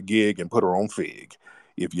 give her a gig, and put her on fig,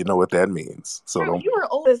 if you know what that means. So Bro, you are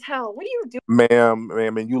old as hell. What are you doing,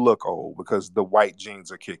 ma'am? And you look old because the white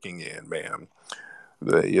genes are kicking in, ma'am.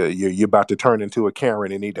 You're about to turn into a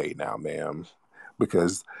Karen any day now, ma'am,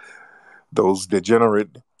 because those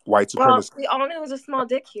degenerate white supremacists. Well, we all knew it was a small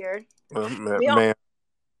dick here.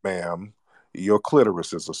 Ma'am, your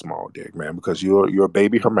clitoris is a small dick, man, because you're a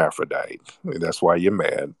baby hermaphrodite. That's why you're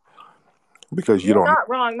mad. Because you're not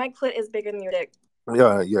wrong. My clit is bigger than your dick.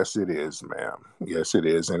 Yeah, yes it is, ma'am. Yes it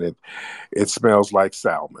is, and it smells like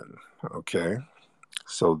salmon. Okay,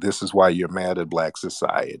 so this is why you're mad at black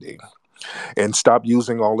society. And stop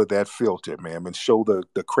using all of that filter, ma'am, and show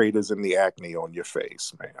the craters and the acne on your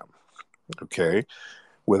face, ma'am. Okay,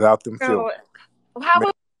 without them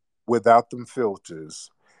without them filters.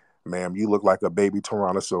 Ma'am, you look like a baby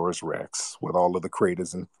Tyrannosaurus Rex with all of the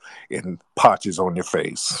craters and patches on your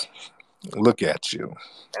face. Look at you.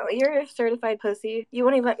 Oh, you're a certified pussy. You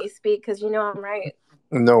won't even let me speak because you know I'm right.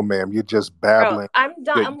 No, ma'am, you're just babbling. Bro, I'm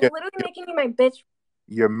done. I'm literally making you my bitch.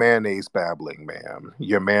 You're mayonnaise babbling, ma'am.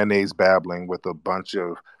 You're mayonnaise babbling with a bunch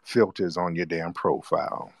of filters on your damn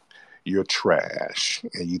profile. You're trash,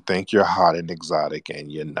 and you think you're hot and exotic,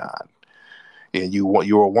 and you're not. And you're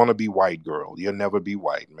a wannabe white girl. You'll never be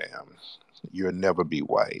white, ma'am. You'll never be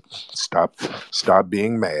white. Stop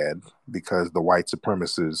being mad because the white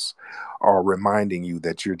supremacists are reminding you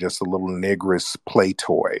that you're just a little negress play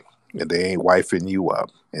toy and they ain't wifing you up,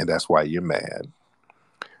 and that's why you're mad.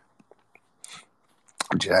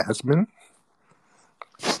 Jasmine,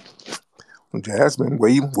 where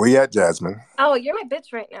you at, Jasmine? Oh, you're my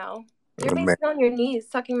bitch right now. You're basically on your knees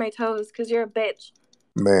sucking my toes because you're a bitch.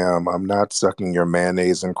 Ma'am, I'm not sucking your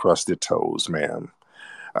mayonnaise encrusted toes, ma'am.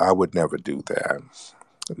 I would never do that.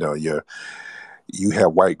 No, you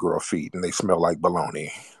have white girl feet and they smell like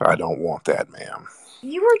bologna. I don't want that, ma'am.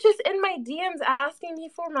 You were just in my DMs asking me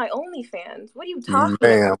for my OnlyFans. What are you talking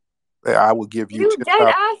about? I will give you. You dead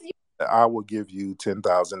ass. I will give you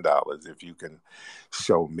 $10,000 if you can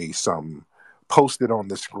show me some. Post it on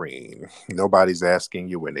the screen. Nobody's asking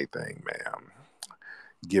you anything, ma'am.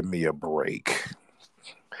 Give me a break.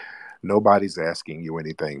 Nobody's asking you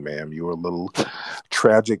anything, ma'am. You're a little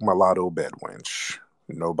tragic mulatto bedwench.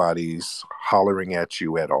 Nobody's hollering at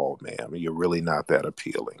you at all, ma'am. You're really not that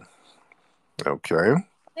appealing. Okay?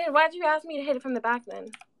 Dude, why'd you ask me to hit it from the back then?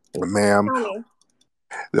 Ma'am,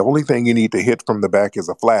 the only thing you need to hit from the back is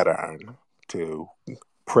a flat iron to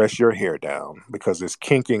press your hair down because it's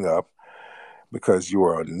kinking up because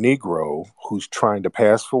you're a Negro who's trying to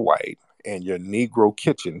pass for white. And your Negro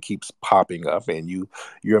kitchen keeps popping up, and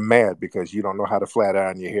you're mad because you don't know how to flat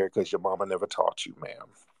iron your hair because your mama never taught you, ma'am.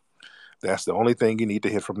 That's the only thing you need to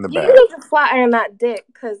hit from the back. You need to flat iron that dick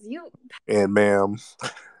because you. And ma'am,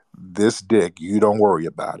 this dick, you don't worry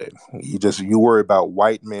about it. You worry about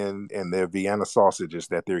white men and their Vienna sausages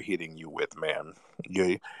that they're hitting you with, ma'am.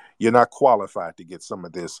 You're not qualified to get some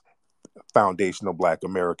of this foundational Black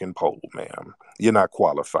American pole, ma'am. You're not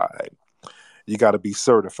qualified. You got to be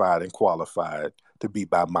certified and qualified to be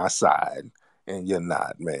by my side And you're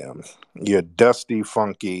not, ma'am. You're dusty,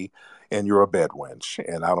 funky, and you're a bed wench.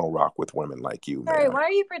 And I don't rock with women like you, Sorry, ma'am. why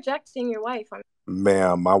are you projecting your wife on?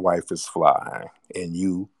 Ma'am, my wife is fly, and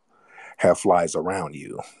you have flies around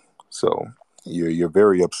you. So you're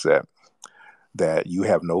very upset that you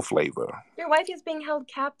have no flavor. Your wife is being held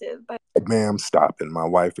captive by. Ma'am, stop it. My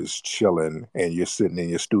wife is chilling, and you're sitting in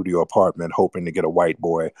your studio apartment hoping to get a white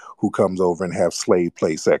boy who comes over and have slave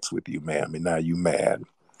play sex with you, ma'am. And now you mad.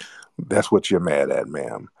 That's what you're mad at,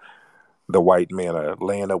 ma'am. The white men are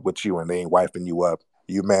laying up with you and they ain't wiping you up.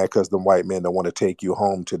 You mad because the white men don't want to take you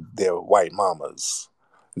home to their white mamas.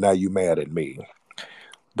 Now you mad at me.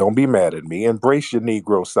 Don't be mad at me. Embrace your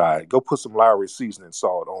Negro side. Go put some Lowry seasoning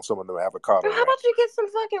salt on some of the avocado Bro, how ranch. about you get some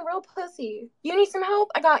fucking real pussy? You need some help?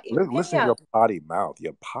 I got you. Hit Listen me to your up. potty mouth.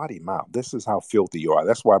 Your potty mouth. This is how filthy you are.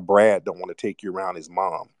 That's why Brad don't want to take you around his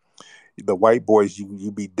mom. The white boys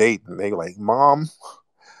you be dating, they like, Mom,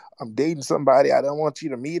 I'm dating somebody. I don't want you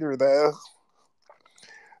to meet her though.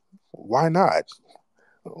 Why not?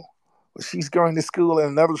 She's going to school in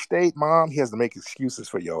another state, Mom. He has to make excuses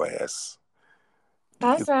for your ass.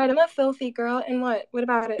 That's right. I'm a filthy girl. And what? What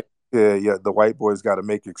about it? Yeah. The white boys got to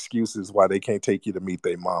make excuses why they can't take you to meet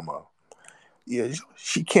their mama. Yeah,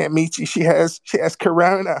 she can't meet you. She has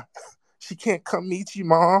corona. She can't come meet you,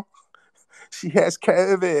 Mom. She has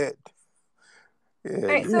COVID. All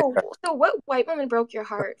right. Yeah. So what white woman broke your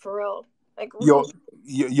heart for real? Like Your who?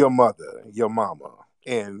 your mother, your mama.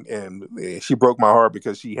 And she broke my heart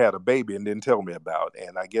because she had a baby and didn't tell me about.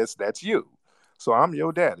 And I guess that's you. So I'm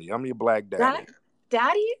your daddy. I'm your black That daddy.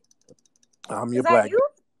 daddy? I'm your Is that black you?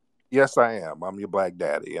 Yes, I am. I'm your black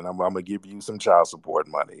daddy, and I'm gonna give you some child support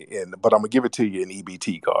money, but I'm gonna give it to you in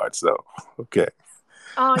EBT cards, though. Okay.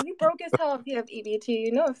 Oh, you broke as hell if you have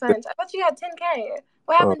EBT. No offense. I thought you had 10K.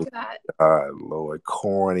 What Oh happened to that? God, Lord,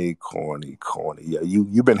 corny, corny, corny. Yeah,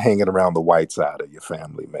 you've been hanging around the white side of your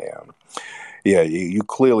family, man. Yeah, you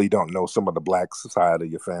clearly don't know some of the black side of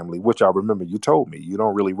your family, which I remember you told me you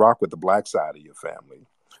don't really rock with the black side of your family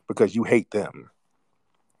because you hate them.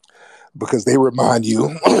 Because they remind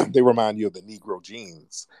you they remind you of the Negro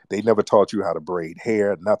genes. They never taught you how to braid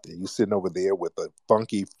hair, nothing. You sitting over there with a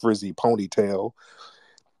funky frizzy ponytail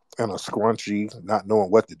and a scrunchie, not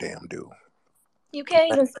knowing what to damn do. You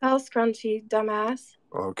can't even spell scrunchy, dumbass.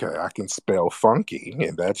 Okay, I can spell funky,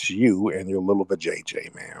 and that's you and your little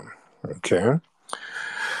vajayjay, ma'am. Okay.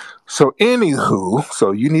 So anywho,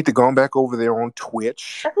 so you need to go back over there on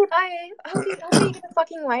Twitch. Okay, bye. I hope you get a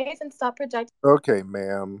fucking wife and stop projecting. Okay,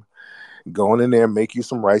 ma'am. Go in there, make you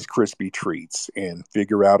some Rice Krispie treats, and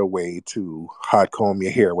figure out a way to hot comb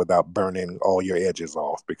your hair without burning all your edges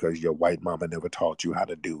off because your white mama never taught you how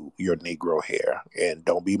to do your Negro hair. And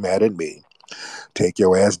don't be mad at me. Take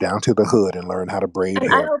your ass down to the hood and learn how to braid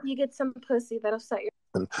And I hair. hope you get some pussy that'll set your.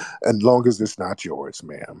 And long as it's not yours,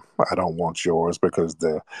 ma'am. I don't want yours because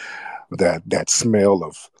that smell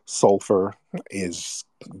of sulfur is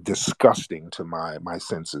disgusting to my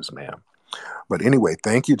senses, ma'am. But anyway,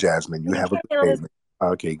 thank you, Jasmine. You You have a can't good handle day, this. ma'am.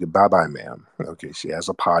 Okay, goodbye, bye, ma'am. Okay, she has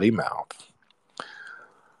a potty mouth.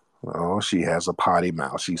 Oh, she has a potty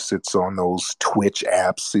mouth. She sits on those Twitch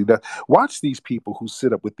apps. See that? Watch these people who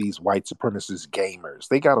sit up with these white supremacist gamers.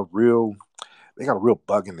 They got a real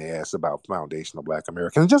bug in their ass about foundational Black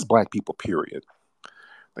Americans, just Black people, period.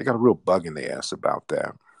 They got a real bug in their ass about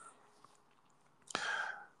that.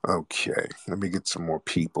 Okay, let me get some more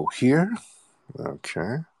people here.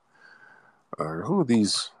 Okay, who are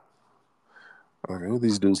these? Okay, who are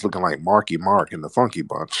these dudes looking like Marky Mark and the Funky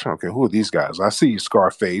Bunch? Okay, who are these guys? I see you,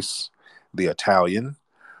 Scarface, the Italian.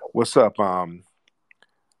 What's up, $12?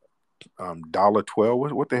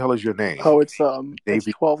 What the hell is your name? Oh, it's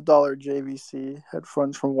Davey. $12 JVC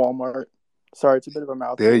headphones from Walmart. Sorry, it's a bit of a There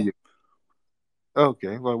mouthful. you.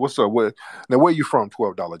 Okay, well, what's up? Now, where you from?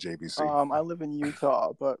 $12 JVC. I live in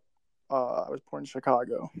Utah, but I was born in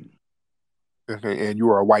Chicago. Okay, and you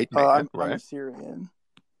are a white man, I'm right? Assyrian.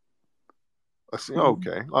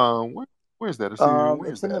 Okay. Where's that? Assyrian?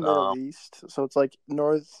 Where's It's in the that? Middle East, so it's like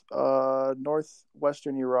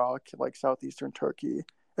northwestern Iraq, like southeastern Turkey.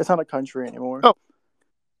 It's not a country anymore. Oh,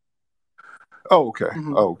 okay.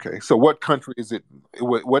 Okay. So, what country is it?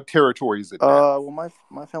 What territory is it now? Well,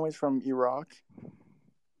 my family's from Iraq.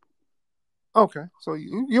 Okay, so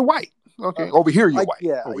you're white. Okay, over here you're white.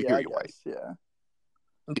 Yeah, Over yeah, here I you're white. guess, yeah.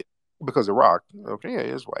 Because Iraq. Okay, yeah,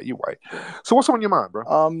 it's white. You're white. So what's on your mind, bro?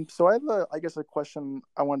 So I have a question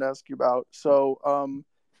I wanted to ask you about. So,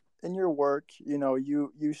 in your work,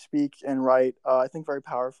 you speak and write, I think very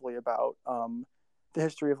powerfully about the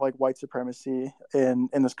history of like white supremacy in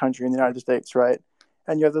this country, in the United States, right?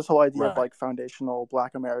 And you have this whole idea of like foundational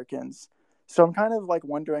Black Americans. So I'm kind of like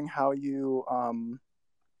wondering how you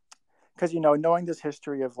because knowing this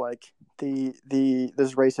history of like the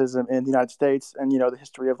this racism in the United States, and the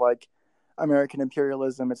history of like American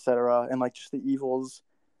imperialism, etc., and like just the evils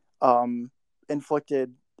um,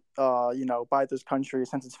 inflicted by this country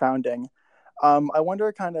since its founding. I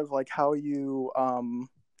wonder kind of like how you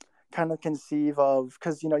kind of conceive of,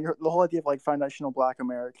 because the whole idea of like foundational Black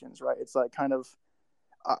Americans, right? It's like kind of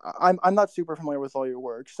I'm not super familiar with all your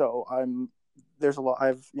work, so there's a lot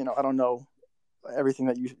I don't know everything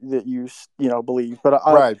that you believe, but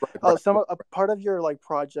Right. some a part of your like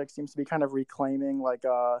project seems to be kind of reclaiming like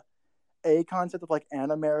a concept of like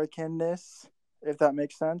an-Americanness, if that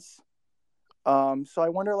makes sense. So I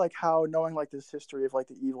wonder like how, knowing like this history of like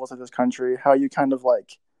the evils of this country, how you kind of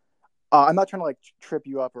like I'm not trying to like trip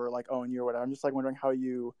you up or like own you or whatever. I'm just like wondering how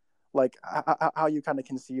you like how you kind of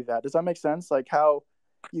conceive that. Does that make sense? Like how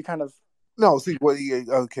you kind of No, see, well,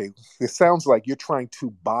 okay. It sounds like you're trying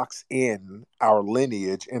to box in our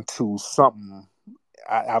lineage into something.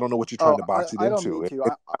 I don't know what you're trying Oh, to box it I don't mean into.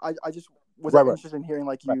 to. I just was Right, right, interested in hearing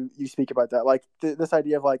like right, you speak about that, like this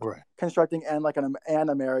idea of like right. constructing an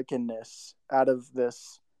Americanness out of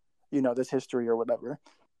this, this history or whatever.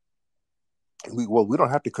 We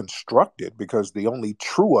don't have to construct it, because the only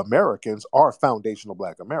true Americans are foundational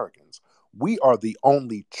Black Americans. We are the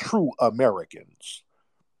only true Americans.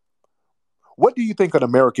 What do you think an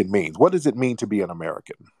American means? What does it mean to be an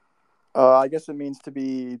American? I guess it means to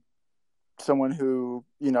be someone who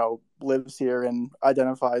lives here and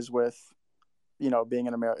identifies with being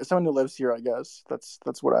an American. Someone who lives here, I guess.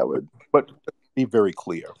 That's what I would. But be very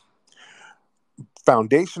clear.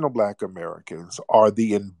 Foundational Black Americans are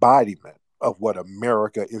the embodiment of what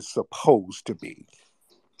America is supposed to be.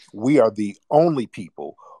 We are the only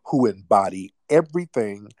people who embody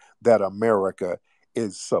everything that America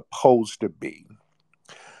is supposed to be.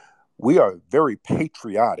 We are very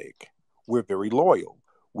patriotic. We're very loyal.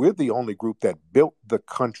 We're the only group that built the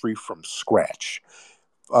country from scratch.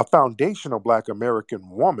 A foundational Black American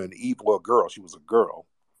woman, well, girl, she was a girl,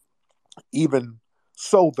 even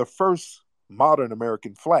sewed the first modern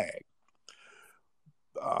American flag.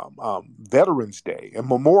 Veterans Day and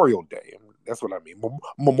Memorial Day. And that's what I mean.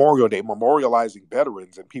 Memorial Day, memorializing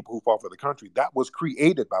veterans and people who fought for the country. That was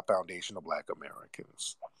created by foundational Black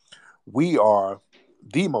Americans. We are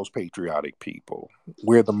the most patriotic people.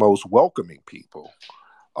 We're the most welcoming people.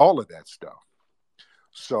 All of that stuff.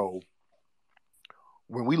 So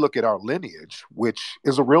when we look at our lineage, which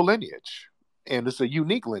is a real lineage, and it's a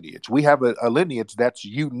unique lineage, we have a lineage that's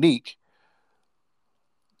unique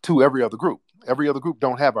to every other group. Every other group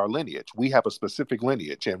don't have our lineage. We have a specific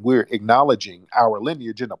lineage, and we're acknowledging our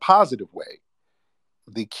lineage in a positive way.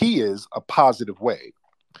 The key is a positive way,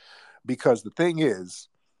 because the thing is,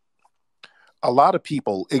 a lot of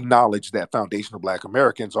people acknowledge that foundational Black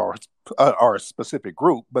Americans are a specific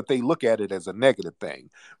group, but they look at it as a negative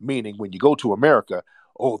thing. Meaning, when you go to America,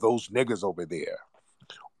 oh, those niggas over there.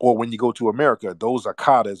 Or when you go to America, those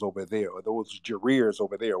Akadas over there, or those Jareers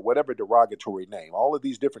over there, whatever derogatory name. All of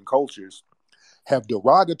these different cultures have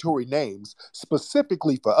derogatory names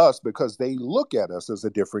specifically for us, because they look at us as a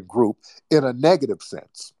different group in a negative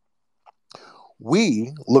sense.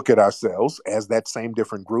 We look at ourselves as that same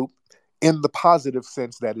different group in the positive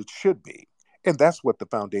sense that it should be. And that's what the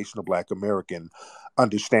foundational Black American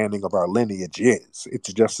understanding of our lineage is.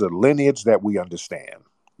 It's just a lineage that we understand.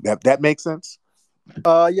 That makes sense?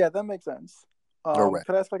 Yeah, that makes sense. All right.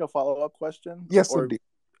 Could I ask like a follow-up question? Yes, Or indeed.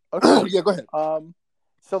 okay. Yeah, go ahead.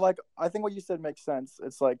 So like I think what you said makes sense.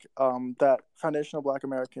 It's like that foundational Black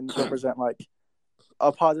Americans represent like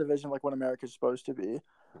a positive vision of like what America is supposed to be.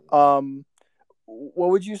 What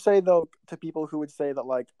would you say though to people who would say that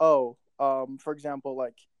like, oh, for example,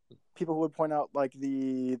 like people who would point out like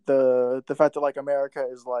the fact that like America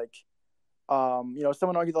is like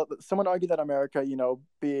someone argued that America,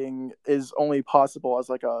 being is only possible as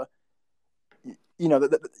like a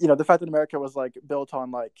the fact that America was like built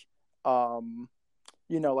on like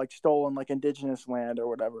like stolen like indigenous land or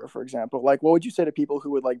whatever, for example. Like what would you say to people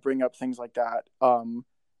who would like bring up things like that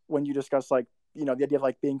when you discuss like the idea of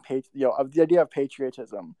like being of the idea of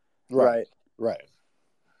patriotism, right? Right.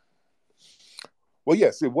 Well,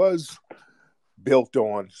 yes, it was built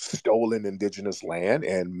on stolen indigenous land,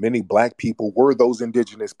 and many Black people were those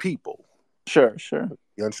indigenous people. Sure.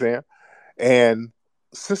 You understand? And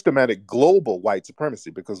systematic global white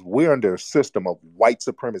supremacy, because we're under a system of white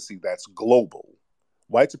supremacy that's global.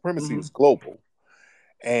 White supremacy is global.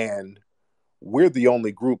 And we're the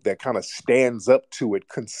only group that kind of stands up to it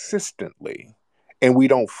consistently, and we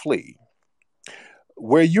don't flee.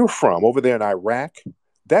 Where you're from, over there in Iraq,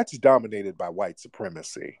 that's dominated by white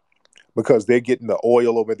supremacy. because they're getting the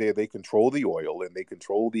oil over there. They control the oil and they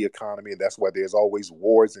control the economy, and that's why there's always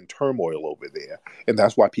wars and turmoil over there, and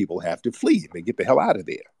that's why people have to flee and they get the hell out of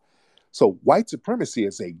there. So white supremacy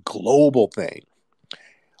is a global thing.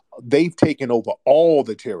 They've taken over all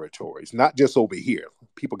the territories, not just over here.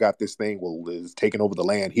 People got this thing, well, is taking over the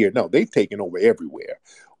land here. No, they've taken over everywhere.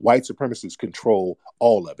 White supremacists control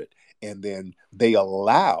all of it. And then they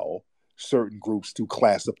allow certain groups to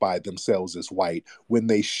classify themselves as white when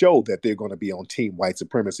they show that they're going to be on team white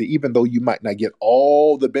supremacy, even though you might not get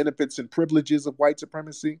all the benefits and privileges of white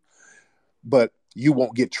supremacy, but you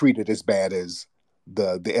won't get treated as bad as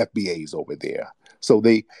the FBAs over there. So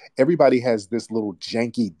everybody has this little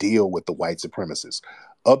janky deal with the white supremacists.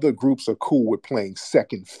 Other groups are cool with playing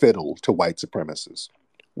second fiddle to white supremacists.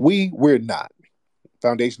 We're not.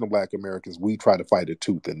 Foundational Black Americans, we try to fight a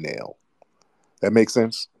tooth and nail. That makes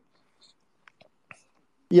sense?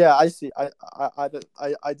 Yeah, I see.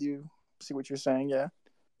 I do see what you're saying. Yeah.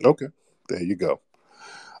 Okay, there you go.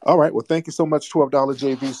 All right. Well, thank you so much, $12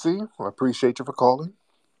 JVC. I appreciate you for calling.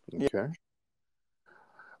 Yeah. Okay.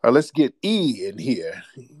 All right, let's get E in here.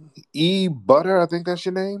 E Butter, I think that's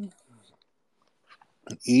your name.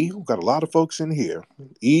 E, we've got a lot of folks in here.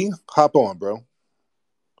 E, hop on, bro.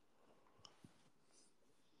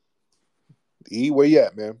 E, where you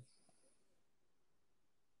at, man?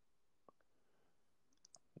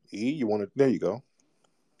 E, you want to? There you go.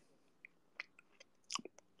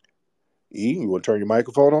 E, you want to turn your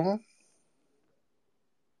microphone on?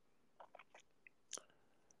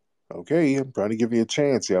 Okay, I'm trying to give you a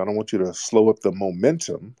chance here. I don't want you to slow up the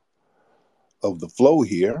momentum of the flow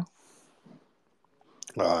here.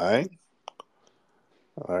 All right.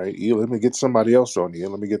 All right, E, let me get somebody else on here.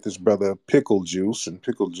 Let me get this brother Pickle Juice. And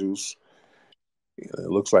Pickle Juice, it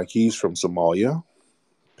looks like he's from Somalia.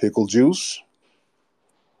 Pickle Juice.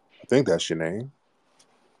 I think that's your name.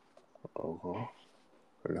 Oh,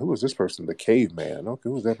 who is this person? The caveman. Okay,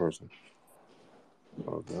 who's that person?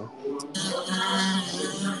 Okay.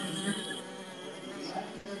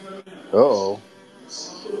 Uh-oh.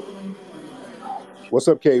 What's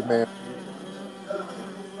up, caveman?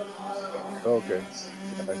 Okay.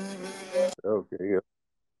 Okay. Yeah.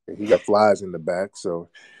 He got flies in the back, so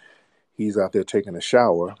he's out there taking a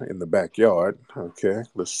shower in the backyard. Okay.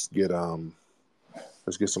 Let's get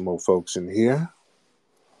some more folks in here.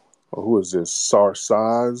 Oh, who is this?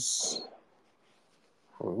 Sarsaz?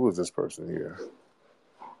 Oh, who is this person here?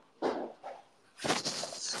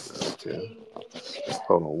 Okay.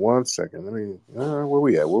 Hold on one second. Let me. Where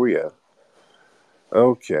we at? Where we at?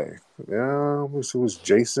 Okay. Yeah. Let's see who's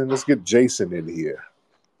Jason. Let's get Jason in here.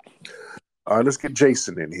 All right. Let's get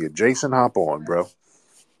Jason in here. Jason, hop on, bro.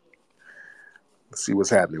 Let's see what's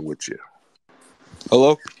happening with you.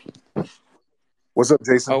 Hello. What's up,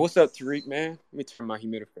 Jason? Oh, what's up, Tariq, man? Let me turn my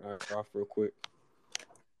humidifier off real quick.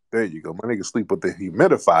 There you go. My nigga sleep with the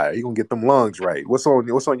humidifier. He gonna get them lungs right. What's on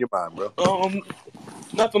your mind, bro?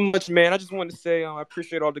 Nothing much, man. I just wanted to say I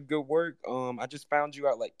appreciate all the good work. I just found you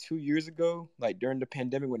out like 2 years ago, like during the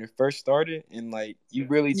pandemic when it first started, and like you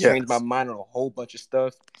really changed my mind on a whole bunch of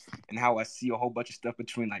stuff and how I see a whole bunch of stuff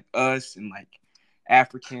between like us and like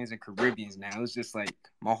Africans and Caribbeans now. It's just like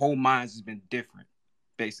my whole mind's just been different,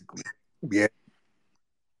 basically. Yeah.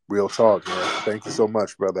 Real talk, man. Thank you so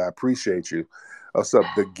much, brother. I appreciate you. What's up?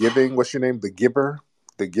 The Giving. What's your name? The Giver?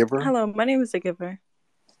 The Giver? Hello, my name is The Giver.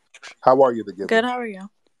 How are you, The Giver? Good, how are you?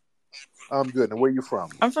 I'm good. And where are you from?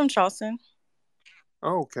 I'm from Charleston.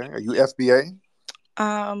 Oh, okay. Are you FBA?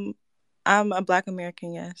 I'm a Black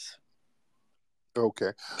American, yes.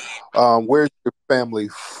 Okay. Where's your family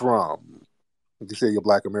from? If you say you're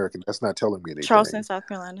Black American, that's not telling me anything. Charleston, South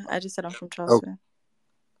Carolina. I just said I'm from Charleston. Okay.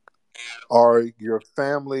 Are your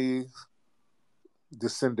family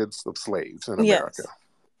descendants of slaves in America? Yes.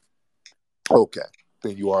 Okay.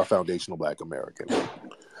 Then you are a foundational Black American.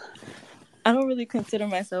 I don't really consider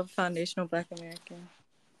myself a foundational Black American.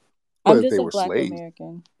 Well, I'm just a Black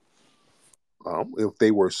American. If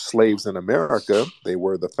they were slaves in America, they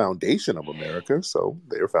were the foundation of America, so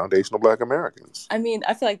they're foundational Black Americans. I mean,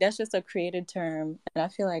 I feel like that's just a created term, and I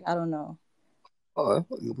feel like, I don't know.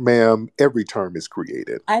 Ma'am, every term is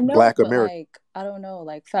created. I know, Black but American. like, I don't know,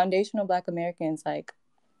 like foundational Black Americans, like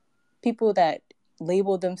people that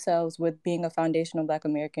label themselves with being a foundational Black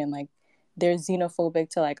American, like they're xenophobic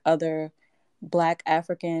to like other Black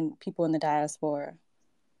African people in the diaspora.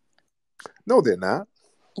 No, they're not.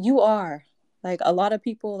 You are. Like a lot of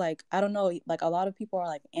people, like, I don't know, like a lot of people are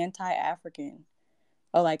like anti-African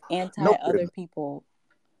or like anti-other people.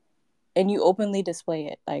 And you openly display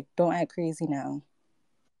it. Like, don't act crazy now.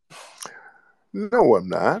 No, I'm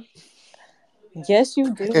not. Yes,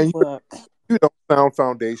 you do, but You don't sound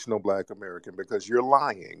foundational Black American because you're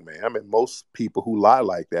lying, ma'am. And most people who lie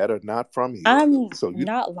like that are not from here. I'm So you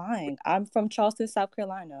not lying. I'm from Charleston, South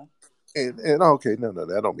Carolina. and okay, no,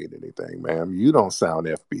 that don't mean anything, ma'am. You don't sound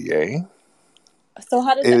FBA. So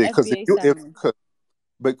how does the Because FBA sound?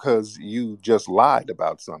 because you just lied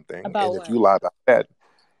about something, About and if what? you lie about that,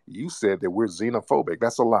 you said that we're xenophobic.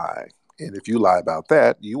 That's a lie. And if you lie about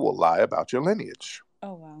that, you will lie about your lineage.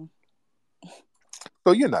 Oh wow.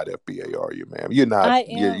 So you're not FBA, are you, ma'am? You're not. I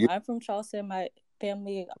am. I'm from Charleston. My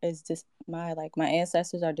family is just my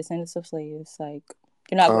ancestors are descendants of slaves. Like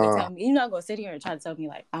you're not going to tell me. You're not going to sit here and try to tell me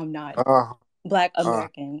like I'm not Black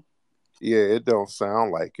American. Yeah, it don't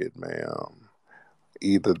sound like it, ma'am.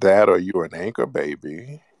 Either that or you're an anchor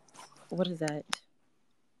baby. What is that?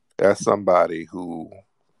 That's somebody who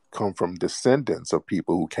come from descendants of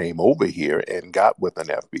people who came over here and got with an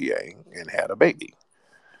FBA and had a baby.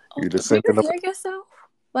 You're Okay. Do you descendant of. hear yourself?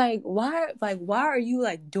 Like why? Like why are you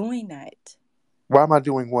like doing that? Why am I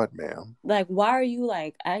doing what, ma'am? Like why are you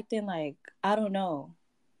like acting like I don't know?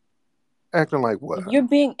 Acting like what? You're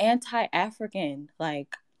being anti-African.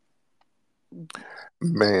 Like,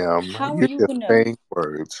 Ma'am, how are you're you just gonna? saying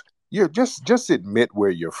words. You're just admit where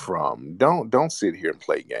you're from. Don't sit here and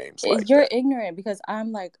play games like You're that. ignorant because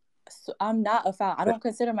I'm like, I'm not a found. I don't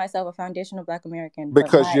consider myself a foundational Black American, but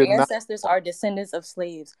Because my you're not. ancestors are descendants of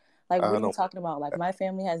slaves. Like, what I are you don't. talking about? Like, my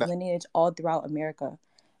family has lineage all throughout America.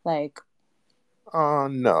 Like,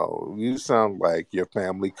 No. You sound like your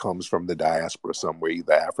family comes from the diaspora somewhere,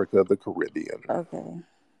 either Africa or the Caribbean. okay,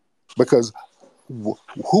 Because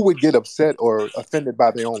who would get upset or offended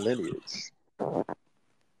by their own lineage?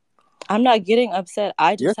 I'm not getting upset.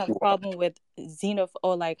 I Yes, just have a you are. problem with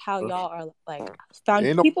or like how y'all are like found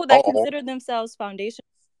Ain't no people that all. consider themselves foundational.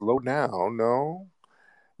 Slow down. No.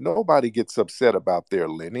 Nobody gets upset about their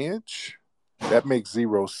lineage. That makes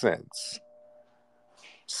zero sense.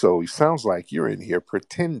 So it sounds like you're in here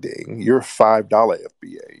pretending you're a $5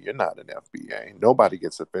 FBA. You're not an FBA. Nobody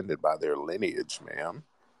gets offended by their lineage, ma'am.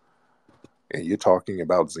 And you're talking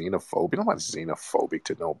about xenophobia. Nobody's xenophobic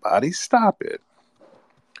to nobody. Stop it.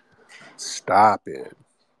 Stop it.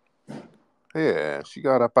 Yeah, she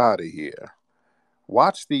got up out of here.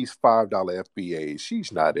 Watch these $5 FBAs.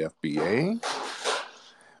 She's not FBA.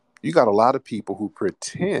 You got a lot of people who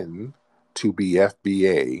pretend to be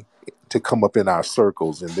FBA to come up in our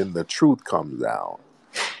circles, and then the truth comes out.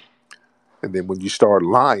 And then when you start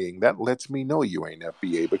lying, that lets me know you ain't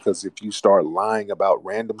FBA, because if you start lying about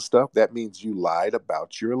random stuff, that means you lied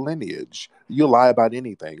about your lineage. You lie about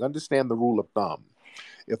anything. Understand the rule of thumb.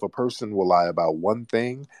 If a person will lie about one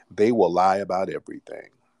thing, they will lie about everything.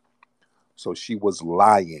 So she was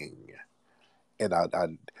lying. And I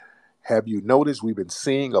have you noticed we've been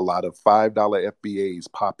seeing a lot of $5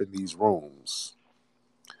 FBAs pop in these rooms,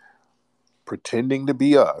 pretending to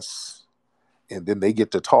be us, and then they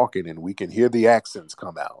get to talking and we can hear the accents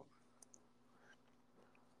come out.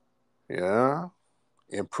 Yeah?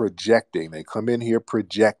 And projecting. They come in here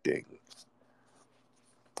projecting.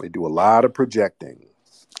 They do a lot of projecting.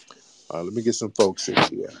 Let me get some folks in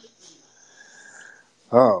here.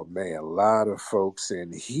 Oh man, a lot of folks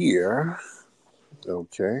in here.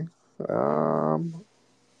 Okay.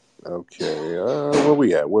 Okay. Where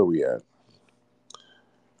we at? Where we at?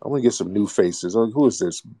 I want to get some new faces. Oh, who is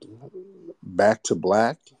this? Back to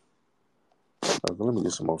Black. Okay, let me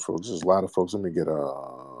get some more folks. There's a lot of folks. Let me get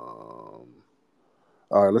all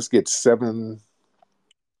right, let's get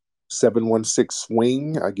 716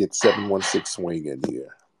 swing. I get 716 swing in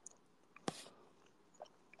here.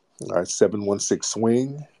 All right, 716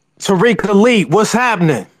 swing. Tariq Elite, what's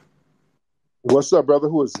happening? What's up, brother?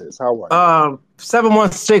 Who is this? How are you?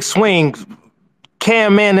 716 swing.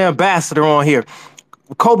 Cam Man the ambassador on here.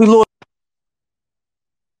 Kobe Lewis.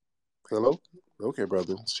 Hello? Okay,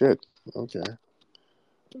 brother. Shit. Okay.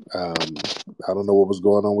 I don't know what was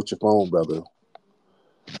going on with your phone, brother.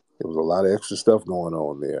 There was a lot of extra stuff going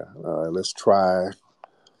on there. All right, let's try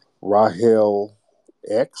Rahel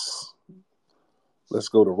X. Let's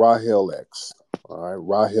go to Rahel X. All right,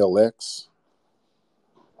 Rahel X.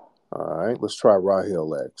 All right, let's try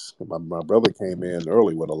Rahel X. My brother came in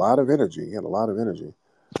early with a lot of energy. He had a lot of energy.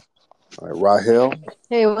 All right, Rahel.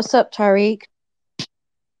 Hey, what's up, Tariq?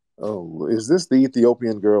 Oh, is this the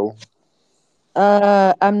Ethiopian girl?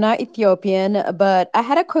 I'm not Ethiopian, but I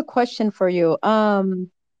had a quick question for you.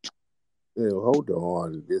 Hold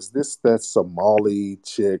on. Is this that Somali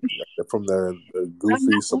chick from the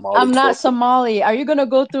goofy Somali I'm not troll? Somali. Are you gonna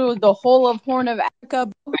go through the whole of Horn of Africa?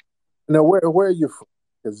 Now, where are you from?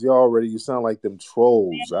 Because you sound like them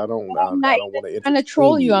trolls. I don't I'm not want to even trying to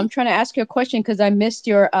troll entertain you. you. I'm trying to ask you a question because I missed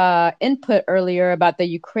your input earlier about the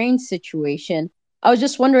Ukraine situation. I was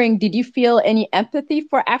just wondering, did you feel any empathy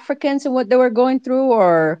for Africans and what they were going through,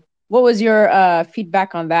 or what was your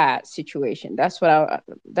feedback on that situation? That's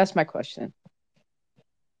my question.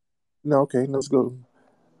 No, okay, let's go.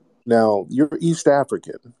 Now, you're East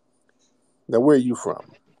African. Now, where are you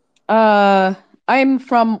from? Uh, I'm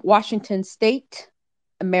from Washington State,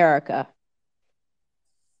 America.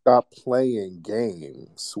 Stop playing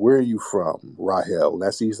games. Where are you from, Rahel?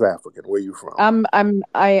 That's East African. Where are you from?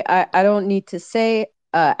 I don't need to say.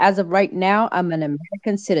 As of right now, I'm an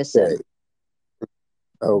American citizen. Okay.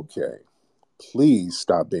 Okay. Please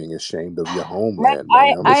stop being ashamed of your Right. homeland, I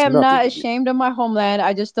ma'am. I It's am nothing not to be. ashamed of my homeland.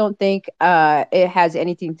 I just don't think it has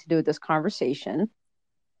anything to do with this conversation.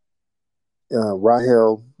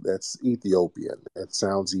 Rahel, that's Ethiopian. That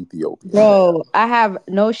sounds Ethiopian, Bro, ma'am. I have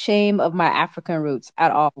no shame of my African roots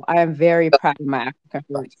at all. I am very proud of my African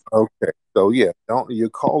roots. Okay. So yeah, don't you're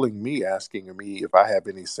calling me asking me if I have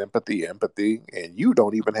any sympathy, empathy, and you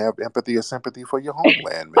don't even have empathy or sympathy for your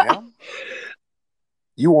homeland, ma'am.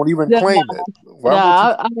 You won't even No, claim it. Why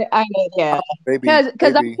no, won't you? yeah, Maybe,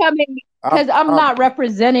 because I'm maybe coming, I'm, because I'm I'm not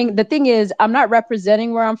representing. The thing is, I'm not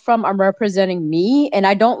representing where I'm from. I'm representing me, and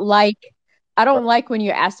I don't like when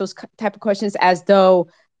you ask those type of questions as though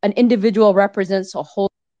an individual represents a whole.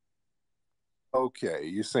 okay.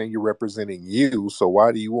 You're saying you're representing you, so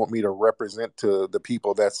why do you want me to represent to the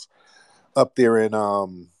people that's up there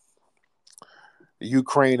in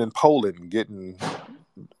Ukraine and Poland getting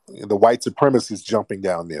the white supremacists jumping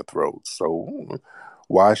down their throats? So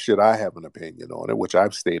why should I have an opinion on it? Which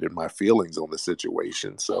I've stated my feelings on the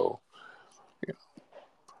situation. So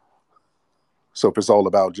if it's all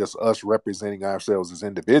about just us representing ourselves as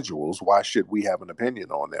individuals, why should we have an opinion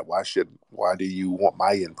on that? Why do you want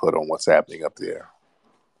my input on what's happening up there?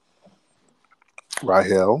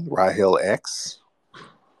 Rahel X.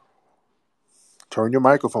 Turn your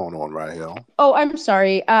microphone on, Rahel. Oh, I'm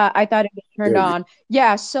sorry. I thought it was turned There you on.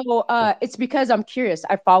 Yeah, so it's because I'm curious.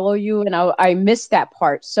 I follow you, and I missed that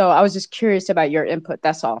part. So I was just curious about your input.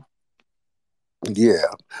 That's all. Yeah.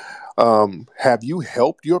 Have you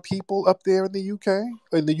helped your people up there in the UK,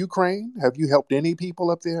 in the Ukraine? Have you helped any people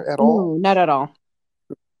up there at all? No, not at all.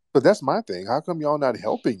 But that's my thing. How come y'all not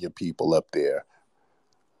helping your people up there?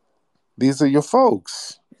 These are your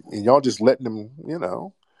folks. And y'all just letting them,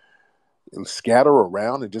 and scatter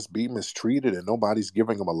around and just be mistreated, and nobody's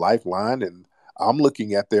giving them a lifeline. And I'm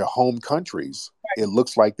looking at their home countries. It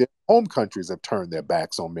looks like their home countries have turned their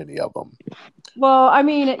backs on many of them. Well, I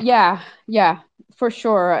mean, yeah, for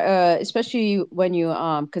sure. Especially when you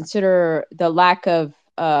consider the lack of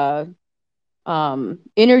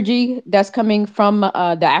energy that's coming from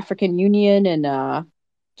the African Union, and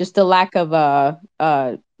just the lack of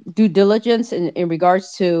due diligence in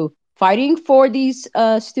regards to fighting for these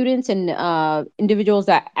students and individuals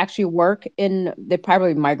that actually work in the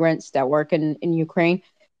probably migrants that work in Ukraine.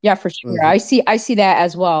 Yeah, for sure. Mm-hmm. I see that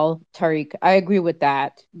as well, Tariq. I agree with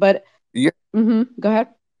that. But Yeah. go ahead.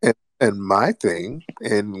 And my thing,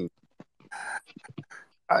 and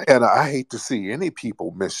I hate to see any people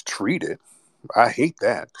mistreated. I hate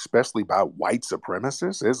that, especially by white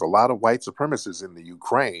supremacists. There's a lot of white supremacists in the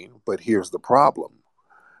Ukraine, but here's the problem.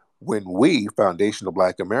 When we, foundational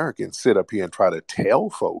Black Americans, sit up here and try to tell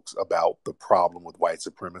folks about the problem with white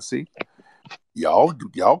supremacy,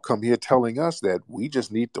 y'all come here telling us that we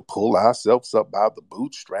just need to pull ourselves up by the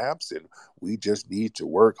bootstraps, and we just need to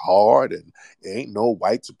work hard, and ain't no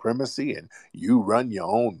white supremacy, and you run your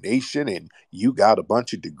own nation, and you got a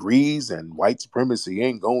bunch of degrees, and white supremacy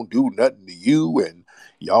ain't gonna do nothing to you, and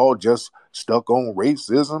y'all just stuck on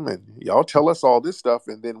racism, and y'all tell us all this stuff,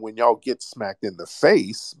 and then when y'all get smacked in the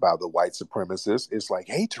face by the white supremacists, it's like,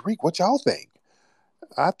 hey, Tariq, what y'all think?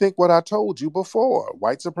 I think what I told you before.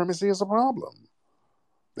 White supremacy is a problem.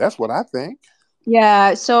 That's what I think.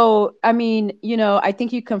 Yeah, so I mean, I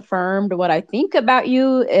think you confirmed what I think about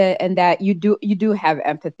you, and that you do have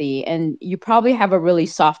empathy, and you probably have a really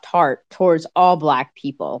soft heart towards all Black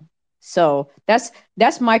people. So that's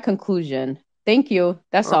my conclusion. Thank you.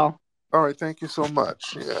 That's Uh, all. all right, thank you so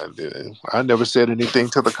much. Yeah, I never said anything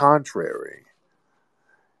to the contrary.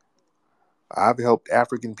 I've helped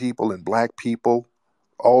African people and Black people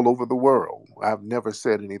all over the world. I've never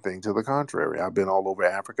said anything to the contrary. I've been all over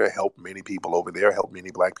Africa, helped many people over there, helped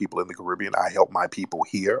many Black people in the Caribbean. I help my people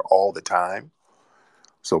here all the time.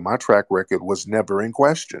 So my track record was never in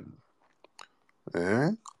question.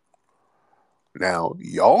 Eh? Now,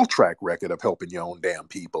 y'all track record of helping your own damn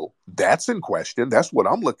people, that's in question. That's what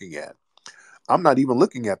I'm looking at. I'm not even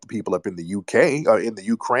looking at the people up in the UK or in the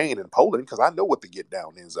Ukraine and Poland because I know what the get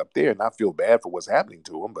down is up there, and I feel bad for what's happening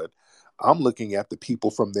to them. But I'm looking at the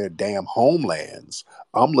people from their damn homelands.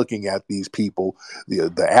 I'm looking at these people,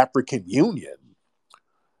 the African Union.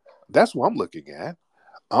 That's what I'm looking at.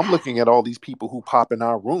 I'm looking at all these people who pop in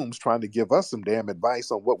our rooms trying to give us some damn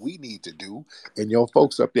advice on what we need to do, and your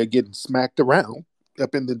folks up there getting smacked around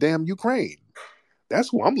up in the damn Ukraine. That's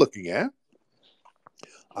who I'm looking at.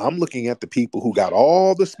 I'm looking at the people who got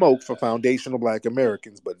all the smoke for foundational Black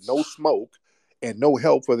Americans, but no smoke and no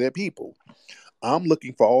help for their people. I'm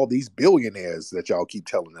looking for all these billionaires that y'all keep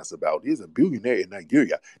telling us about. There's a billionaire in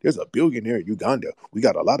Nigeria. There's a billionaire in Uganda. We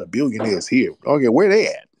got a lot of billionaires here. Okay, where they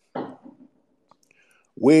at?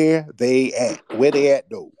 Where they at? Where they at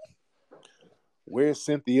though? Where's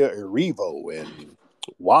Cynthia Erivo and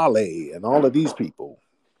Wale and all of these people?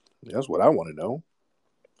 That's what I want to know.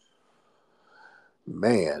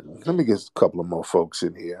 Man, let me get a couple of more folks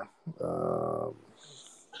in here.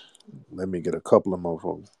 Let me get a couple of more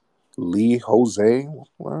folks. Lee Jose.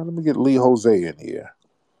 Well, let me get Lee Jose in here.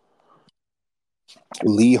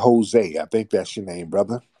 Lee Jose. I think that's your name,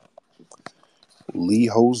 brother. Lee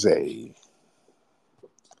Jose.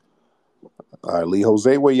 All right, Lee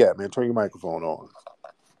Jose, where you at, man? Turn your microphone on.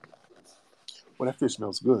 Well, that fish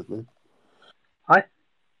smells good, man. Hi.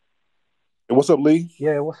 Hey, what's up, Lee?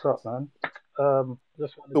 Yeah, what's up, man?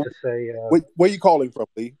 Just wanted to say, where you calling from,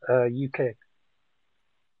 Lee? UK.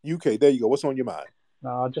 UK. There you go. What's on your mind?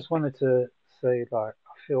 No, I just wanted to say, like,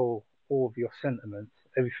 I feel all of your sentiments,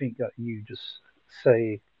 everything that you just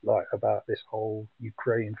say, like, about this whole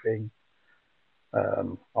Ukraine thing. I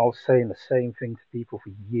was saying the same thing to people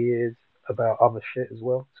for years about other shit as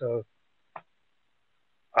well. So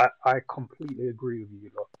I completely agree with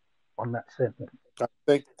you lot on that sentiment.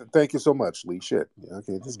 Thank you so much, Lee. Shit.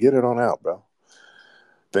 Okay, just get it on out, bro.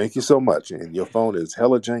 Thank you so much. And your phone is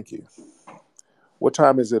hella janky. What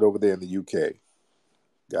time is it over there in the UK,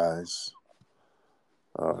 guys?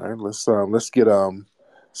 All right, let's get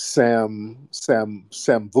Samvura.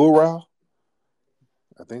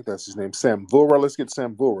 I think that's his name, Samvura. Let's get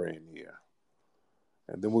Samvura in here,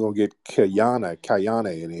 and then we're gonna get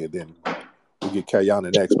Kayana in here. Then we'll get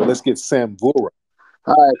Kayana next, but let's get Samvura.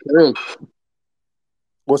 Hi, Tariq.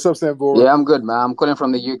 What's up, Samvura? Yeah, I'm good, man. I'm calling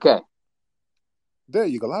from the UK. There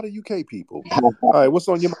you go. A lot of UK people. All right, what's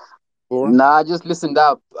on your mind, Samvura? Nah, I just listened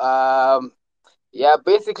up. Yeah,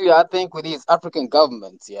 basically, I think with these African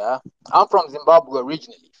governments, yeah, I'm from Zimbabwe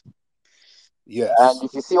originally. Yes. And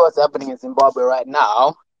if you see what's happening in Zimbabwe right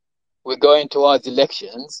now, we're going towards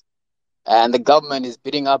elections, and the government is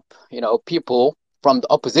beating up, people from the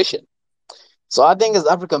opposition. So I think as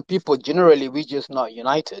African people, generally, we're just not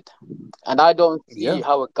united. And I don't see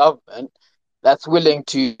how a government that's willing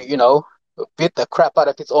to, beat the crap out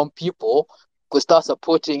of its own people could start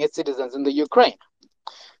supporting its citizens in the Ukraine.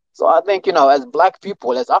 So I think, as Black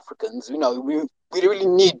people, as Africans, we really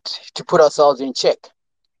need to put ourselves in check.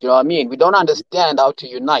 You know what I mean? We don't understand how to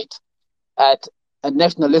unite at a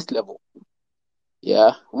nationalist level.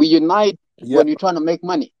 Yeah. We unite when you're trying to make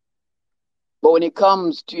money. But when it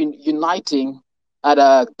comes to uniting at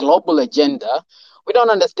a global agenda, we don't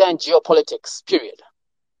understand geopolitics, period.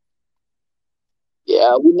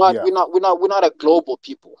 Yeah, we're not a global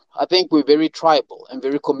people. I think we're very tribal and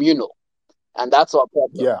very communal. And that's our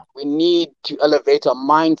problem. Yeah. We need to elevate our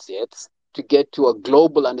mindsets to get to a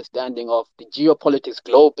global understanding of the geopolitics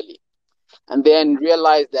globally. And then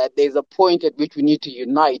realize that there's a point at which we need to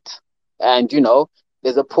unite. And,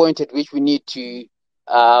 there's a point at which we need to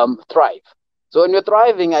thrive. So when we're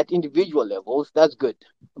thriving at individual levels, that's good.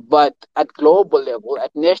 But at global level,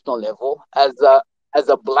 at national level, as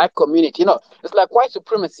a Black community, it's like white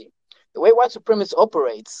supremacy. The way white supremacy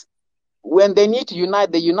operates, when they need to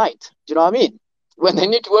unite, they unite. Do you know what I mean? When they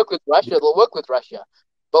need to work with Russia, they'll work with Russia.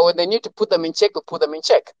 But when they need to put them in check, they'll put them in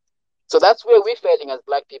check. So that's where we're failing as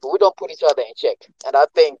Black people. We don't put each other in check, and I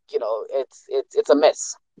think it's a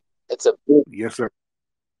mess. It's a big... Yes, sir.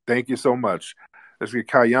 Thank you so much. Let's get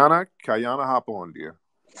Kayana. Kayana, hop on, dear.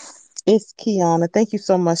 It's Kiana. Thank you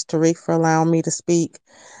so much, Tariq, for allowing me to speak.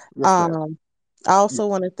 Yes, ma'am. I also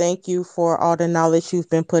want to thank you for all the knowledge you've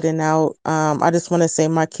been putting out. I just want to say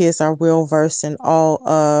my kids are well versed in all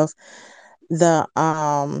of the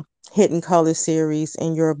Hidden Color series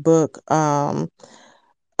in your book, the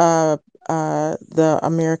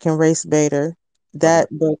American Race Baiter. That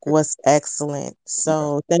book was excellent.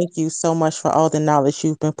 So thank you so much for all the knowledge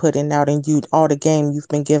you've been putting out and all the game you've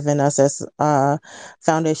been giving us as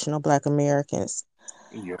foundational Black Americans.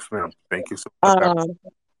 Yes, ma'am. Thank you so much.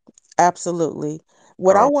 Absolutely.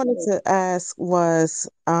 What I wanted to ask was,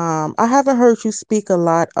 I haven't heard you speak a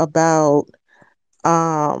lot about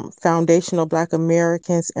foundational Black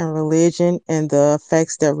Americans and religion and the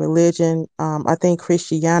effects that religion, I think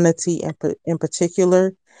Christianity in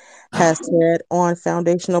particular, has had on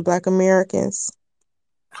foundational Black Americans.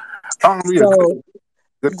 Yeah, So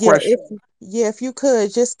good yeah, question. if you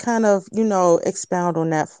could just kind of, expound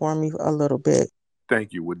on that for me a little bit.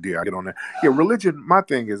 Thank you, Woody. I get on that. Yeah, religion. My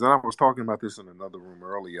thing is, and I was talking about this in another room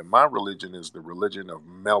earlier. My religion is the religion of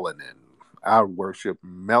melanin. I worship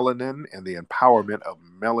melanin and the empowerment of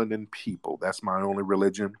melanin people. That's my only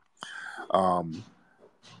religion. Um,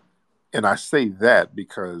 and I say that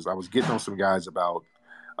because I was getting on some guys about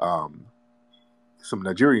um, some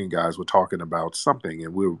Nigerian guys were talking about something,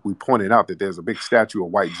 and we pointed out that there's a big statue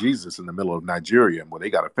of white Jesus in the middle of Nigeria, and well, they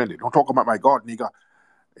got offended. Don't talk about my God, nigga.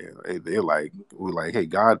 They're like, we're like, hey,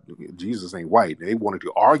 God, Jesus ain't white. They wanted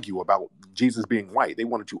to argue about Jesus being white. They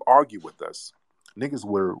wanted to argue with us. Niggas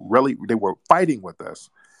were they were fighting with us.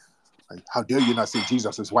 Like, how dare you not say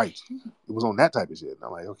Jesus is white? It was on that type of shit. And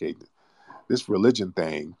I'm like, okay, this religion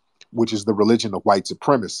thing, which is the religion of white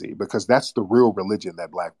supremacy, because that's the real religion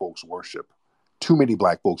that black folks worship. Too many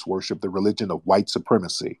black folks worship the religion of white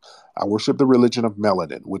supremacy. I worship the religion of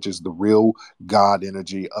melanin, which is the real God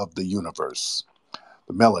energy of the universe.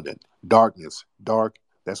 The melanin, darkness, dark,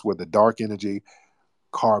 that's where the dark energy,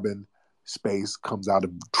 carbon, space comes out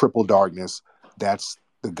of triple darkness. That's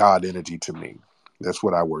the God energy to me. That's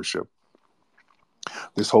what I worship.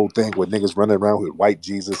 This whole thing with niggas running around with white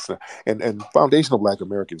Jesus and foundational black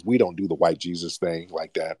Americans, we don't do the white Jesus thing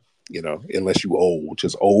like that, unless you old,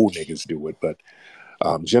 just old niggas do it. But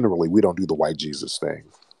generally, we don't do the white Jesus thing.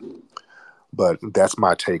 But that's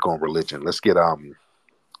my take on religion. Let's get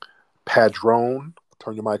Padron.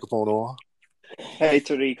 Turn your microphone on. Hey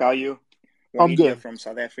Tariq, how are you? I'm Wahid here good. from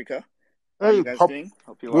South Africa. How are Hey, you guys doing?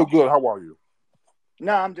 Hope you're good, well. good. How are you?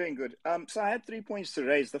 No, I'm doing good. So I had 3 points to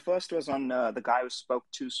raise. The first was on the guy who spoke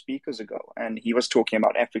 2 speakers ago, and he was talking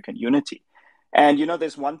about African unity. And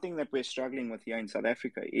there's one thing that we're struggling with here in South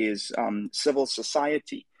Africa is civil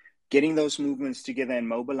society, getting those movements together and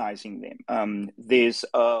mobilizing them. There's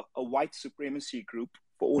a white supremacy group,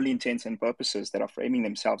 for all intents and purposes, that are framing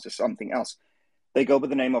themselves as something else. They go by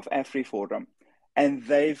the name of AfriForum, and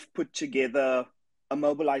they've put together a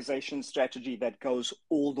mobilization strategy that goes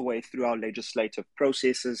all the way through our legislative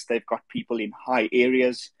processes. They've got people in high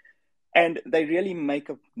areas, and they really make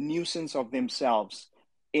a nuisance of themselves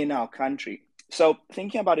in our country. So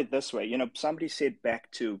thinking about it this way, somebody said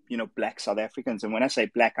back to, black South Africans, and when I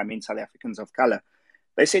say black, I mean South Africans of color.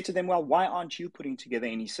 They said to them, well, why aren't you putting together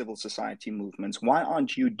any civil society movements? Why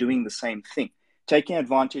aren't you doing the same thing? Taking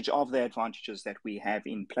advantage of the advantages that we have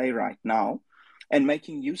in play right now and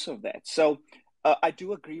making use of that. So I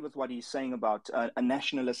do agree with what he's saying about a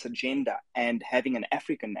nationalist agenda and having an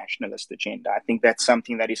African nationalist agenda. I think that's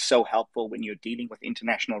something that is so helpful when you're dealing with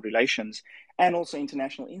international relations and also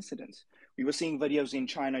international incidents. We were seeing videos in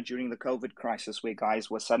China during the COVID crisis where guys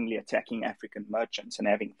were suddenly attacking African merchants and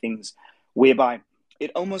having things whereby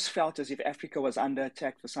it almost felt as if Africa was under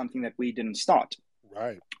attack for something that we didn't start.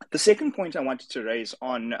 Right. The second point I wanted to raise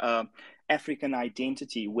on African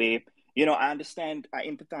identity, where, I understand, I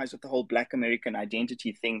empathize with the whole Black American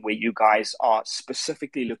identity thing, where you guys are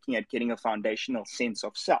specifically looking at getting a foundational sense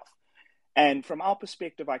of self. And from our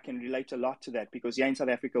perspective, I can relate a lot to that because here in South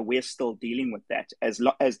Africa, we're still dealing with that. As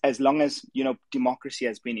long as democracy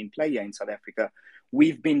has been in play here in South Africa,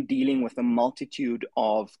 we've been dealing with a multitude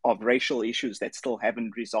of racial issues that still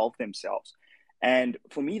haven't resolved themselves. And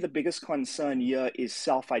for me, the biggest concern here is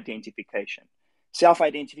self-identification.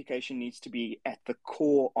 Self-identification needs to be at the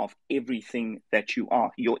core of everything that you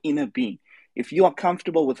are, your inner being. If you are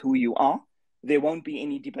comfortable with who you are, there won't be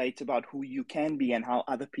any debate about who you can be and how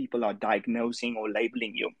other people are diagnosing or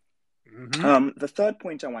labeling you. Mm-hmm. The third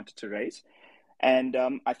point I wanted to raise, and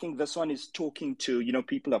I think this one is talking to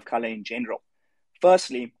people of color in general.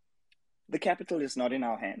 Firstly, the capital is not in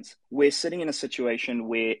our hands. We're sitting in a situation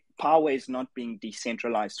where power is not being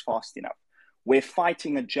decentralized fast enough. We're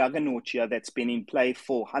fighting a juggernaut here that's been in play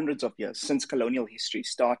for hundreds of years since colonial history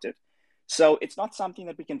started. So it's not something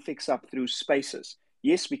that we can fix up through spaces.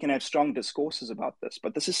 Yes, we can have strong discourses about this,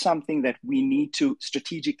 but this is something that we need to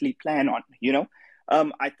strategically plan on.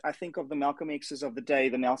 I think of the Malcolm X's of the day,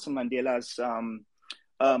 the Nelson Mandela's,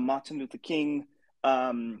 Martin Luther King,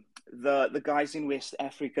 the guys in West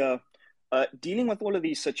Africa, dealing with all of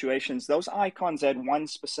these situations. Those icons had one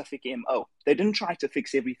specific MO. They didn't try to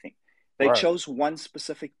fix everything. They Right. chose one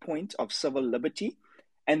specific point of civil liberty,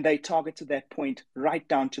 and they targeted that point right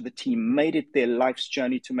down to the T, made it their life's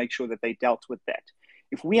journey to make sure that they dealt with that.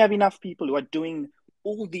 If we have enough people who are doing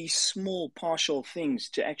all these small partial things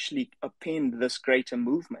to actually append this greater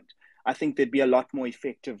movement, I think there'd be a lot more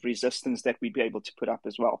effective resistance that we'd be able to put up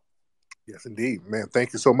as well. Yes, indeed, man.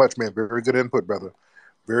 Thank you so much, man. Very good input, brother.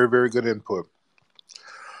 Very, very good input.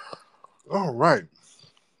 All right.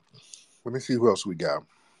 Let me see who else we got.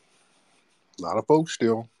 A lot of folks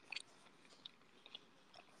still.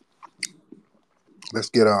 Let's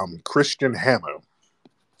get Christian Hammer.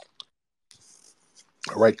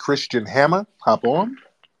 All right, Christian Hammer, hop on.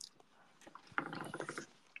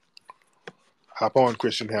 Hop on,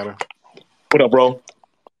 Christian Hammer. What up, bro?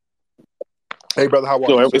 Hey, brother, how are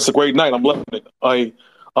you, It's sir? a great night. I'm loving it.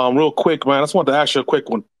 Real quick, man, I just wanted to ask you a quick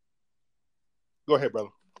one. Go ahead, brother.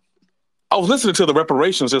 I was listening to the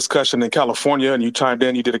reparations discussion in California, and you chimed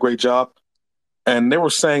in. You did a great job. And they were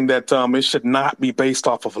saying that it should not be based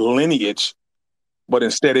off of lineage, but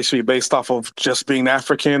instead it should be based off of just being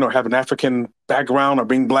African or having African background or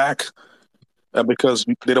being black, because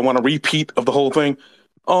they don't want a repeat of the whole thing.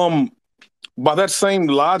 By that same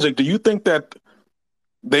logic, do you think that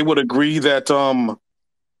they would agree that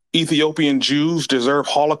Ethiopian Jews deserve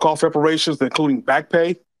Holocaust reparations, including back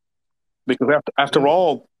pay? Because after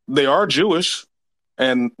all, they are Jewish,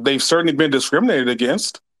 and they've certainly been discriminated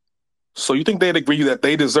against. So you think they'd agree that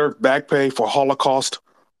they deserve back pay for Holocaust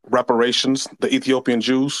reparations, the Ethiopian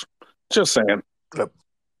Jews? Just saying.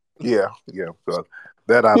 Yeah.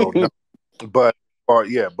 That I don't know. But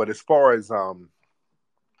but as far as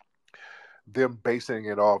them basing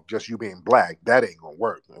it off just you being black, that ain't gonna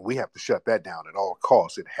work. We have to shut that down at all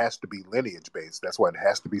costs. It has to be lineage based. That's why it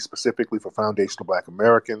has to be specifically for foundational Black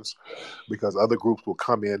Americans, because other groups will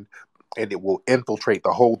come in and it will infiltrate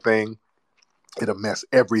the whole thing. It'll mess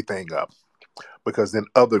everything up, because then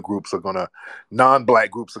other groups are gonna,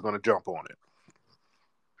 non-black groups are gonna jump on it.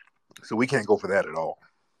 So we can't go for that at all.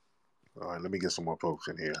 All right, let me get some more folks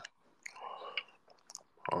in here.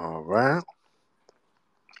 All right.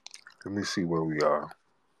 Let me see where we are.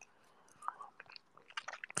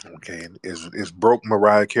 Okay, is broke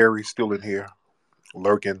Mariah Carey still in here,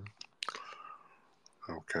 lurking?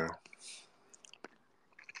 Okay,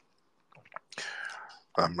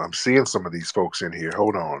 I'm seeing some of these folks in here.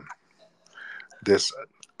 Hold on, this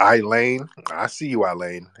Elaine, I see you,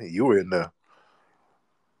 Elaine. You were in the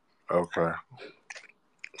okay.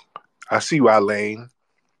 I see you, Elaine.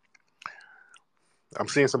 I'm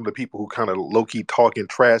seeing some of the people who kind of low key talking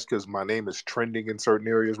trash because my name is trending in certain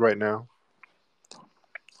areas right now.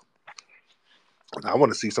 I want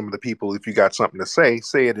to see some of the people. If you got something to say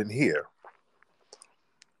it in here.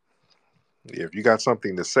 If you got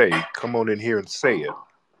something to say, come on in here and say it.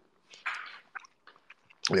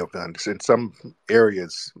 In some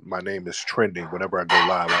areas, my name is trending. Whenever I go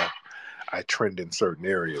live, I trend in certain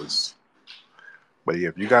areas. But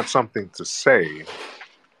if you got something to say,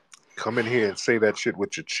 come in here and say that shit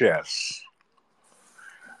with your chest.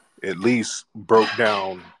 At least broke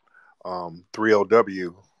down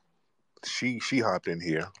 3LW. She hopped in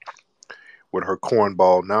here with her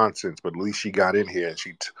cornball nonsense, but at least she got in here and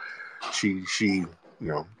she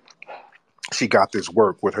she got this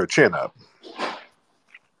work with her chin up.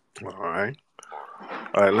 All right.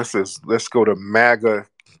 Let's go to MAGA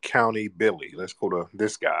County Billy. Let's go to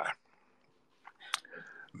this guy.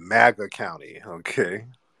 MAGA County, okay.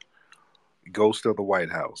 Ghost of the White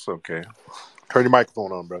House, okay. Turn your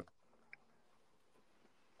microphone on, bro.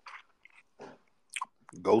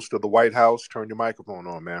 Ghost of the White House, turn your microphone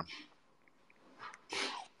on, man.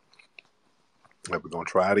 We're going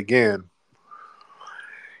to try it again.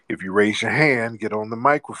 If you raise your hand, get on the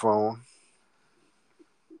microphone.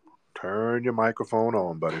 Turn your microphone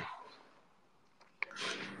on, buddy.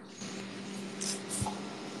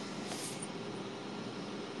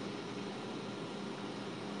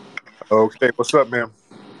 Okay, what's up, man?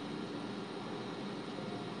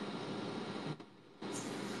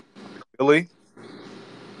 Billy?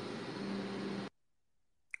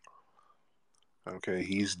 Okay,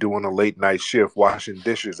 he's doing a late night shift washing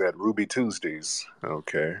dishes at Ruby Tuesdays.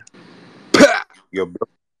 Okay. Yo,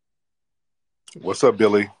 what's up,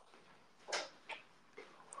 Billy?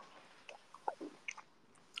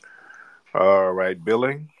 All right,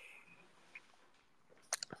 Billy.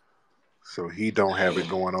 So he don't have it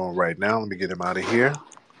going on right now. Let me get him out of here.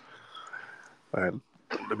 All right,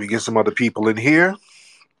 let me get some other people in here.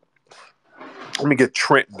 Let me get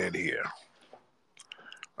Trenton in here.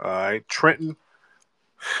 All right, Trenton,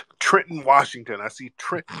 Washington. I see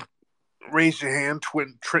Trenton. Raise your hand.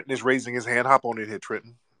 Trenton is raising his hand. Hop on in here,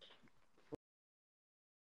 Trenton.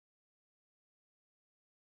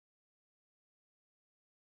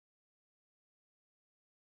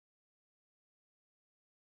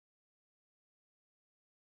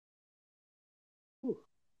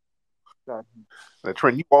 Now,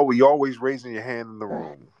 Trenton, you always raising your hand in the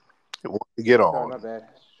room. Want to get Sorry, my on. bad.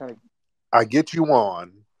 Just trying to... I get you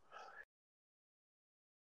on.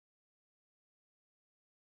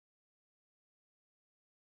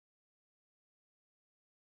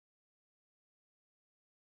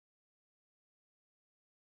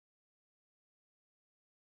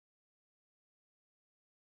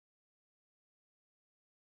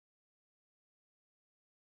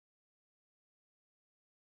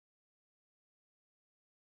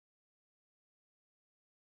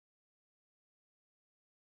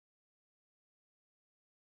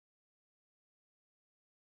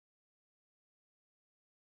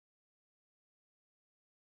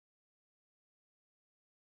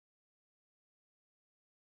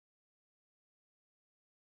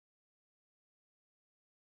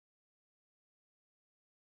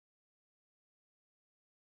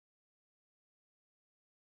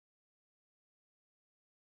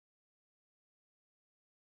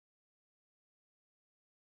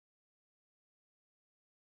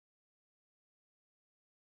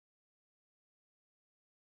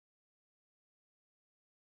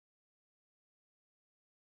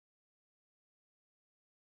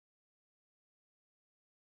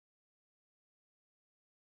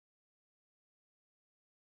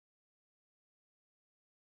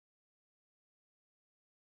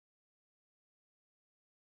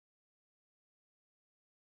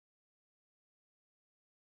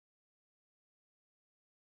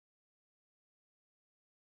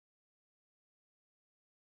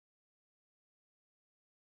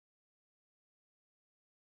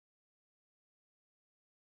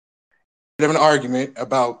 Bit of an argument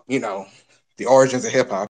about the origins of hip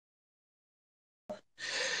hop.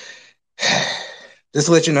 Just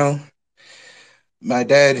to let you know, my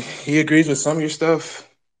dad he agrees with some of your stuff,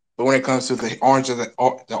 but when it comes to the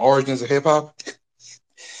origins of hip hop,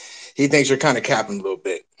 he thinks you're kind of capping a little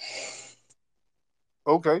bit.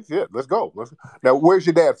 Okay, yeah, let's go. Now, where's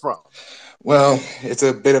your dad from? Well, it's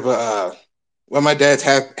a bit of a well, my dad's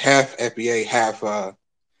half FBA, half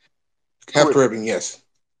Caribbean. Yes.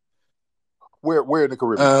 Where in the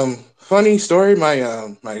Caribbean? Funny story.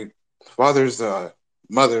 My father's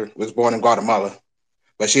mother was born in Guatemala,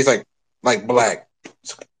 but she's like Okay. black.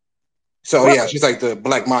 So yeah, Right. she's like the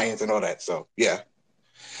Black Mayans and all that. So yeah.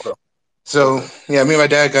 Okay. So yeah, me and my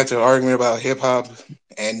dad got to an argument about hip hop,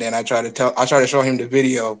 and then I tried to show him the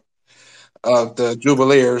video of the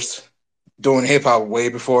Jubileers doing hip hop way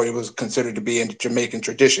before it was considered to be in Jamaican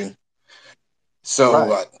tradition. So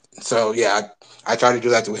Right. so yeah, I tried to do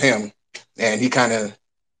that to him, and he kind of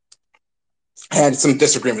had some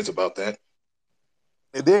disagreements about that.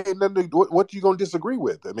 And there ain't nothing. What you gonna disagree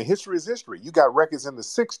with? I mean, history is history. You got records in the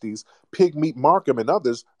 '60s, Pig Meat Markham and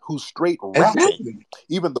others who straight rapping, Exactly.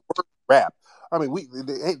 even the word rap. I mean,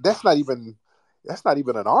 that's not even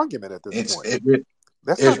an argument at this It's point. it, it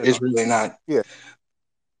That's not an it's really not. yeah.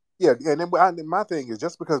 Yeah, and then my thing is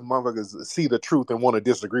just because motherfuckers see the truth and want to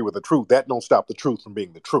disagree with the truth, that don't stop the truth from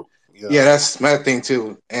being the truth. You Yeah, know. that's my thing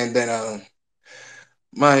too. And then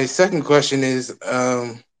my second question is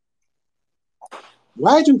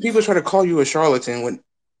why do people try to call you a charlatan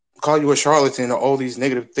or all these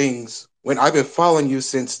negative things when I've been following you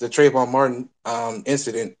since the Trayvon Martin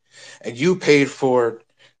incident, and you paid for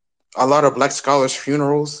a lot of black scholars'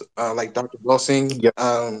 funerals, like Dr. Blessing,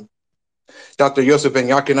 Yeah. Dr. Yosef Ben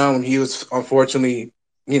Yakina, when he was unfortunately,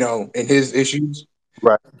 in his issues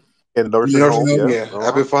Right. In a in the nursing nursing home. home. Yeah. Yeah,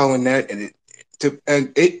 I've been following that, and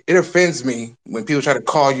it offends me when people try to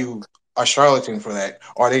call you a charlatan for that,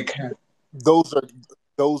 or they can't. Those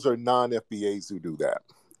are non-FBAs who do that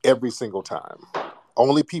every single time.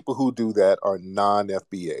 Only people who do that are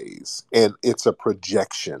non-FBAs, and it's a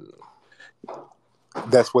projection.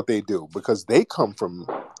 That's what they do because they come from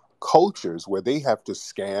cultures where they have to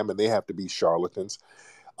scam and they have to be charlatans.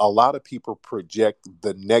 A lot of people project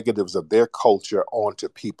the negatives of their culture onto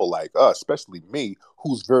people like us, especially me,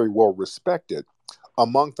 who's very well respected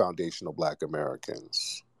among foundational Black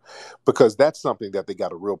Americans, because that's something that they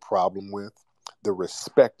got a real problem with, the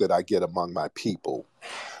respect that I get among my people.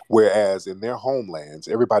 Whereas in their homelands,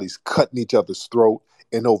 everybody's cutting each other's throat.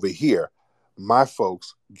 And over here, my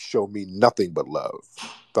folks show me nothing but love.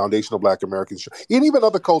 Foundational Black Americans, and even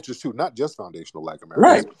other cultures too, not just foundational Black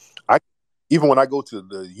Right. Americans. Even when I go to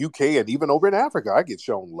the UK and even over in Africa, I get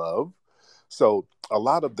shown love. So a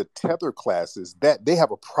lot of the tether classes that they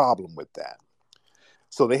have a problem with that.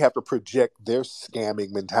 So they have to project their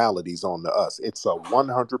scamming mentalities onto us. It's a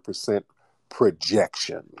 100%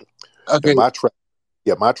 projection. Okay.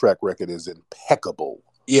 And my track record is impeccable.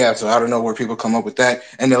 Yeah, so I don't know where people come up with that.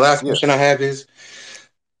 And the last Yeah. question I have is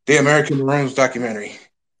the American Maroons documentary.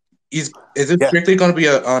 Is it Yeah. strictly going to be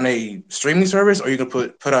on a streaming service, or you can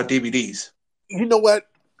put out DVDs? You know what?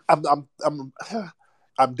 I'm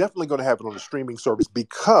I'm definitely going to have it on the streaming service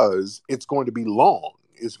because it's going to be long.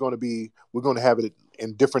 It's going to be we're going to have it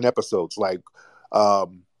in different episodes, like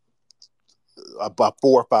um, about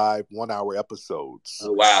 4 or 5 1 hour episodes.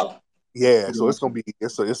 Oh wow! Yeah, so it's gonna be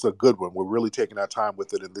it's a good one. We're really taking our time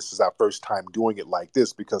with it, and this is our first time doing it like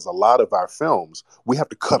this because a lot of our films we have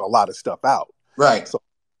to cut a lot of stuff out. Right. So,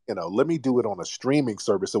 let me do it on a streaming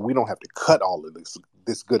service so we don't have to cut all of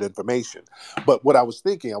this good information. But what I was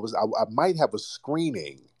thinking, I might have a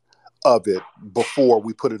screening of it before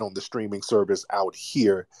we put it on the streaming service out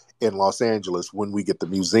here in Los Angeles when we get the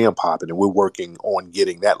museum popping, and we're working on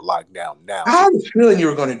getting that locked down now. I So had a feeling you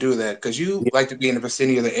were going to do that because you yeah, like to be in the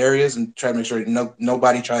vicinity of the areas and try to make sure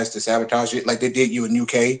nobody tries to sabotage it, like they did you in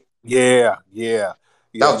UK. yeah, yeah, That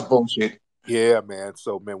yeah. was bullshit. Yeah, man.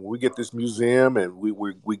 So, man, when we get this museum and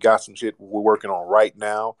we got some shit we're working on right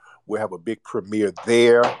now, we'll have a big premiere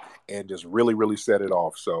there and just really, really set it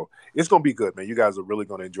off. So it's gonna be good, man. You guys are really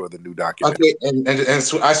gonna enjoy the new documentary. Okay, and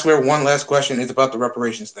so I swear one last question is about the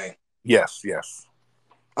reparations thing. Yes, yes.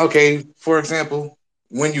 Okay, for example,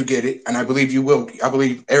 when you get it, and I believe you will, I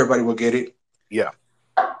believe everybody will get it. Yeah.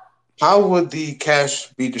 How would the cash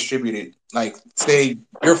be distributed? Like, say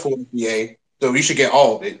you're full FBA, so you should get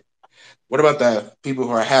all of it. What about the people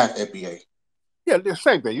who are half FBA? Yeah, the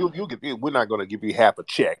same thing. You get. We're not going to give you half a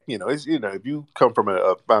check. It's if you come from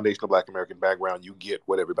a foundational Black American background, you get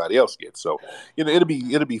what everybody else gets. So it'll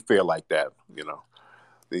be fair like that. You're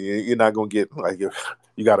not going to get like if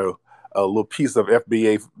you got a little piece of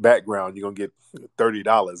FBA background, you're gonna get $30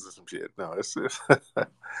 or some shit. No, it's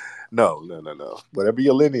no. Whatever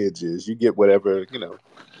your lineage is, you get whatever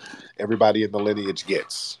everybody in the lineage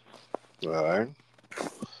gets. All right.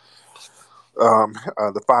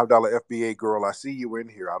 The $5 FBA girl, I see you in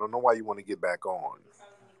here. I don't know why you want to get back on.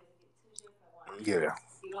 Yeah.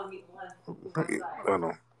 I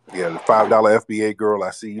know. Yeah, the $5 FBA girl,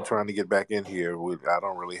 I see you trying to get back in here. I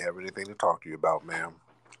don't really have anything to talk to you about, ma'am.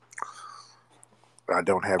 I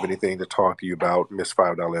don't have anything to talk to you about, Miss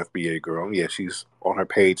 $5 FBA girl. Yeah, she's on her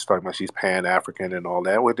page talking about she's Pan African and all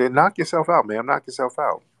that. Well, then knock yourself out, ma'am. Knock yourself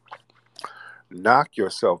out. Knock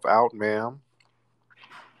yourself out, ma'am.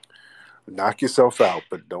 Knock yourself out,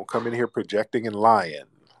 but don't come in here projecting and lying.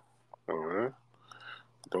 All right?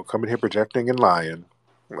 Don't come in here projecting and lying.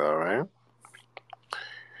 All right?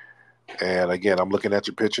 And again, I'm looking at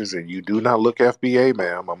your pictures, and you do not look FBA,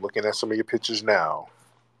 ma'am. I'm looking at some of your pictures now.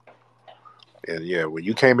 And yeah, when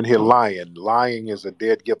you came in here lying is a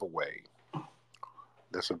dead giveaway.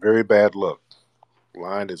 That's a very bad look.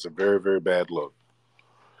 Lying is a very, very bad look.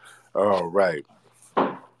 All right.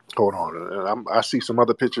 Hold on. I see some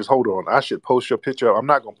other pictures. Hold on. I should post your picture up. I'm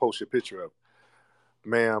not going to post your picture up.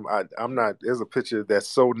 Ma'am, I'm not. There's a picture that's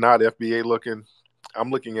so not FBA looking.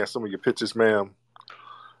 I'm looking at some of your pictures, ma'am.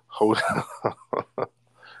 Hold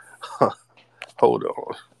on. Hold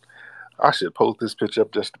on. I should post this picture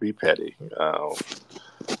up just to be petty.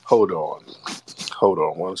 Hold on. Hold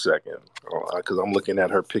on 1 second. Because I'm looking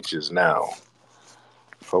at her pictures now.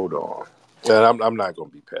 Hold on. And I'm not going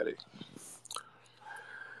to be petty.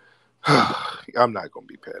 I'm not going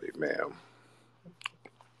to be petty, ma'am.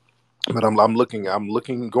 But I'm looking,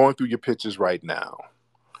 going through your pictures right now.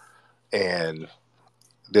 And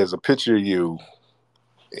there's a picture of you,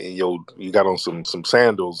 and you got on some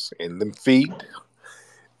sandals, and them feet,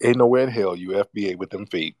 ain't nowhere in hell you FBA with them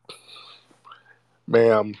feet.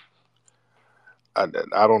 Ma'am, I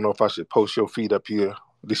don't know if I should post your feet up here.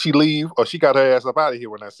 Did she leave? Or she got her ass up out of here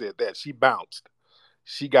when I said that? She bounced.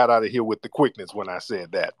 She got out of here with the quickness when I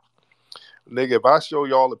said that. Nigga, if I show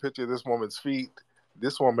y'all a picture of this woman's feet,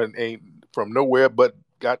 this woman ain't from nowhere but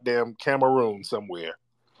goddamn Cameroon somewhere.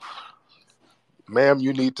 Ma'am,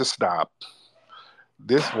 you need to stop.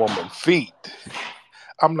 This woman's feet.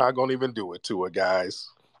 I'm not going to even do it to her, guys.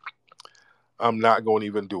 I'm not going to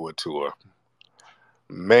even do it to her.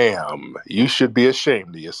 Ma'am, you should be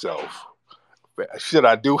ashamed of yourself. Should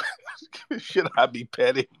I do it? Should I be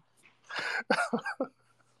petty?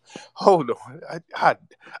 Hold on.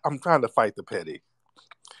 I'm trying to fight the petty.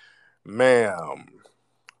 Ma'am.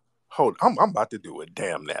 Hold on. I'm about to do it.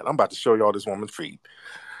 Damn that. I'm about to show y'all this woman's feet.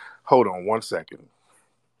 Hold on 1 second.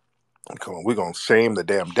 Come on. We're going to shame the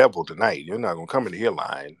damn devil tonight. You're not going to come in here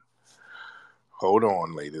lying. Hold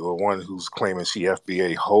on, lady. The one who's claiming she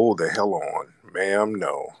FBA. Hold the hell on. Ma'am,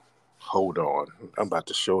 no. Hold on. I'm about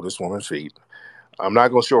to show this woman's feet. I'm not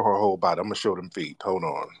going to show her whole body. I'm going to show them feet. Hold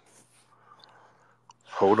on.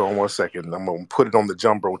 Hold on 1 second. I'm going to put it on the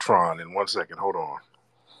Jumbotron in 1 second. Hold on.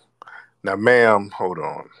 Now, ma'am, hold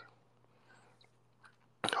on.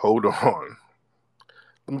 Hold on.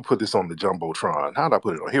 Let me put this on the Jumbotron. How'd I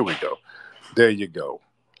put it on? Here we go. There you go.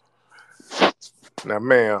 Now,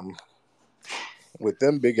 ma'am, with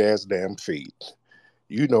them big ass damn feet,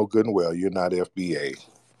 you know good and well you're not FBA.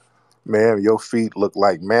 Ma'am, your feet look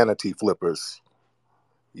like manatee flippers.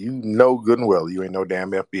 You know good and well you ain't no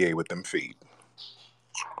damn FBA with them feet.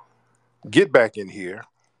 Get back in here.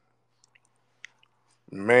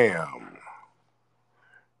 Ma'am,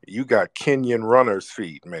 you got Kenyan runner's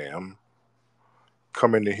feet, ma'am.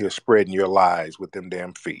 Coming in here spreading your lies with them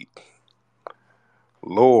damn feet.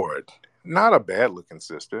 Lord, not a bad looking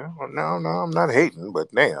sister. No, I'm not hating,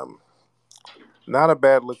 but damn. Not a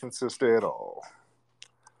bad looking sister at all.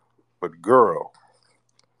 But girl,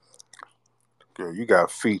 you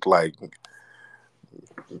got feet like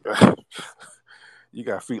you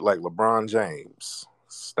got feet like LeBron James.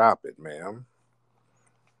 Stop it, ma'am.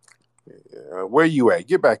 Where you at?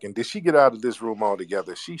 Get back in. Did she get out of this room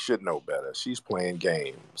altogether? She should know better. She's playing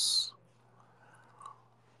games.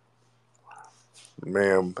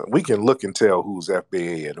 Ma'am, we can look and tell who's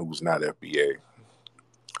FBA and who's not FBA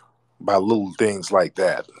by little things like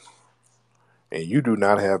that. And you do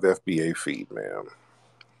not have FBA feet, ma'am.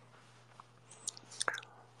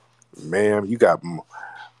 Ma'am,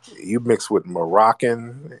 you mix with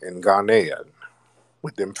Moroccan and Ghanaian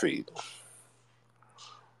with them feet.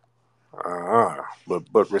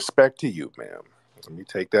 But respect to you, ma'am. Let me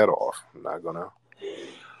take that off. I'm not gonna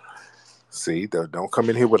see. Don't come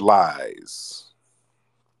in here with lies.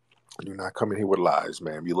 Do not come in here with lies,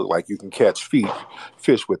 ma'am. You look like you can catch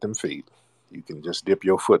fish with them feet. You can just dip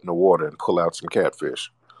your foot in the water and pull out some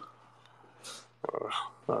catfish.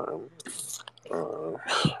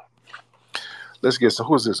 Let's get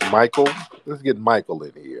who is this? Michael. Let's get Michael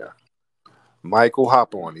in here. Michael,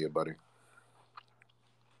 hop on here, buddy.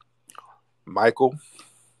 Michael,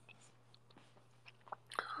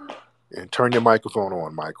 and turn your microphone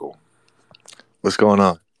on, Michael. What's going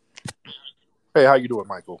on? Hey, how you doing,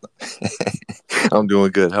 Michael? I'm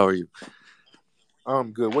doing good. How are you?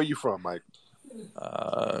 I'm good. Where you from, Mike?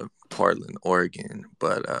 Portland, Oregon,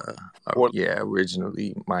 but yeah,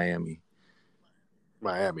 originally Miami.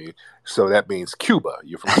 Miami. So that means Cuba.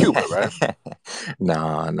 You're from Cuba, right?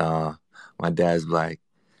 Nah. My dad's black.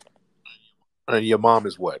 And your mom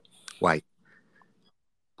is what? White.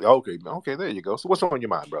 Okay, there you go. So what's on your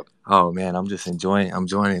mind, brother? Oh man, I'm enjoying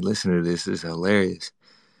it. Listening to this is hilarious.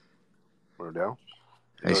 No doubt.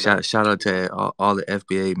 Hey, shout out to all the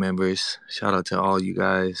FBA members. Shout out to all you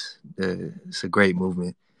guys. It's a great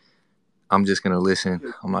movement. I'm just gonna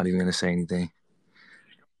listen. I'm not even gonna say anything.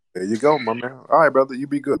 There you go, my man. All right, brother. You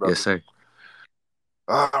be good, brother. Yes, sir.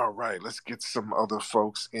 All right, let's get some other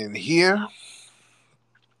folks in here.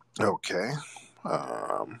 Okay.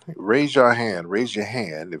 Raise your hand. Raise your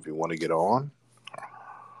hand if you want to get on.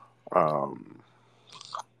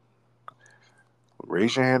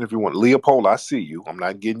 Raise your hand if you want. Leopold, I see you. I'm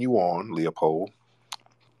not getting you on, Leopold.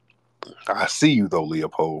 I see you, though,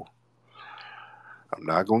 Leopold. I'm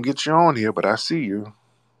not going to get you on here, but I see you.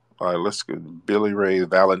 All right, let's go. Billy Ray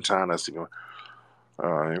Valentine, I see you. All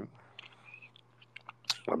right.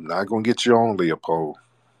 I'm not going to get you on, Leopold.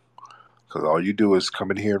 Because all you do is come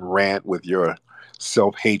in here and rant with your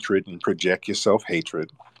self-hatred and project your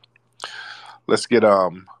self-hatred. Let's get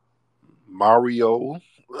Mario.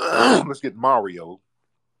 Let's get Mario.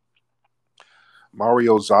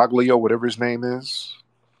 Mario Zaglio, whatever his name is.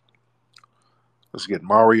 Let's get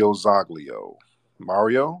Mario Zaglio.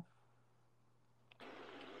 Mario?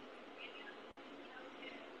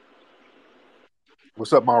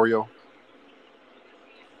 What's up, Mario?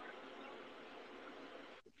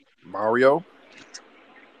 Mario?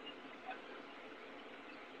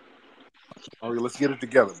 Mario, let's get it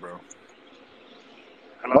together, bro.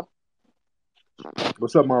 Hello?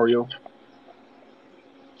 What's up, Mario?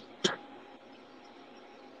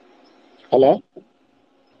 Hello?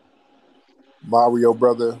 Mario,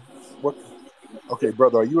 brother. What? Okay,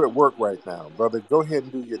 brother, are you at work right now? Brother, go ahead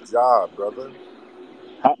and do your job, brother.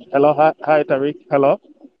 Hello, hi, Tariq. Hello?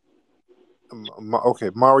 Okay,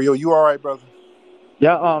 Mario, you all right, brother?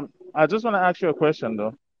 Yeah, I just want to ask you a question,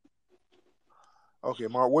 though. Okay,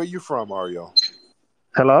 where you from, Mario?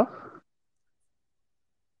 Hello?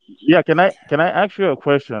 Yeah, can I ask you a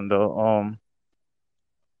question, though?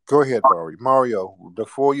 Go ahead, Mario. Mario,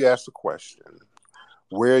 before you ask the question,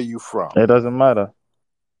 where are you from? It doesn't matter.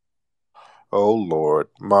 Oh, Lord.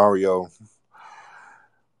 Mario.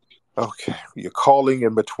 Okay, you're calling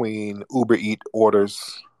in between Uber Eat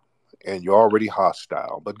orders and you're already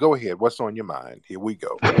hostile. But go ahead. What's on your mind? Here we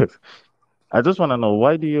go. I just want to know,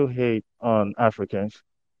 why do you hate on Africans?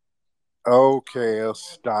 Okay,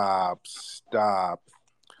 stop.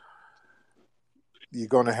 You're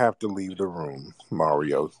gonna have to leave the room,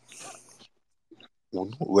 Mario.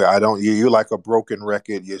 Well, I don't. You're like a broken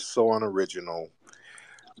record. You're so unoriginal.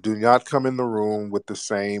 Do not come in the room with the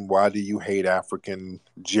same "Why do you hate African"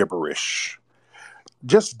 gibberish.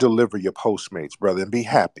 Just deliver your Postmates, brother, and be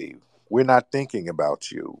happy. We're not thinking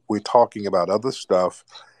about you. We're talking about other stuff,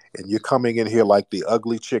 and you're coming in here like the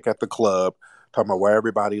ugly chick at the club, talking about why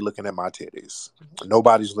everybody looking at my titties.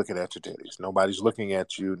 Nobody's looking at your titties. Nobody's looking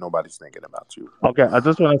at you. Nobody's thinking about you. Okay, I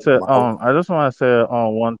just want to say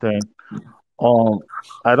one thing. Um,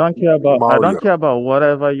 I don't Mario, care about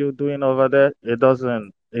whatever you're doing over there.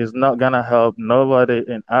 It's not gonna help nobody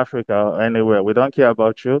in Africa or anywhere. We don't care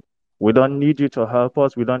about you. We don't need you to help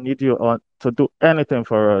us. We don't need you to do anything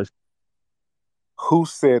for us. who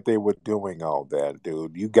said they were doing all that,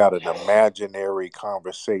 dude? You got an imaginary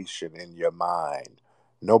conversation in your mind.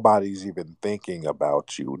 Nobody's even thinking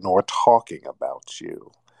about you nor talking about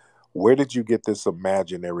you. Where did you get this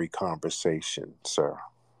imaginary conversation, sir?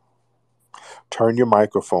 Turn your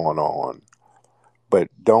microphone on, but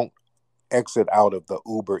don't exit out of the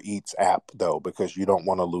Uber Eats app, though, because you don't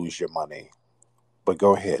want to lose your money. But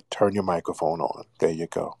go ahead, turn your microphone on. There you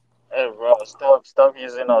go. Hey, bro, stop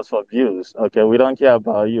using us for views. Okay, we don't care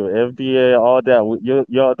about you. FBA, all that.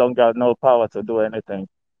 You don't got no power to do anything.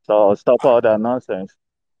 So stop all that nonsense.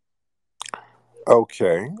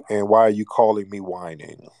 Okay, and why are you calling me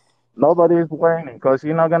whining? Nobody is whining because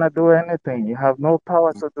you're not gonna do anything. You have no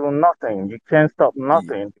power to do nothing. You can't stop Y-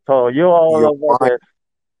 nothing. So you're all You're over whining. there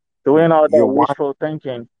doing all that You're whining, wishful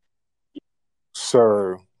thinking.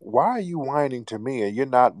 sir. Why are you whining to me, and you're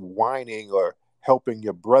not whining or helping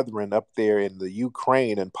your brethren up there in the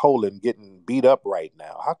Ukraine and Poland getting beat up right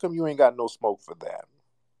now? How come you ain't got no smoke for that?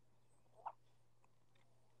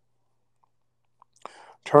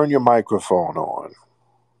 Turn your microphone on.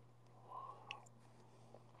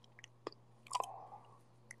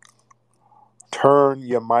 Turn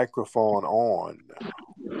your microphone on.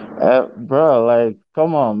 Bro, like,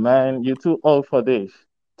 come on, man. You're too old for this.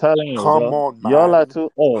 Telling you, Come bro. on, Y'all are man.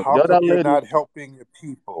 too old. How The come other you're lady, not helping your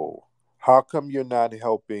people? How come you're not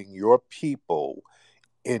helping your people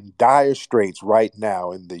in dire straits right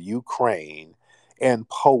now in the Ukraine and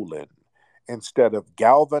Poland instead of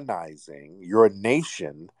galvanizing your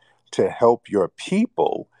nation to help your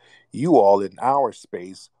people? You all in our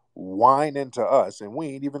space whine into us, and we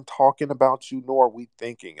ain't even talking about you, nor are we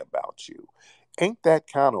thinking about you. Ain't that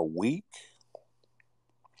kind of weak?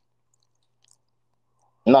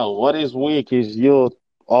 no, what is weak is you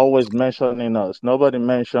always mentioning us. Nobody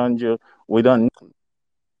mentioned you. We don't.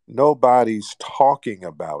 Nobody's talking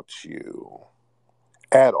about you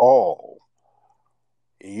at all.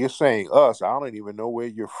 You're saying us. I don't even know where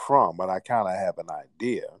you're from, but I kind of have an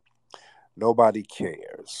idea. Nobody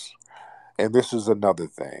cares. And this is another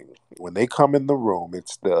thing. When they come in the room,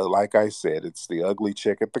 it's the, like I said, it's the ugly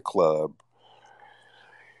chick at the club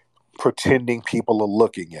pretending people are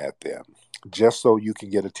looking at them just so you can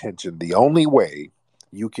get attention. The only way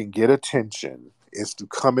you can get attention is to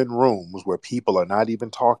come in rooms where people are not even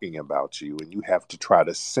talking about you and you have to try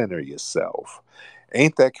to center yourself.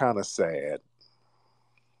 Ain't that kind of sad?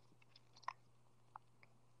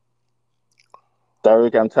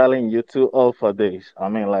 Tariq, I'm telling you, too old for this. I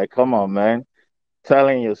mean, like, come on, man.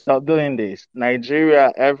 Telling you, stop doing this.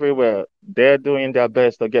 Nigeria, everywhere, they're doing their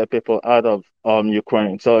best to get people out of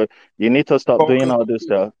Ukraine. So you need to stop doing Focus all this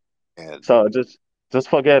stuff. and So just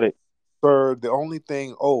forget it. sir, the only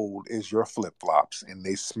thing old is your flip flops, and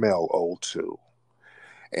they smell old too.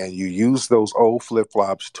 And you use those old flip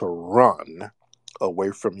flops to run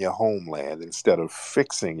away from your homeland instead of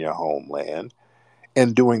fixing your homeland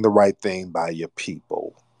and doing the right thing by your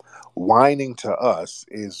people. Whining to us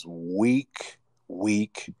is weak,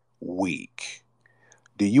 weak, weak.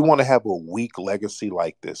 Do you want to have a weak legacy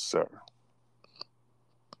like this, sir?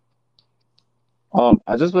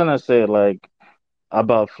 I just wanna say like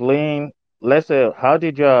about fleeing. Let's say how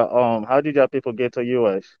did your people get to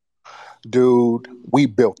US? Dude, we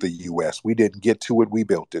built the US. We didn't get to it, we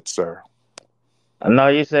built it, sir.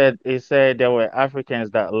 No, he said there were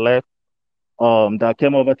Africans that left that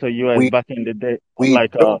came over to US We back in the day. we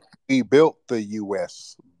Like built the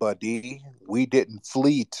US, buddy. We didn't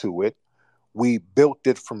flee to it. We built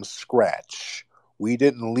it from scratch. We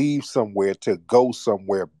didn't leave somewhere to go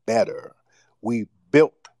somewhere better. We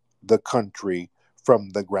built the country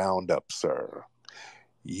from the ground up, sir.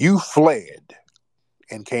 You fled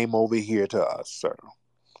and came over here to us, sir.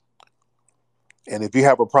 And if you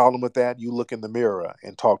have a problem with that, you look in the mirror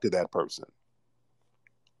and talk to that person.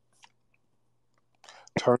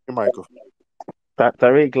 Turn your microphone.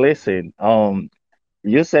 Tariq, listen.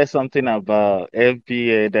 You said something about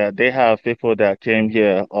FBA that they have people that came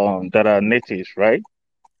here that are natives, right?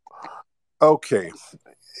 Okay,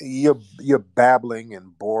 you're babbling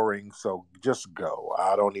and boring, so just go.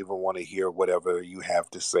 I don't even want to hear whatever you have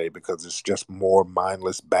to say because it's just more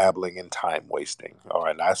mindless babbling and time wasting. All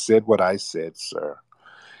right, I said what I said, sir.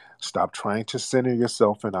 Stop trying to center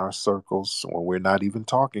yourself in our circles when we're not even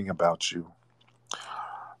talking about you.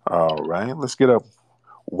 All right, let's get up.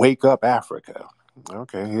 Wake up, Africa.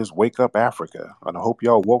 Okay, here's Wake Up Africa. And I hope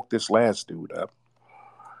y'all woke this last dude up.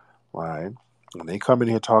 All right. When they come in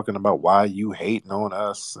here talking about why you hating on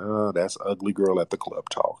us, that's ugly girl at the club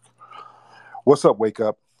talk. What's up, Wake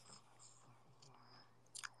Up?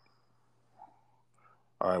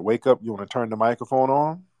 All right, Wake Up. You want to turn the microphone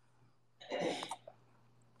on?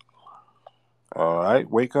 All right,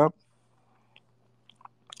 Wake Up.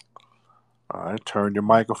 All right, turn your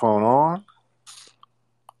microphone on.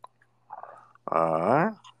 All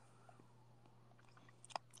right.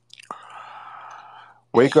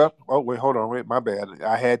 Wake Up. Oh, wait, hold on. Wait, my bad.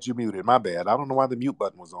 I had you muted. My bad. I don't know why the mute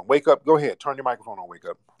button was on. Wake Up. Go ahead. Turn your microphone on, Wake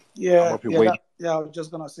Up. I'm Yeah, up here yeah, waiting. yeah. I was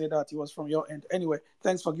just gonna say that it was from your end. Anyway,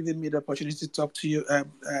 thanks for giving me the opportunity to talk to you,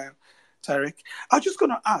 Tariq. I was just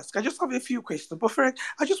gonna ask. I just have a few questions, but first,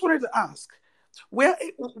 I just wanted to ask, where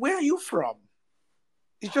are you from?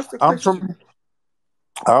 It's just a I'm question. from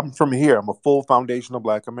I'm from here. I'm a full foundational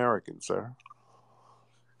Black American, sir.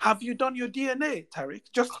 Have you done your DNA, Tariq?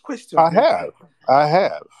 Just a question, I please. have. I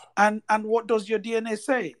have. And what does your DNA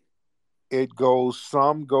say?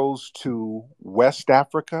 Some goes to West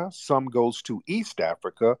Africa, some goes to East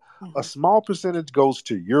Africa, a Mhm, small percentage goes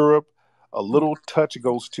to Europe, a mhm, little touch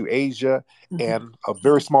goes to Asia, mhm. and a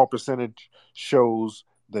very small percentage shows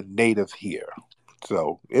the native here.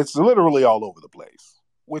 So it's literally all over the place,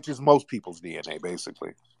 which is most people's DNA,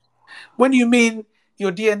 basically. When you mean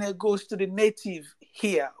your DNA goes to the native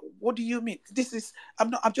here, what do you mean? This is I'm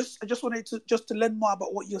not. I just wanted to learn more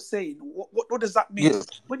about what you're saying. What does that mean? Yeah,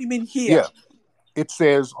 What do you mean here? yeah. It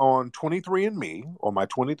says on 23andMe, on my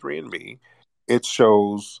 23andMe, it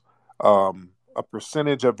shows a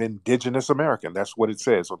percentage of indigenous American. That's what it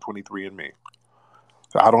says on 23andMe.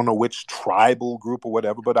 So I don't know which tribal group or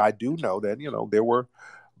whatever, but I do know that, there were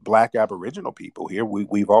black Aboriginal people here.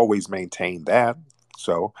 We've always maintained that.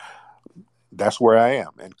 So that's where I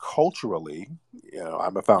am. And culturally,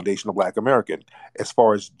 I'm a foundational black American. As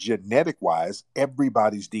far as genetic wise,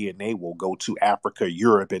 everybody's DNA will go to Africa,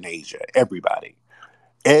 Europe, and Asia. Everybody.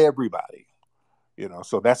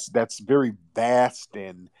 So that's very vast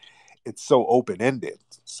and it's so open ended.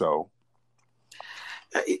 So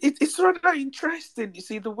It's rather interesting. You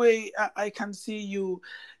see the way I can see you,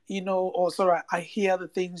 or sorry, I hear the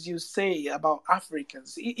things you say about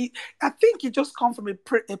Africans. I think it just comes from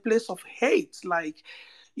a place of hate. Like,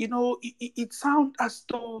 it sounds as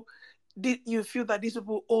though you feel that these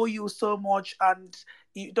people owe you so much, and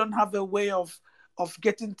you don't have a way of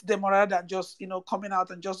getting to them rather than just coming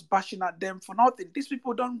out and just bashing at them for nothing. These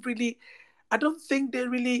people don't really. I don't think they're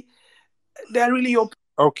really your.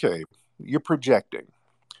 okay, you're projecting.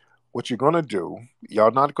 What you're gonna do,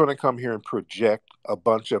 y'all not gonna come here and project a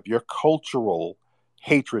bunch of your cultural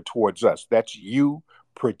hatred towards us. That's you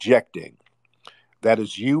projecting. That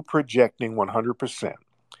is you projecting 100%.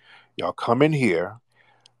 Y'all come in here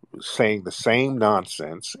saying the same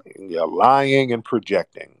nonsense. And you're lying and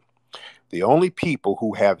projecting. The only people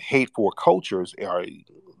who have hate for cultures are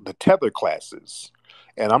the tether classes.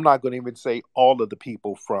 And I'm not going to even say all of the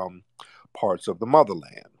people from parts of the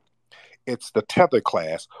motherland. It's the tether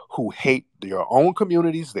class who hate your own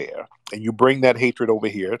communities there. And you bring that hatred over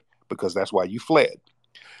here because that's why you fled.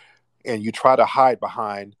 And you try to hide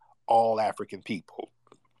behind all African people.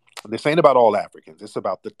 This ain't about all Africans. It's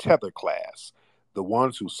about the tether class, the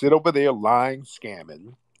ones who sit over there lying,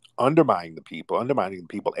 scamming, undermining the people,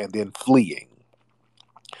 and then fleeing.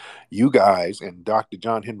 You guys and Dr.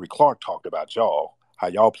 John Henry Clark talked about y'all, how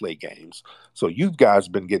y'all play games. So you guys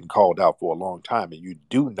been getting called out for a long time, and you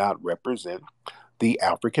do not represent the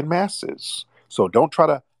African masses. So don't try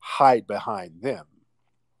to hide behind them.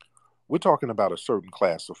 We're talking about a certain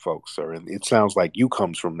class of folks, sir, and it sounds like you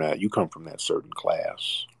come from that. You come from that certain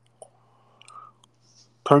class.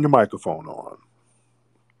 Turn your microphone on.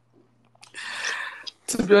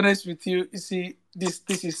 To be honest with you, you see, this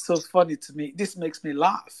is so funny to me. This makes me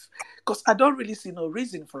laugh because I don't really see no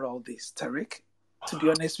reason for all this, Tariq. To be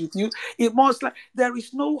honest with you, it must like there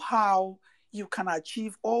is no how you can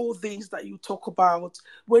achieve all things that you talk about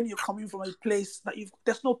when you're coming from a place that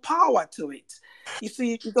there's no power to it. You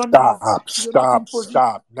see, you don't have Stop, you're not in stop, position.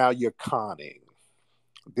 stop. Now you're conning.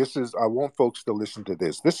 I want folks to listen to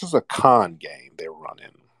this. This is a con game they're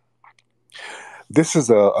running. This is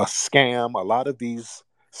a scam. A lot of these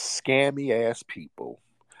scammy ass people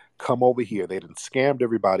come over here. They done scammed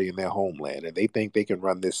everybody in their homeland, and they think they can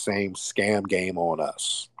run this same scam game on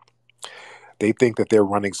us. They think that they're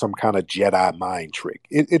running some kind of Jedi mind trick.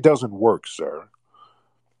 It doesn't work, sir.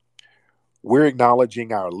 We're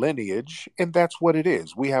acknowledging our lineage, and that's what it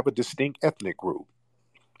is. We have a distinct ethnic group.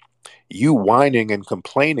 You whining and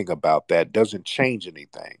complaining about that doesn't change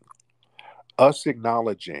anything. Us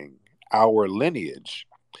acknowledging our lineage,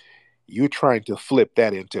 you're trying to flip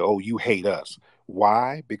that into, oh, you hate us.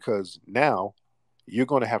 Why? Because now you're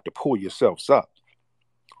going to have to pull yourselves up.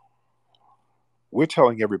 We're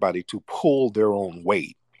telling everybody to pull their own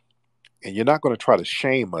weight. And you're not going to try to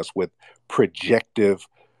shame us with projective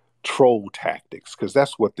troll tactics, because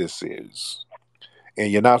that's what this is.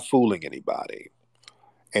 And you're not fooling anybody.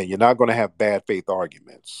 And you're not going to have bad faith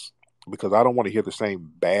arguments, because I don't want to hear the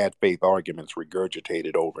same bad faith arguments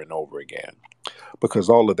regurgitated over and over again, because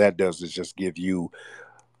all of that does is just give you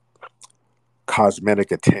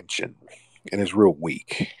cosmetic attention, and it's real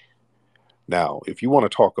weak. Now, if you want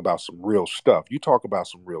to talk about some real stuff, you talk about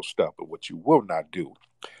some real stuff, but what you will not do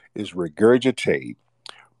is regurgitate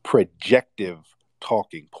projective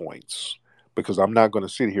talking points, because I'm not going to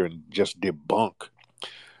sit here and just debunk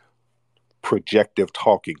projective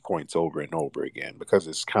talking points over and over again, because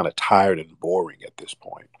it's kind of tired and boring at this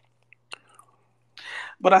point.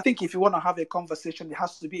 But I think if you want to have a conversation, it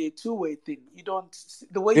has to be a two-way thing. You don't,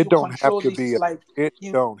 the way It you don't have control to this be is like it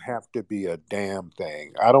you. don't have to be a damn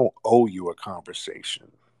thing. I don't owe you a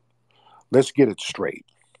conversation. Let's get it straight.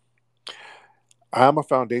 I'm a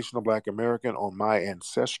foundational Black American on my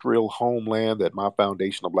ancestral homeland that my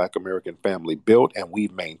foundational Black American family built, and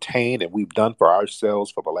we've maintained and we've done for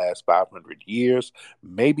ourselves for the last 500 years,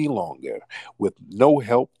 maybe longer, with no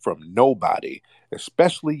help from nobody,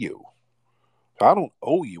 especially you. So I don't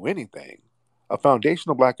owe you anything. A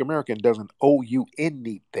foundational Black American doesn't owe you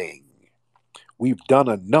anything. We've done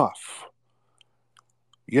enough.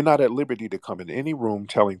 You're not at liberty to come in any room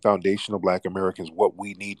telling foundational Black Americans what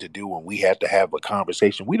we need to do when we had to have a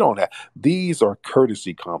conversation. We don't have, these are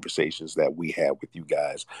courtesy conversations that we have with you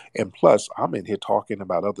guys. And plus, I'm in here talking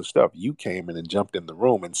about other stuff. You came in and jumped in the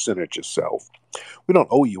room and centered yourself. We don't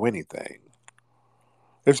owe you anything.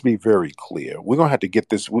 Let's be very clear. We're going to have to get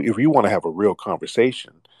this. If you want to have a real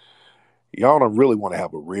conversation, y'all don't really want to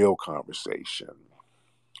have a real conversation.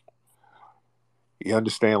 You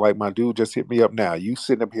understand? Like my dude just hit me up now. You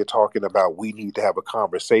sitting up here talking about we need to have a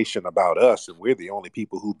conversation about us, and we're the only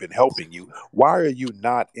people who've been helping you. Why are you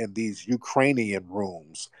not in these Ukrainian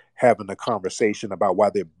rooms having a conversation about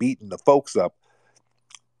why they're beating the folks up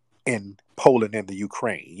in Poland and the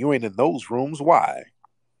Ukraine? You ain't in those rooms. Why?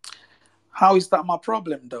 How is that my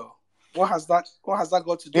problem, though? What has that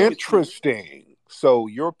got to do with me? Interesting. So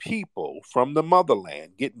your people from the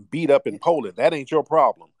motherland getting beat up in Poland, that ain't your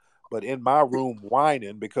problem. But in my room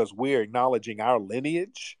whining because we're acknowledging our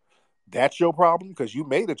lineage, that's your problem, because you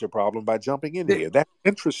made it your problem by jumping in They, here. That's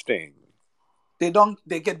interesting. they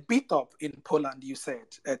get beat up in Poland, you said,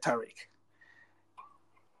 Tariq.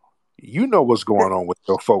 You know what's going on with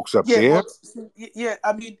your folks up Yeah, there. but yeah,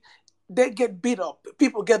 I mean, they get beat up.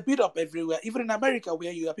 People get beat up everywhere, even in America,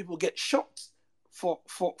 where you have people get shot for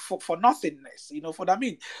nothingness. You know what I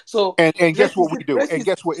mean? So And guess what we racism, do?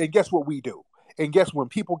 racism. And guess what we do? And guess when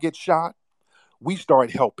people get shot, we start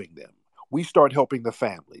helping them. We start helping the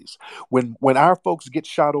families. When our folks get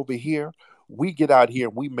shot over here, we get out here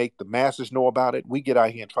and we make the masses know about it. We get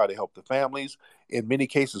out here and try to help the families. In many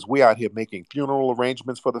cases, we out here making funeral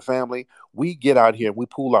arrangements for the family. We get out here and we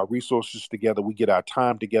pool our resources together. We get our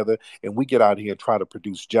time together, and we get out here and try to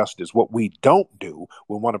produce justice. What we don't do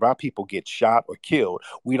when one of our people gets shot or killed,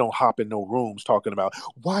 we don't hop in no rooms talking about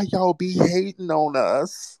why y'all be hating on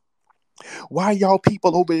us. Why y'all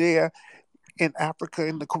people over there in Africa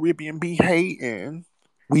and the Caribbean be hating?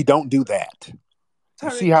 We don't do that.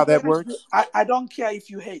 You see Tariq, how to be that honest, works? I don't care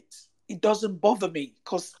if you hate. It doesn't bother me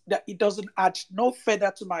because it doesn't add no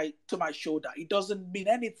feather to my shoulder. It doesn't mean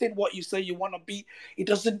anything what you say you want to be. It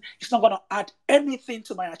doesn't. It's not going to add anything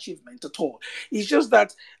to my achievement at all. It's just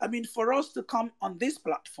that, I mean, for us to come on this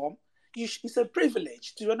platform, it's a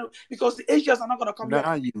privilege to, you know, because the Asians are not going to come here.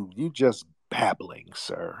 Now you just babbling,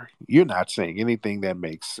 sir. You're not saying anything that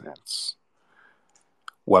makes sense.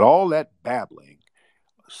 What all that babbling,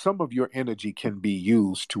 some of your energy can be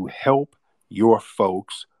used to help your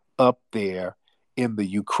folks up there in the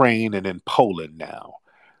Ukraine and in Poland now.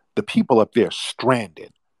 The people up there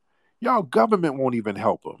stranded. Y'all government won't even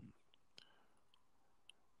help them.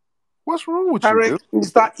 What's wrong with you, Tariq, dude?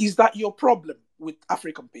 is that your problem with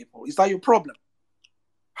African people? Is that your problem?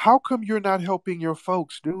 How come you're not helping your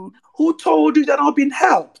folks, dude? Who told you they're not being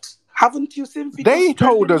helped? Haven't you seen videos They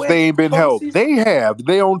told trending us where they ain't been helped. policies? They have.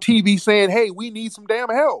 They on TV saying, hey, we need some damn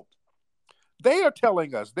help. They are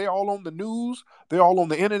telling us. They're all on the news. They're all on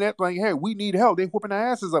the internet like, hey, we need help. They're whooping our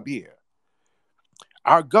asses up here.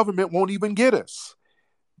 Our government won't even get us.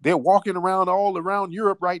 They're walking around all around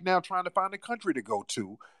Europe right now trying to find a country to go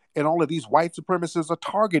to. And all of these white supremacists are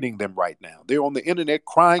targeting them right now. They're on the internet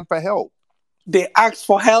crying for help. They asked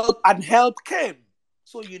for help and help came.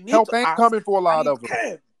 So you need Help to ain't ask coming for a and lot it of them.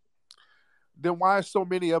 came. Then why are so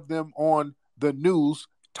many of them on the news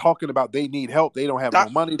talking about they need help? They don't have no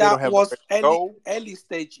money. They don't That have was nowhere to go. early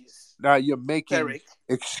stages. Now you're making Tariq,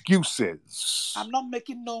 excuses. I'm not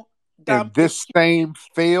making no damn And this excuse. same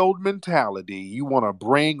failed mentality you want to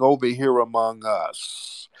bring over here among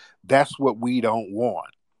us. That's what we don't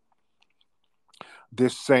want.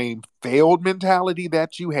 This same failed mentality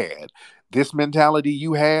that you had, this mentality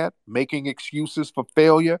you had, making excuses for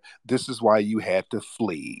failure, this is why you had to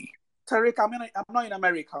flee. Tariq, I'm not in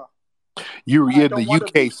America. You're And I in don't the want to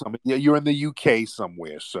UK be. some. You're in the UK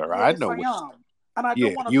somewhere, sir. I Yes, know I what. am. And I don't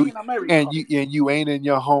Yeah, want to be you in America. and you ain't in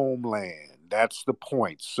your homeland. That's the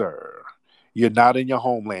point, sir. You're not in your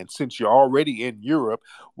homeland. Since you're already in Europe,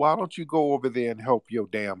 why don't you go over there and help your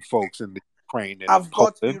damn folks in the Ukraine and in I've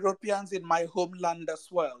got Poland? Europeans in my homeland as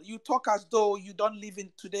well. You talk as though you don't live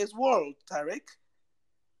in today's world, Tariq.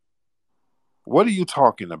 What are you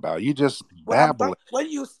talking about? You just babbling.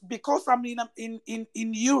 Because I'm in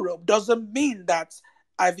Europe doesn't mean that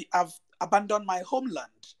I've abandoned my homeland.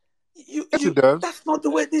 Yes, it does. That's not the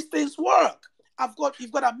way these things work.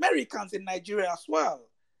 You've got Americans in Nigeria as well.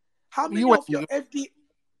 How many You of your ain't FD?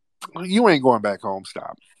 you ain't going back home.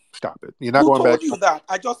 Stop it. You're not Who going back told you home. that?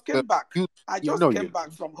 I just came back. You I you just know came you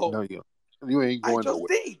back from home. no you ain't I going just nowhere.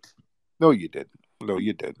 did. No, you didn't. No,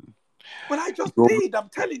 you didn't. But I just You're, did. I'm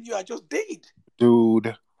telling you, I just did.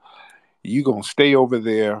 dude, you gonna stay over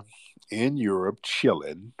there in Europe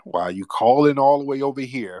chilling while you calling all the way over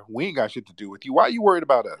here. We ain't got shit to do with you. Why are you worried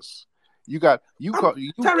about us? You got you call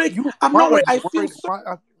you Tariq, you. I'm Why not are worried. you I feel worried?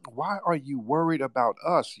 so. Why are you worried about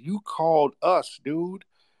us? You called us, dude.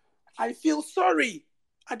 I feel sorry.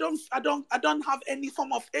 I don't have any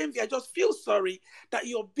form of envy. I just feel sorry that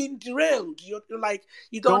you're being derailed. You're like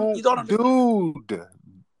you don't understand. Dude.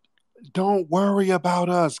 Don't worry about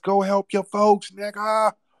us. Go help your folks,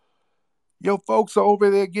 nigga. Your folks are over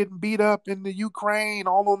there getting beat up in the Ukraine,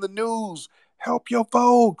 all on the news. Help your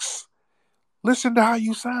folks. Listen to how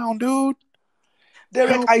you sound, dude.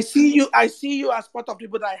 Derek, Help. I see you as part of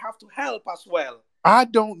people that I have to help as well. I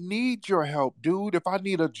don't need your help, dude. If I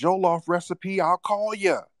need a Jollof recipe, I'll call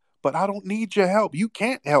you. But I don't need your help. You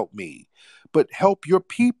can't help me. But help your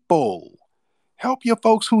people. Help your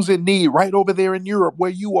folks who's in need right over there in Europe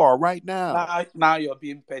where you are right now. Now you're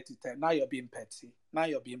being petty, Ted. Now you're being petty. Now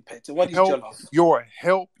you're being petty. What is help jealous?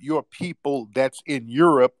 help your people that's in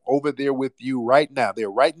Europe over there with you right now. They're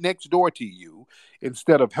right next door to you.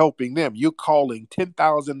 Instead of helping them, you're calling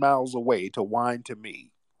 10,000 miles away to whine to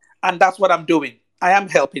me. And that's what I'm doing. I am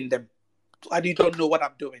helping them. And you don't know what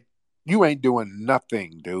I'm doing. You ain't doing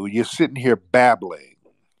nothing, dude. You're sitting here babbling.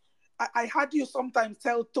 I had you sometimes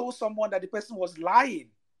tell someone that the person was lying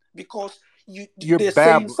because You're they're saying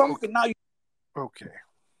babbling. something now. Okay.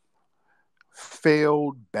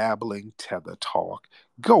 Failed babbling tether talk.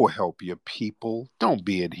 Go help your people. Don't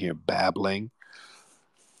be in here babbling.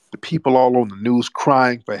 The people all on the news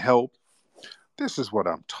crying for help. This is what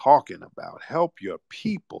I'm talking about. Help your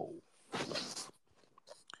people.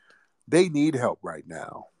 They need help right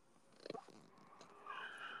now.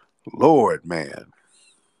 Lord, man.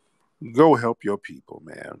 Go help your people,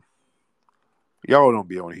 man. Y'all don't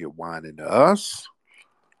be on here whining to us.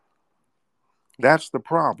 That's the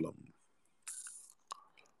problem.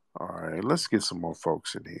 All right, let's get some more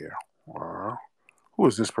folks in here. Who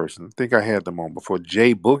is this person? I think I had them on before.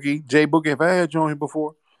 Jay Boogie. Jay Boogie, have I had you on here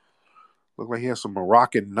before? Look like he has some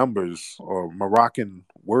Moroccan numbers or Moroccan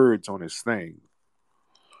words on his thing.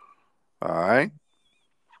 All right.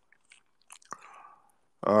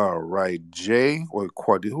 All right, Jay or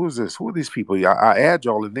Quad. Who is this? Who are these people? I add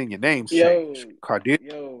y'all and then your names change. Kadir.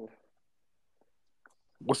 Yo.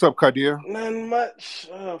 What's up, Kadir? Nothing much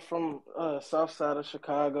from south side of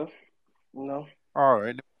Chicago, you know. All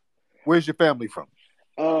right. Where's your family from?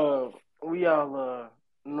 We all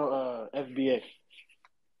no FBA.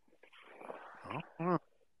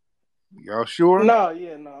 Y'all sure? No,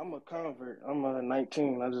 I'm a convert. I'm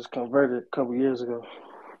 19. I just converted a couple years ago.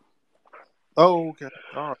 Oh, okay.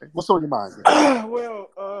 All right. What's on your mind?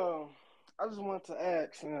 Well, I just wanted to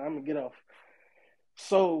ask, and I'm gonna get off.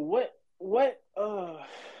 So what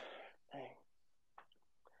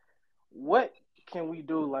can we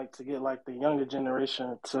do like to get like the younger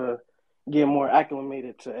generation to get more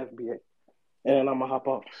acclimated to FBA? And then I'm gonna hop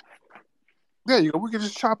off. There you go. We can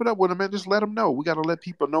just chop it up with them and just let them know. We got to let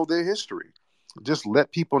people know their history. Just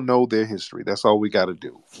let people know their history. That's all we got to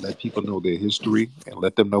do. Let people know their history and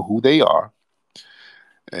let them know who they are.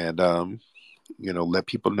 And, let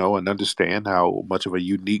people know and understand how much of a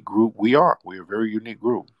unique group we are. We're a very unique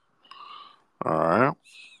group. All right.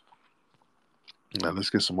 Now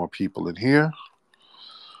let's get some more people in here.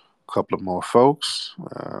 A couple of more folks.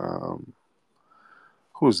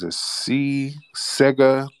 Who is this?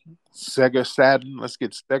 Sega Saturn. Let's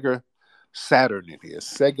get Sega Saturn in here.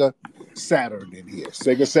 Sega Saturn in here.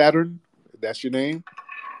 Sega Saturn. That's your name.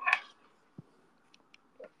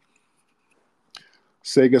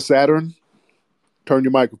 Sega Saturn. Turn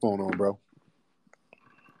your microphone on, bro.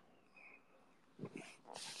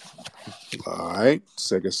 All right.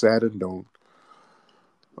 Sega Saturn. Don't.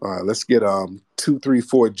 All right. Let's get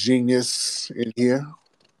 234 Genius in here.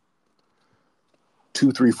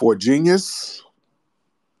 234 Genius.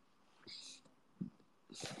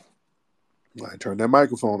 All right. Turn that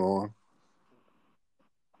microphone on.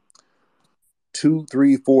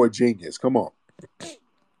 234 Genius. Come on.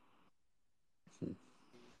 All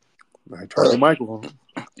right. Turn your microphone.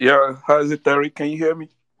 Yeah, how is it, Tariq? Can you hear me?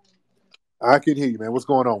 I can hear you, man. What's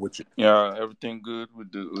going on with you? Yeah, everything good.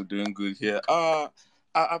 We're doing good here.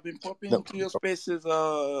 I've been popping No. into your spaces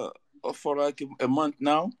for like a month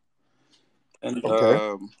now, and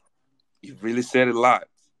Okay. you've really said a lot.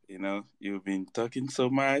 You've been talking so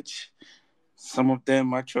much. Some of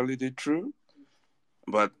them actually the true,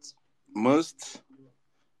 but most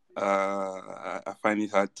I find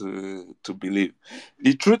it hard to believe.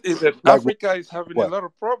 The truth is that Like Africa is having a what? lot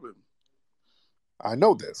of problems. I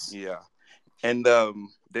know this. Yeah, and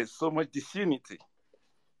there's so much disunity.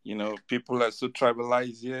 People are so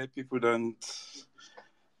tribalized here.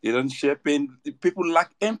 They don't share pain. People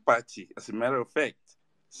lack empathy, as a matter of fact.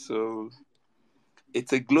 So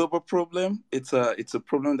it's a global problem. It's a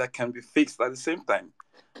problem that can be fixed at the same time.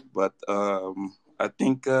 But I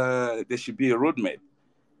think there should be a roadmap,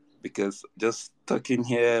 because just talking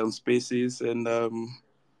here on spaces and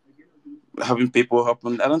having people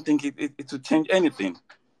happen, I don't think it will change anything.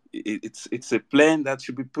 It's a plan that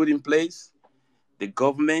should be put in place. The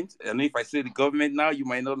government, and if I say the government now, you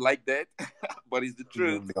might not like that, but it's the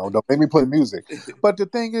truth. No, don't make me play music. But the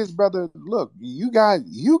thing is, brother, look, you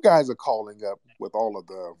guys are calling up with all of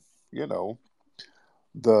the, you know,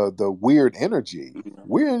 the weird energy.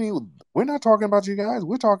 We're not talking about you guys.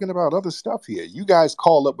 We're talking about other stuff here. You guys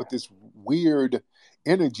call up with this weird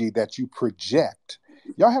energy that you project.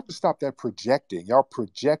 Y'all have to stop that projecting. Y'all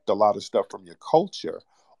project a lot of stuff from your culture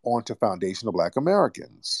onto foundational Black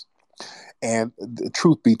Americans. And the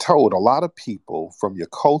truth be told, a lot of people from your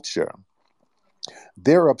culture,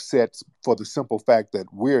 they're upset for the simple fact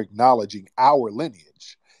that we're acknowledging our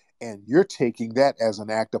lineage. And you're taking that as an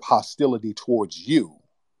act of hostility towards you.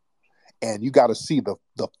 And you got to see the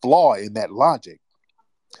flaw in that logic.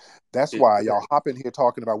 That's It, why y'all hop in here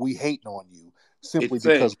talking about we hating on you it simply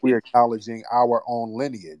said because we're acknowledging our own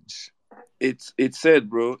lineage. it said,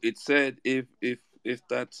 bro. It said if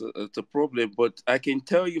that's it's a problem, but I can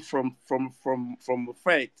tell you from a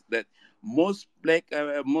fact that most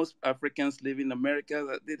Africans live in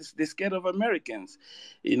America. They're scared of Americans.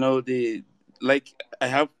 They like I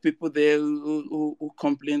have people there who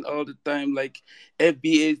complain all the time. Like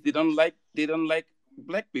FBAs, they don't like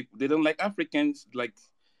black people. They don't like Africans. Like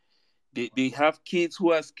they have kids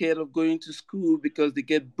who are scared of going to school because they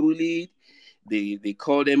get bullied. They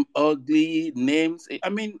call them ugly names. I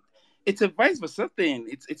mean, it's a vice versa thing.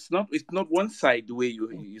 It's not one side the way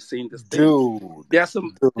you're saying this thing. Dude, There are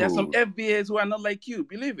some dude, FBAs who are not like you.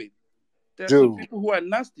 Believe it. There are some dude. people who are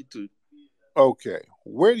nasty too. Okay,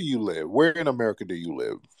 where do you live? Where in America do you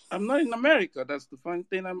live? I'm not in America. That's the fun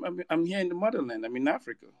thing. I'm here in the motherland. I'm in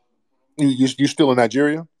Africa. You still in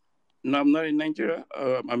Nigeria? No, I'm not in Nigeria.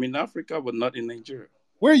 I'm in Africa, but not in Nigeria.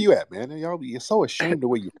 Where are you at, man? And y'all be so ashamed of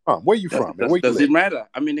where you're from. Where you from, man? Where you Does live? it matter?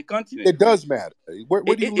 I'm in the continent, It right? does matter. Where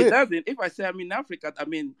do you It live? doesn't. If I say I'm in Africa, I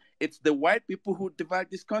mean it's the white people who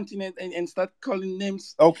divide this continent and start calling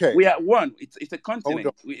names. Okay, We are one. It's a hold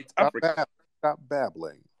on. continent. It's Stop, Africa. stop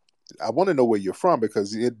babbling. I want to know where you're from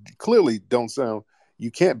because it clearly don't sound.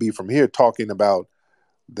 You can't be from here talking about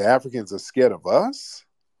the Africans are scared of us.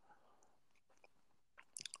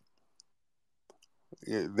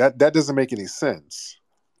 Yeah, that doesn't make any sense.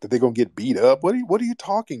 That they're gonna get beat up. What are you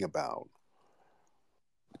talking about?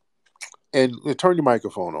 And turn your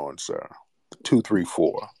microphone on, sir.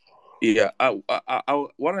 234. Yeah.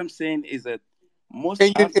 What I'm saying is that most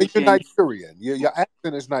And you're Africans. Nigerian. Your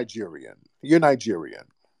accent is Nigerian. You're Nigerian.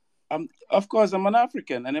 Of course, I'm an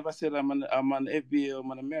African. I never said I'm an FBA or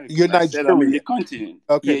I'm an You're American. I said I'm in the Nigerian. continent.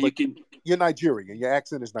 Okay, Yeah, you but can. you're Nigerian. Your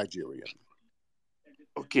accent is Nigerian.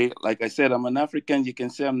 Okay, like I said, I'm an African. You can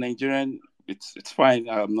say I'm Nigerian. It's fine.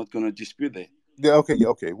 I'm not gonna dispute that. Yeah, okay, yeah,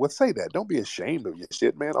 okay. Well, say that. Don't be ashamed of your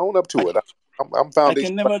shit, man. Own up I, to it. I'm I foundation.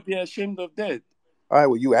 can never be ashamed of that. All right,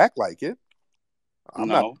 well, you act like it. I'm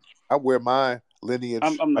not. No, I wear my I'm lineage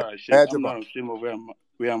I'm like not a ashamed. badge I'm of honor. not ashamed of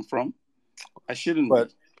where I'm from. I shouldn't But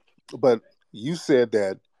be. but you said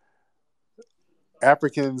that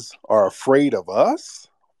Africans are afraid of us.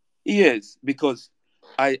 Yes, because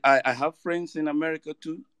I have friends in America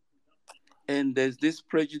too, and there's this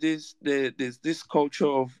prejudice. There's this culture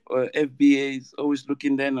of FBAs always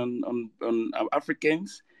looking down on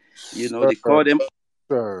Africans. Sir, They call them.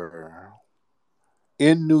 sir,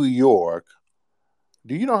 in New York,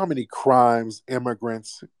 do you know how many crimes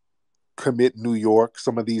immigrants commit in New York?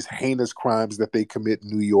 Some of these heinous crimes that they commit in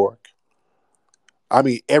New York. I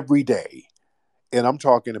mean, every day. And I'm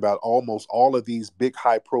talking about almost all of these big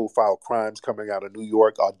high profile crimes coming out of New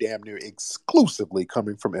York are damn near exclusively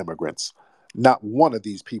coming from immigrants. Not one of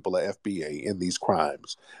these people are FBA in these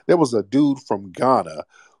crimes. There was a dude from Ghana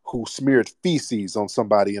who smeared feces on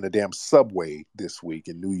somebody in a damn subway this week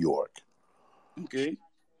in New York. Okay,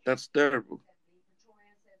 that's terrible.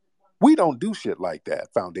 We don't do shit like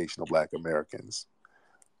that, foundational black Americans.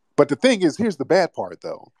 But the thing is, here's the bad part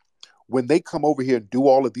though. When they come over here and do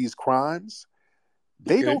all of these crimes,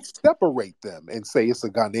 they Okay, don't separate them and say it's a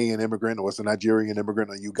Ghanaian immigrant or it's a Nigerian immigrant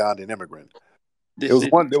or a Ugandan immigrant. they It was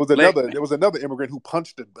said one. black man. There was another immigrant who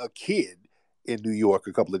punched a kid in New York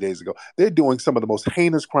a couple of days ago. They're doing some of the most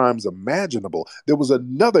heinous crimes imaginable. There was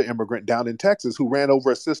another immigrant down in Texas who ran over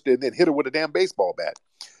a sister and then hit her with a damn baseball bat.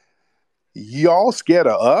 Y'all scared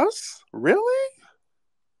of us? Really?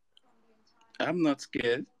 I'm not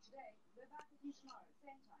scared.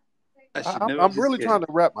 I should I, never I'm be really trying scared.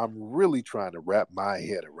 to wrap. I'm really trying to wrap my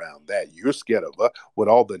head around that. You're scared of us with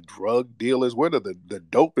all the drug dealers. Where the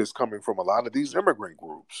dope is coming from? A lot of these immigrant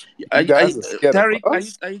groups. You guys are scared of Tariq,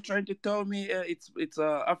 us? are you trying to tell me it's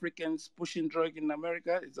Africans pushing drug in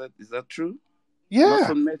America? Is that true? Not Yeah.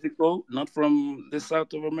 from Mexico, not from the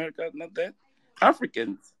south of America, not that.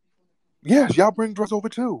 Africans, Yes. Y'all bring drugs over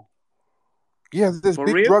too. Yes. There's for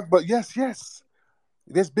big real? drug, but yes.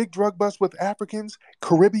 There's big drug busts with Africans,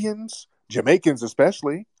 Caribbeans, Jamaicans,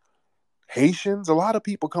 especially Haitians. A lot of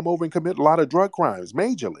people come over and commit a lot of drug crimes,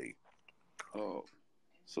 majorly. Oh,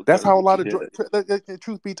 so That's how a terrible to lot of hear that.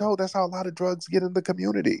 truth be told, that's how a lot of drugs get in the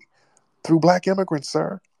community through black immigrants,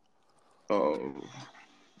 sir. Oh,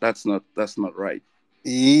 that's not right.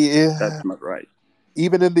 Yeah. That's not right.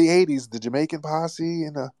 Even in the '80s, the Jamaican posse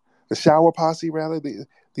and the shower posse, rather,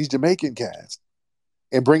 these Jamaican cats,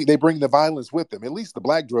 and they bring the violence with them. At least the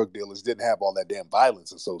black drug dealers didn't have all that damn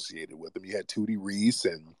violence associated with them. You had Tootie Reese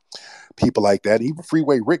and people like that. Even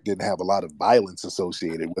Freeway Rick didn't have a lot of violence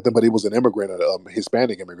associated with him, but he was an immigrant, a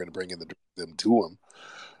Hispanic immigrant, bringing them to him.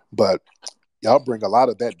 But y'all bring a lot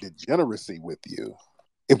of that degeneracy with you.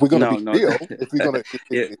 If we're gonna No, be no. real, if we're gonna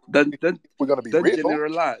Yeah, if we're gonna be don't real,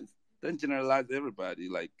 generalize. Don't generalize everybody.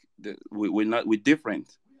 Like we're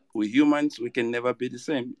different. We're humans. We can never be the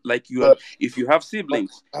same. Like you are. but If you have but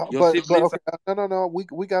siblings, your but siblings. okay, no.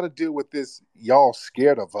 We got to deal with this. Y'all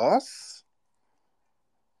scared of us?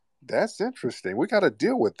 That's interesting. We got to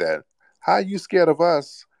deal with that. How you scared of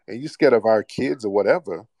us, and you scared of our kids or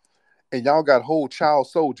whatever, and y'all got whole child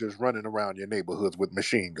soldiers running around your neighborhoods with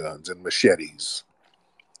machine guns and machetes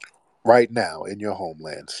right now in your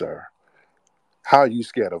homeland, sir. How are you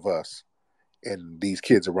scared of us? And these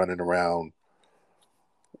kids are running around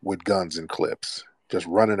with guns and clips, just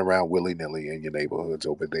running around willy nilly in your neighborhoods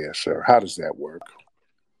over there, sir. How does that work?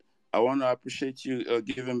 I want to appreciate you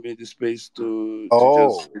giving me the space to just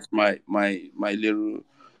Oh, it's my little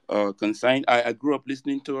consign. I grew up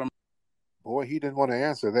listening to him. boy, he didn't want to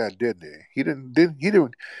answer that, didn't he?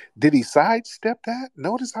 Did he sidestep that?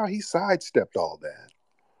 Notice how he sidestepped all that.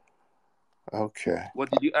 Okay. What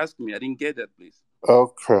did you ask me? I didn't get that, please.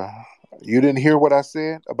 Okay. You didn't hear what I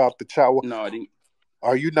said about the child. No, I didn't.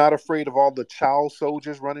 Are you not afraid of all the child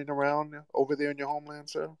soldiers running around over there in your homeland,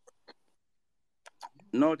 sir?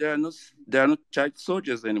 No, there are no child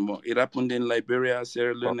soldiers anymore. It happened in Liberia,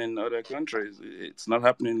 Sierra Oh, Leone, and other countries. It's not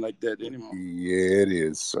happening like that anymore. yeah, it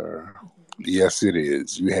is, sir. Yes, it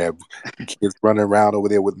is. You have kids running around over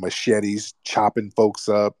there with machetes, chopping folks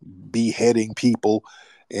up, beheading people,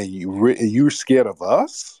 and you're scared of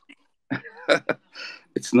us?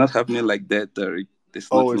 It's not happening like that, Tariq. There's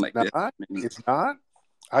Oh, nothing it's like that not. happening. It's not.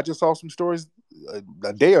 I just saw some stories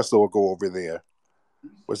a day or so ago over there.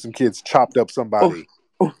 where some kids chopped up Oh, somebody.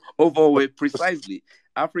 overweight, precisely.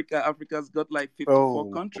 Africa's got like 54 Oh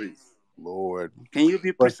countries. Lord. Can you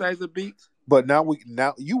be But precise a bit?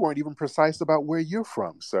 now you weren't even precise about where you're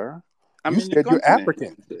from, sir. I'm You in the said you're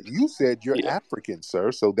continent. African. You said you're Yeah. African,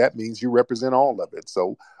 sir. So that means you represent all of it.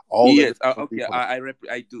 So all of Yes. it will be Okay. fine.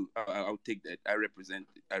 I do. I'll take that. I represent.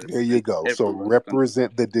 I There you represent go. So everywhere in the country.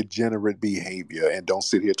 represent the degenerate behavior and don't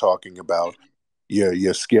sit here talking about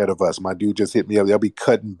you're scared of us. My dude just hit me up. They'll be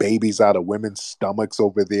cutting babies out of women's stomachs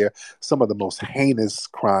over there. Some of the most heinous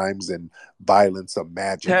crimes and violence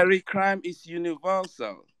imaginable. Terry crime is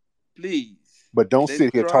universal. Please. But don't There's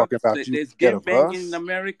sit here talking drugs. about you There's scared game of banging in us.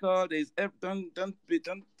 America.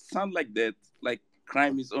 Don't sound like that. Like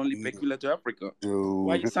crime is only peculiar to Africa.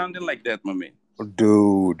 Why are you Dude, sounding like that, my man?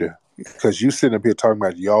 dude. Because you sitting up here talking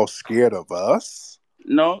about y'all scared of us?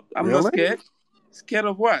 No, I'm not Really? scared. Scared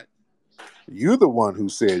of what? You the one who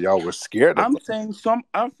said y'all were scared of I'm us. saying some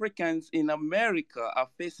Africans in America are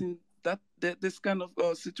facing this kind of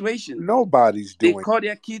situation. Nobody's They doing. call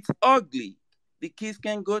their kids ugly. The kids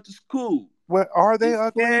can't go to school. What are They they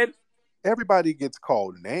ugly? scared. Everybody gets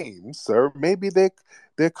called names, sir. Maybe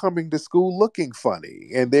they're coming to school looking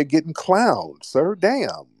funny and they're getting clowned, sir.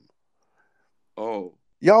 Damn. Oh,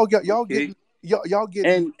 Y'all okay. getting y'all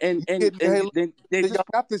getting And you and getting and hey, they, look, they y'all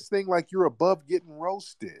just got this thing like you're above getting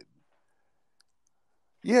roasted.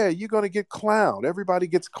 Yeah, you're gonna get clowned. Everybody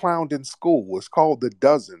gets clowned in school. It's called the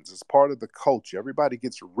dozens. It's part of the culture. Everybody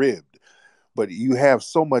gets ribbed. But you have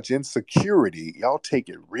so much insecurity, y'all take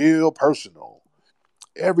it real personal.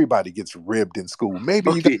 Everybody gets ribbed in school.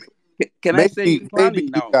 okay. Can I say it's Maybe planning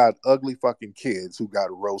you now? got ugly fucking kids who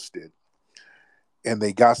got roasted and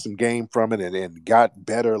they got some game from it and got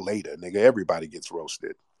better later. Nigga, everybody gets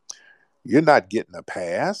roasted. You're not getting a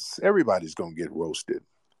pass. Everybody's gonna get roasted.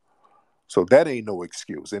 So that ain't no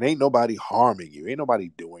excuse. It ain't nobody harming you. Ain't nobody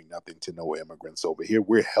doing nothing to no immigrants over here.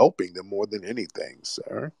 We're helping them more than anything,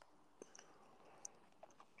 sir.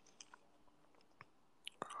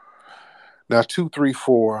 Now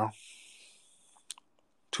 234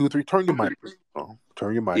 2 3. Turn your mic on.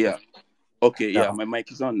 Turn your Yeah. microphone. Okay. Yeah. Now My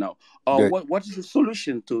mic is on now. the What is the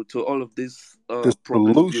solution to all of these the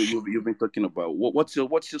problems solution. you've been talking about? What's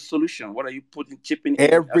your solution? What are you putting chipping in as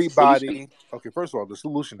a solution? Everybody. Okay, first of all, the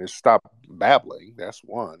solution is stop babbling. That's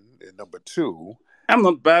one. And number two, I'm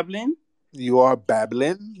not babbling. you are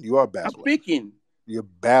babbling. You are I'm babbling. speaking. You're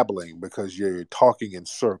babbling because you're talking in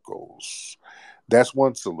circles. That's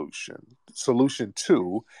one solution. Solution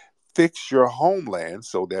two, fix your homeland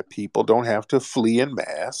so that people don't have to flee in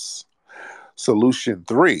mass. Solution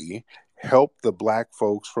three, help the black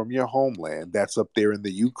folks from your homeland that's up there in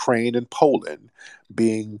the Ukraine and Poland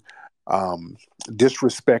being um,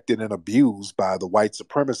 disrespected and abused by the white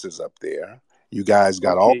supremacists up there. You guys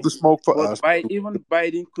got all Okay. the smoke for But us. Even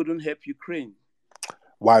Biden couldn't help Ukraine.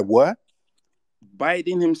 Why what?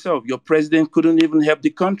 Biden himself, your president, couldn't even help the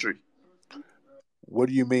country What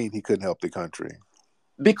do you mean he couldn't help the country?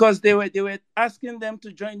 because they were asking them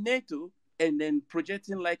to join NATO and then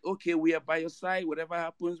projecting like, okay, we are by your side. Whatever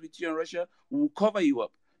happens with you and Russia, we'll cover you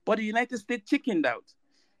up. But the United States chickened out.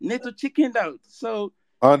 NATO chickened out. So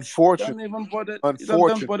Unfortunately, don't even bother. Don't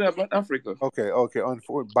unfortunately. bother about Africa. Okay.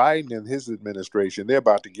 Biden and his administration, they're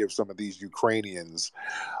about to give some of these Ukrainians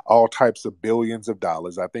all types of billions of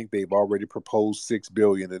dollars. I think they've already proposed 6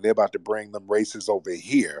 billion, and they're about to bring them races over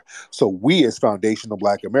here. So we, as foundational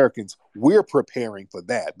Black Americans, we're preparing for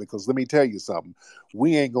that because let me tell you something: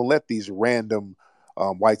 we ain't gonna let these random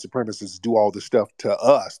white supremacists do all the stuff to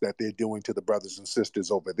us that they're doing to the brothers and sisters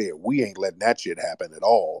over there. We ain't letting that shit happen at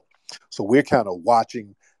all. So we're kind of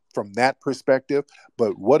watching from that perspective.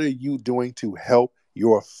 But what are you doing to help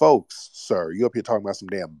your folks, sir? You up here talking about some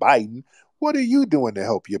damn Biden. What are you doing to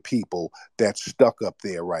help your people that's stuck up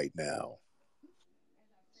there right now?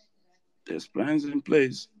 There's plans in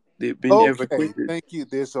place. They've been Okay, evacuated. thank you.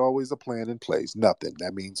 There's always a plan in place. Nothing.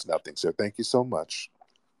 That means nothing, sir. Thank you so much.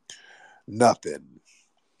 Nothing.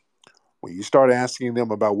 When you start asking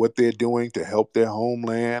them about what they're doing to help their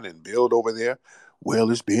homeland and build over there,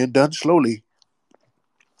 well, it's being done slowly.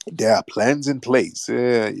 There are plans in place.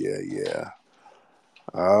 Yeah.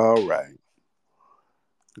 All right.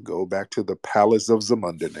 Go back to the palace of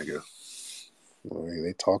Zamunda, nigga.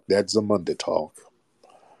 They talk that Zamunda talk.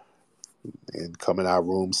 And come in our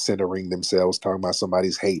room centering themselves, talking about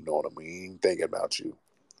somebody's hating on them. We ain't thinking about you.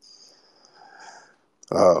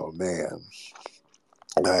 Oh, man.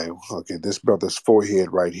 Okay, this brother's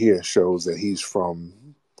forehead right here shows that he's from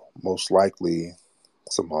most likely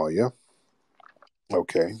Somalia.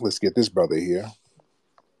 Okay, let's get this brother here.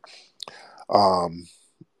 Um,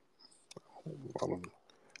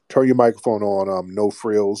 Turn your microphone on. No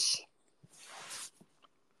frills.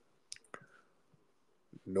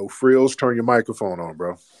 No frills. Turn your microphone on,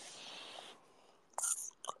 bro.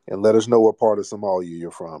 And let us know what part of Somalia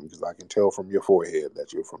you're from, because I can tell from your forehead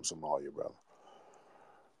that you're from Somalia, brother.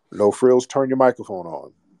 No frills. Turn your microphone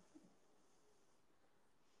on.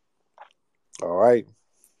 All right.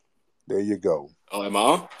 There you go. Oh, am I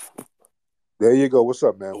on? There you go. What's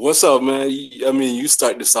up, man? What's up, man? I mean, you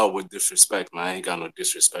start this out with disrespect, man. I ain't got no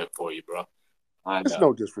disrespect for you, bro. It's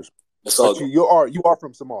no disrespect. That's all. But you are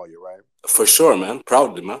from Somalia, right? For sure, man.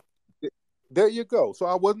 Proudly, man. There you go. So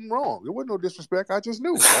I wasn't wrong. It wasn't no disrespect. I just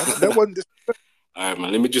knew. That wasn't disrespect. All right,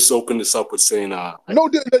 man. Let me just open this up with saying,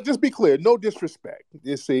 just be clear. No disrespect.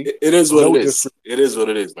 You see, it is what it is. It is what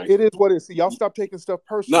it is, man. It is what it is. See, y'all stop taking stuff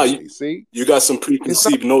personally. No, see, you got some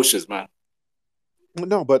preconceived notions, man.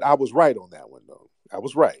 No, but I was right on that one, though. I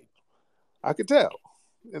was right. I could tell,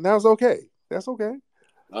 and that was okay. That's okay.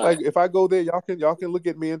 Like if I go there, y'all can look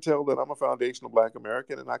at me and tell that I'm a foundational Black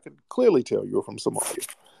American, and I can clearly tell you're from Somalia.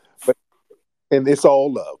 And it's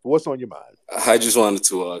all love. What's on your mind? I just wanted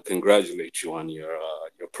to congratulate you on your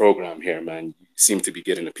program here, man. You seem to be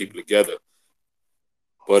getting the people together.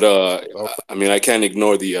 But I mean, I can't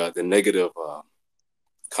ignore the negative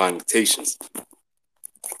connotations.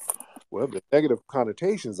 Well, the negative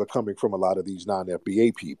connotations are coming from a lot of these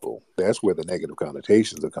non-FBA people. That's where the negative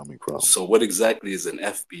connotations are coming from. So, what exactly is an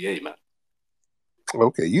FBA, man?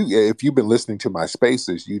 Okay, if you've been listening to my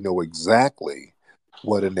spaces, you know exactly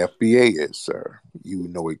what an FBA is, sir. You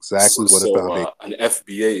know exactly what a foundation. An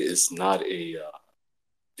FBA is not a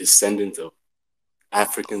descendant of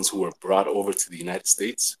Africans who were brought over to the United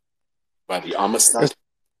States by the Amistad.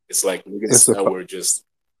 It's like niggas that were just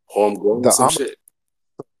homegrown or some shit.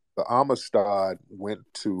 The Amistad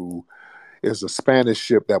is a Spanish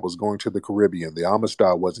ship that was going to the Caribbean. The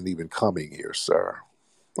Amistad wasn't even coming here, sir.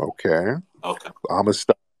 Okay.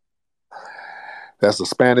 Amistad. That's a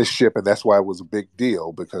Spanish ship, and that's why it was a big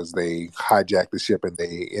deal, because they hijacked the ship and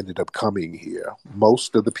they ended up coming here.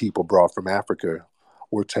 Most of the people brought from Africa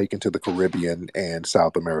were taken to the Caribbean and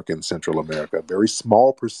South America and Central America. A very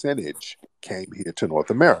small percentage came here to North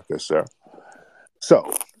America, sir.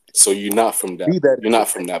 So you're not from that. You're not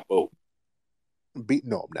from that boat.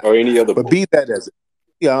 No, I'm not. Or any other boat. Be that as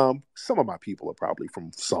some of my people are probably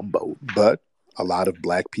from some boat, but a lot of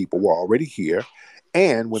Black people were already here.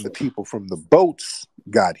 And when the people from the boats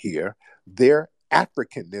got here, their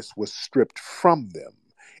Africanness was stripped from them,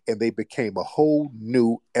 and they became a whole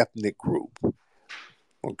new ethnic group.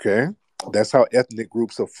 Okay? That's how ethnic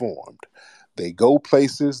groups are formed. They go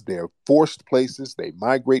places, they're forced places, they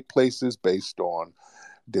migrate places based on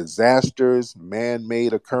disasters,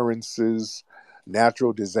 man-made occurrences,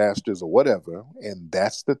 natural disasters, or whatever, and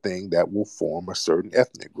that's the thing that will form a certain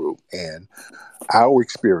ethnic group. And our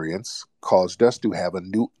experience caused us to have a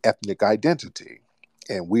new ethnic identity,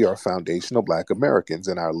 and we are foundational Black Americans,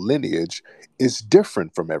 and our lineage is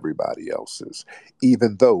different from everybody else's.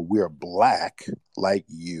 Even though we're Black, like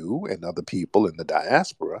you and other people in the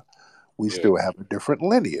diaspora, we still have a different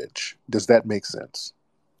lineage. Does that make sense?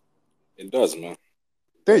 It does, man.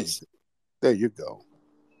 There you go.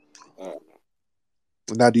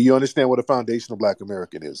 Now, do you understand what a foundational Black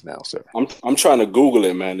American is now, sir? I'm trying to Google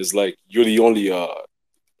it, man. It's like you're the only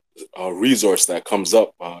resource that comes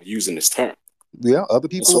up using this term. Yeah, other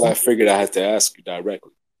people. That's why I figured I had to ask you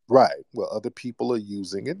directly. Right. Well, other people are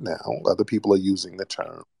using it now. Other people are using the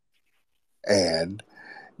term, and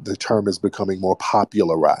the term is becoming more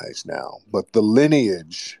popularized now. But the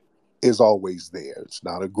lineage is always there. It's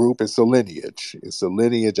not a group. It's a lineage. It's a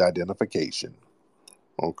lineage identification.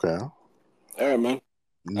 Okay. All right, man.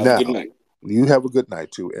 Have a good night. You have a good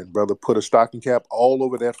night too. And brother, put a stocking cap all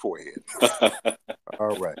over that forehead.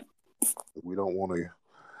 All right. We don't want to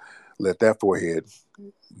let that forehead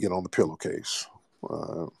get on the pillowcase.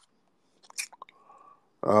 All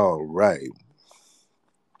right.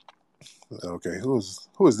 Okay, who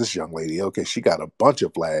is this young lady? Okay, she got a bunch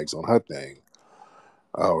of flags on her thing.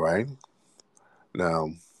 All right.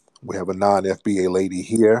 Now we have a non-FBA lady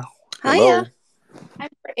here. Hello. Hiya. I'm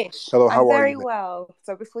British. Hello, how I'm are very you? well.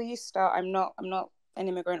 So before you start, I'm not an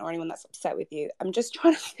immigrant or anyone that's upset with you. I'm just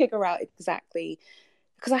trying to figure out exactly,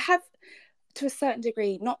 because I have, to a certain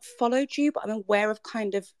degree, not followed you, but I'm aware of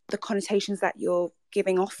kind of the connotations that you're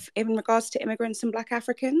giving off in regards to immigrants and Black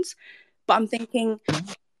Africans. But I'm thinking,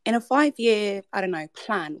 in a 5-year, I don't know,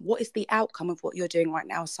 plan, what is the outcome of what you're doing right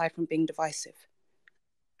now aside from being divisive?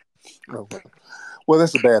 Okay. Well,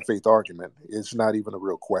 that's a bad faith argument. It's not even a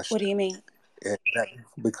real question. What do you mean? And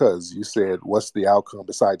because you said, what's the outcome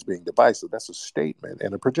besides being divisive? That's a statement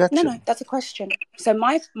and a projection. No, that's a question. So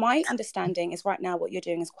my understanding is right now what you're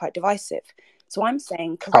doing is quite divisive. So I'm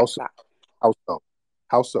saying correct that. How so?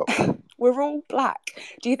 How so? We're all black.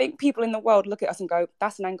 Do you think people in the world look at us and go,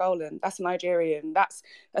 that's an Angolan, that's a Nigerian, that's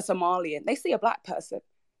a Somalian? They see a black person.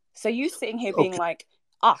 So you sitting here being like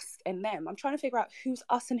us and them. I'm trying to figure out who's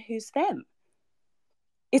us and who's them.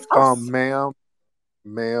 It's us.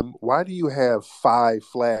 Ma'am, why do you have 5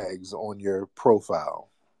 flags on your profile?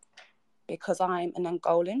 Because I'm an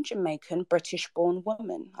Angolan, Jamaican, British-born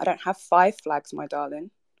woman. I don't have 5 flags, my darling.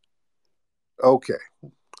 Okay,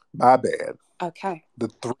 my bad. Okay.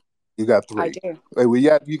 You got 3. I do. Well,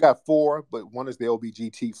 you got 4, but one is the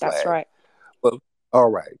LBGT flag. That's right. But all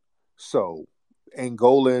right. So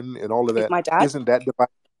Angolan and all of that. My dad?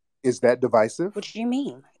 Is that divisive? What do you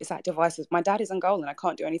mean? Is that divisive? My dad is Angolan. I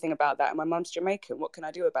can't do anything about that. And my mum's Jamaican. What can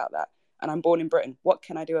I do about that? And I'm born in Britain. What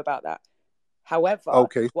can I do about that? However,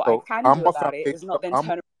 what I can do about it is not then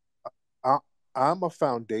turn around. I'm a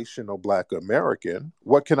foundational Black American.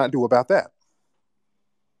 What can I do about that?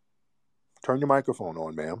 Turn your microphone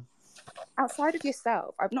on, ma'am. Outside of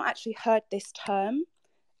yourself, I've not actually heard this term,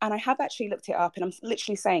 and I have actually looked it up, and I'm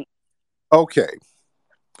literally saying, okay,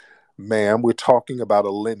 ma'am, we're talking about a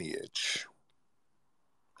lineage.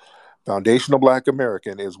 Foundational Black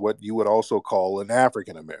American is what you would also call an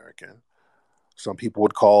African American. Some people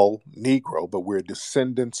would call Negro, but we're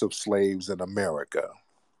descendants of slaves in America.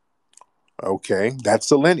 Okay, that's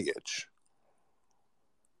a lineage.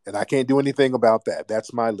 And I can't do anything about that.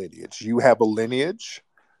 That's my lineage. You have a lineage.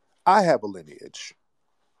 I have a lineage.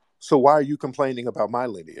 So why are you complaining about my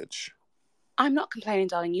lineage? I'm not complaining,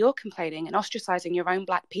 darling. You're complaining and ostracizing your own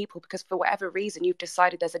Black people because for whatever reason you've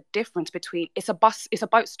decided there's a difference between it's a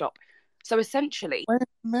boat stop. So essentially, wait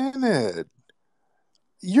a minute.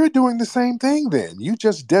 You're doing the same thing then. You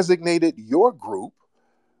just designated your group,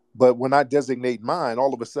 but when I designate mine,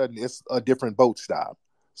 all of a sudden it's a different boat stop.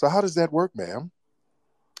 So how does that work, ma'am?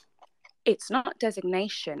 It's not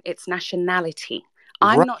designation, it's nationality.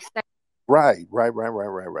 Right. I'm not saying... Right.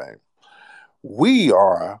 We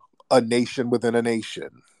are a nation within a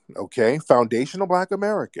nation, okay? Foundational Black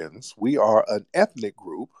Americans, we are an ethnic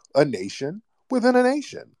group, a nation within a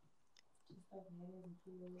nation.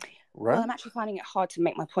 Right? Well, I'm actually finding it hard to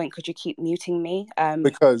make my point because you keep muting me.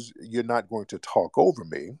 Because you're not going to talk over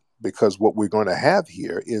me, because what we're going to have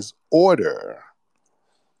here is order.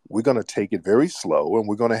 We're going to take it very slow and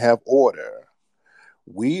we're going to have order.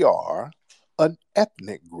 We are an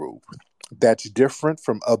ethnic group that's different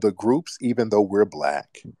from other groups, even though we're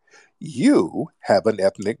Black. You have an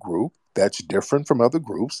ethnic group that's different from other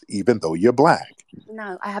groups, even though you're Black.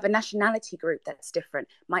 No, I have a nationality group that's different.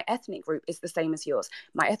 My ethnic group is the same as yours.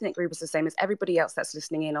 My ethnic group is the same as everybody else that's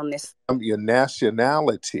listening in on this. Your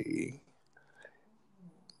nationality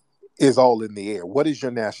is all in the air. What is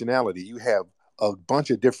your nationality? You have a bunch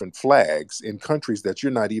of different flags in countries that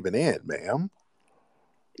you're not even in, ma'am.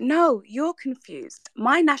 No, you're confused.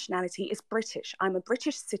 My nationality is British. I'm a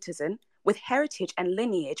British citizen with heritage and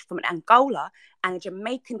lineage from an Angola and a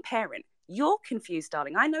Jamaican parent. You're confused,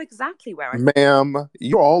 darling. I know exactly where I'm... Ma'am,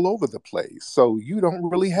 you're all over the place. So you don't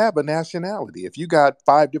really have a nationality. If you got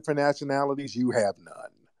 5 different nationalities, you have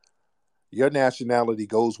none. Your nationality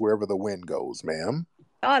goes wherever the wind goes, ma'am.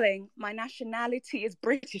 Darling, my nationality is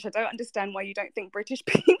British. I don't understand why you don't think British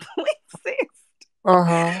people exist.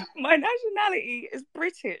 Uh-huh. My nationality is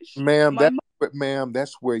British. Ma'am,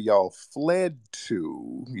 that's where y'all fled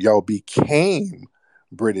to. Y'all became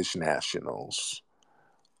British nationals.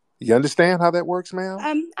 You understand how that works,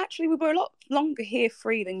 ma'am? Actually, we were a lot longer here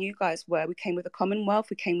free than you guys were. We came with the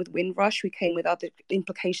Commonwealth, we came with Windrush, we came with other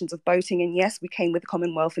implications of boating, and yes, we came with the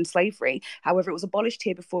Commonwealth and slavery. However, it was abolished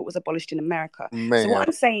here before it was abolished in America. Ma'am, so what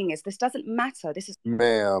I'm saying is this doesn't matter.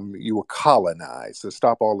 Ma'am, you were colonized. So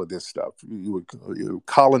stop all of this stuff. You were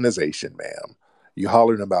colonization, ma'am. You're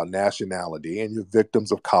hollering about nationality and you're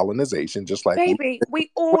victims of colonization, just like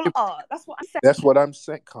we all are. That's what I'm saying. That's what I'm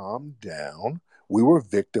saying. Calm down. We were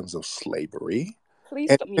victims of slavery.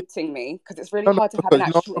 Please stop muting me because it's really hard to have an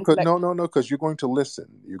actual because you're going to listen.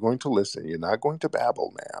 You're going to listen. You're not going to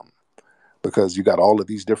babble, ma'am, because you got all of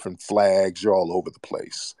these different flags. You're all over the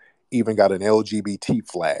place. Even got an LGBT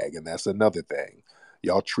flag, and that's another thing.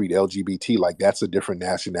 Y'all treat LGBT like that's a different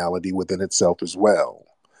nationality within itself as well.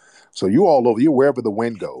 So you all over. You're wherever the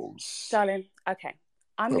wind goes. Darling, okay.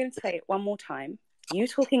 I'm going to say it one more time. You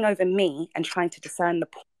talking over me and trying to discern the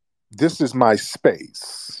point. This is my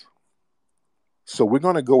space. So we're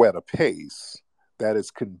going to go at a pace that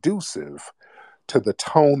is conducive to the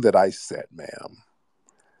tone that I set, ma'am.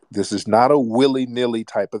 This is not a willy-nilly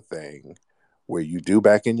type of thing. where you do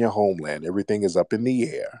back in your homeland. Everything is up in the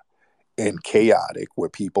air and chaotic, where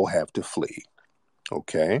people have to flee.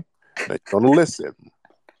 Okay? Now you're going to listen.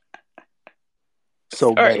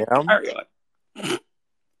 So, Sorry, ma'am, carry on.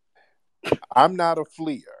 I'm not a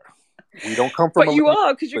fleer. We don't come from But you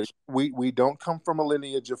are, because you. we don't come from a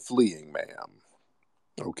lineage of fleeing, ma'am.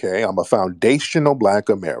 Okay? I'm a foundational Black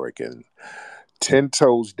American. 10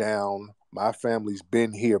 toes down. My family's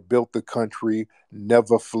been here, built the country,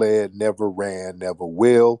 never fled, never ran, never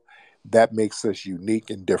will. That makes us unique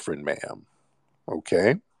and different, ma'am.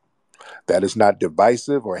 Okay? That is not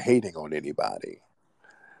divisive or hating on anybody.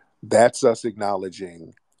 That's us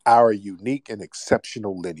acknowledging our unique and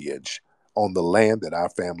exceptional lineage on the land that our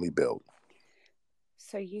family built.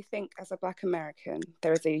 So you think, as a Black American,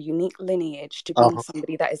 there is a unique lineage to being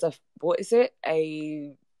somebody that is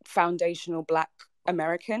a foundational Black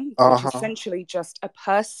American, which is essentially just a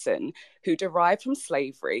person who derived from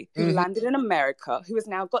slavery, who landed in America, who has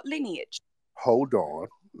now got lineage. Hold on.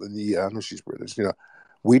 Yeah, I know she's British.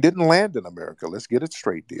 We didn't land in America. Let's get it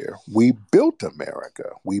straight, dear. We built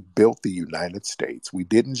America. We built the United States. We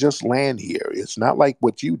didn't just land here. It's not like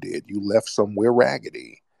what you did. You left somewhere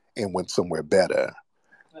raggedy and went somewhere better.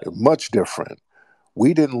 Much different.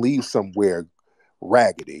 We didn't leave somewhere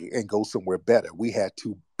raggedy and go somewhere better. We had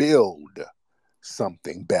to build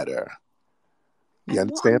something better. You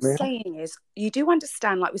understand, what I'm man? saying is, you do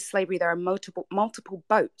understand, like with slavery, there are multiple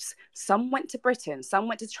boats. Some went to Britain, some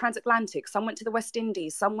went to the transatlantic, some went to the West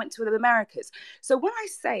Indies, some went to the Americas. So when I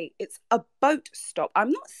say it's a boat stop,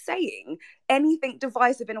 I'm not saying anything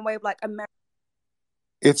divisive in a way of like America.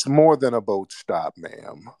 It's more than a boat stop,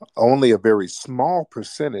 ma'am. Only a very small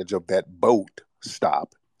percentage of that boat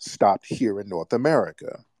stop stopped here in North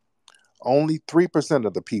America. Only 3%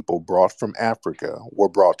 of the people brought from Africa were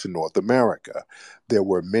brought to North America. There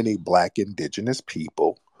were many Black indigenous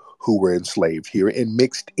people who were enslaved here and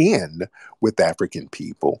mixed in with African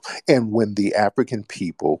people. And when the African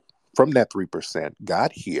people from that 3%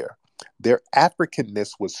 got here, their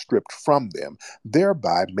Africanness was stripped from them,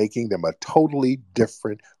 thereby making them a totally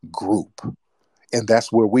different group. And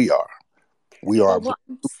that's where we are. We are. What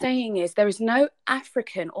I'm saying is, there is no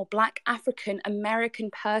African or Black African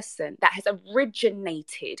American person that has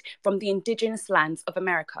originated from the indigenous lands of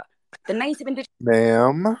America. The native indigenous.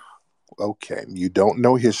 Ma'am, okay, you don't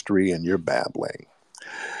know history and you're babbling.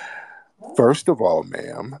 First of all,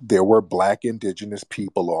 ma'am, there were Black indigenous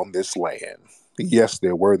people on this land. Yes,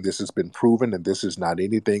 there were, and this has been proven, and this is not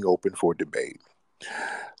anything open for debate.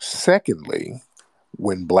 Secondly,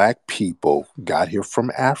 when Black people got here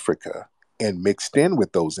from Africa and mixed in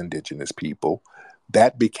with those indigenous people,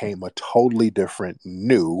 that became a totally different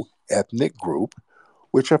new ethnic group,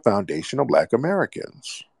 which are foundational Black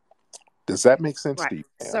Americans. Does that make sense to you,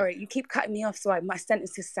 ma'am? Sorry, you keep cutting me off, so my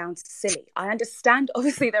sentences sound silly. I understand,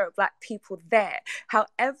 obviously, there are Black people there.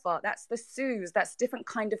 However, that's the Sioux, that's different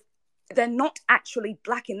kind of. They're not actually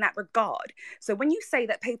Black in that regard. So when you say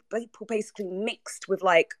that people basically mixed with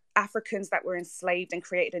like Africans that were enslaved and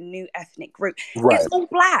created a new ethnic group, It's all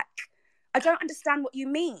Black. I don't understand what you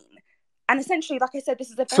mean. And essentially, like I said, this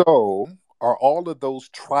is a. So are all of those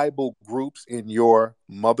tribal groups in your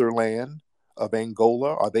motherland of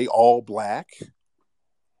Angola, are they all Black?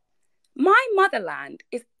 My motherland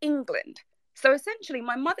is England. So essentially,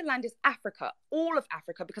 my motherland is Africa, all of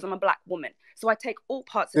Africa, because I'm a Black woman. So I take all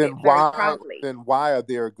parts of it very proudly. Then why are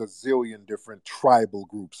there a gazillion different tribal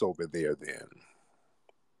groups over there then?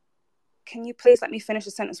 Can you please let me finish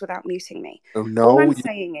the sentence without muting me? No. All I'm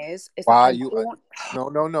saying is why that you?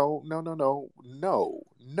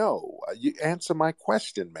 No. You answer my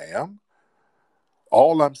question, ma'am.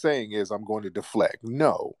 All I'm saying is I'm going to deflect.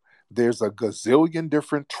 No, there's a gazillion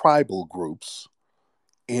different tribal groups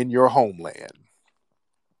in your homeland.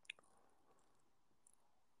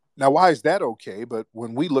 Now, why is that okay? But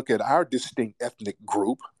when we look at our distinct ethnic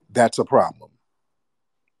group, that's a problem.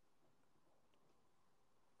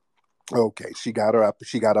 Okay, she got up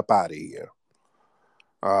out of here.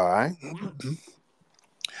 All right.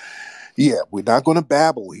 Yeah, we're not going to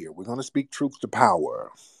babble here. We're going to speak truth to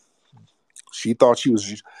power. She thought she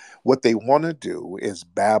was. What they want to do is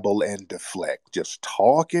babble and deflect, just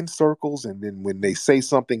talk in circles, and then when they say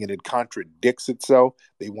something and it contradicts itself,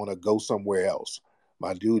 they want to go somewhere else.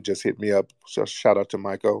 My dude just hit me up. So shout out to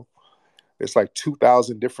Michael. It's like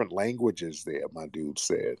 2,000 different languages there, my dude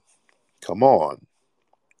said. Come on.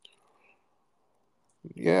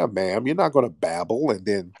 Yeah, ma'am, you're not going to babble and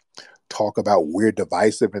then talk about we're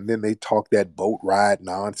divisive and then they talk that boat ride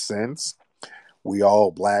nonsense. We all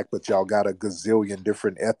Black, but y'all got a gazillion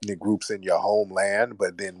different ethnic groups in your homeland,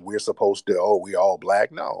 but then we're supposed to, we all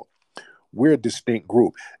Black. No, We're a distinct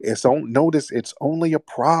group. Notice it's only a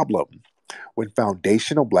problem when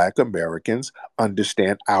foundational Black Americans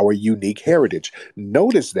understand our unique heritage.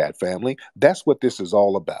 Notice that, family. That's what this is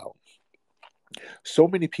all about. So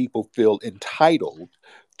many people feel entitled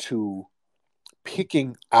to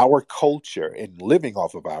picking our culture and living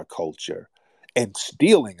off of our culture and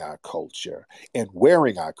stealing our culture and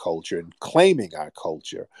wearing our culture and claiming our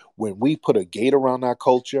culture. When we put a gate around our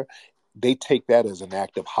culture, they take that as an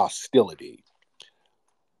act of hostility.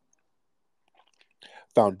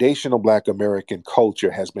 Foundational Black American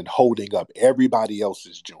culture has been holding up everybody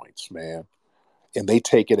else's joints, man. And they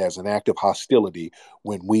take it as an act of hostility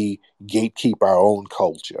when we gatekeep our own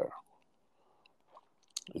culture.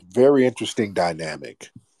 Very interesting dynamic.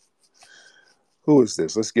 Who is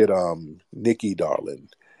this? Let's get Nikki, darling.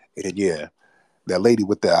 And yeah, that lady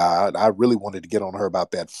with the eye, I really wanted to get on her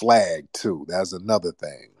about that flag too. That's another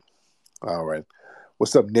thing. All right.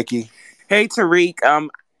 What's up, Nikki? Hey, Tariq.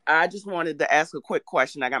 I just wanted to ask a quick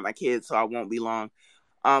question. I got my kids, so I won't be long.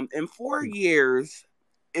 In 4 years,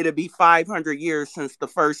 it'll be 500 years since the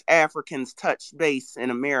first Africans touched base in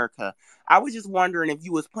America. I was just wondering if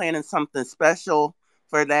you was planning something special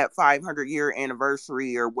for that 500-year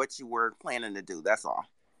anniversary, or what you were planning to do. That's all.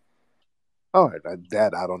 All right,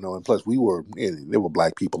 that I don't know. And plus, there were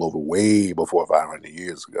Black people over way before 500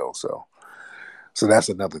 years ago. So that's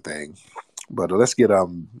another thing. But let's get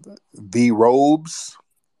V Robes.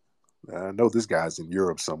 I know this guy's in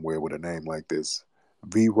Europe somewhere with a name like this.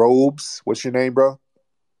 V Robes. What's your name, bro?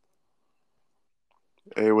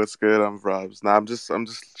 Hey, what's good? I'm Robs. Nah, I'm just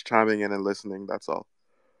chiming in and listening. That's all.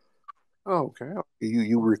 Oh, okay.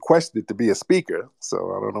 You requested to be a speaker, so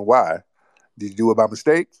I don't know why. Did you do it by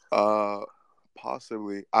mistake?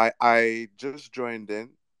 Possibly. I just joined in.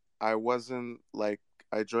 I wasn't like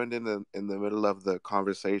I joined in the middle of the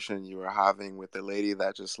conversation you were having with the lady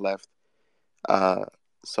that just left.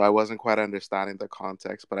 So I wasn't quite understanding the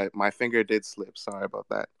context, but my finger did slip. Sorry about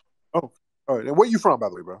that. Oh, all right. And where you from, by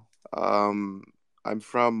the way, bro? I'm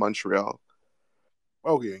from Montreal.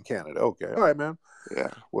 Oh, yeah, in Canada. Okay. All right, man.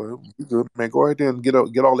 Yeah. Well, you good, man. Go ahead and get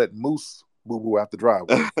all that moose boo boo out the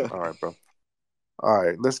driveway. All right, bro. All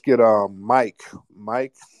right, let's get Mike,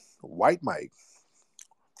 White Mike.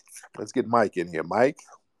 Let's get Mike in here. Mike,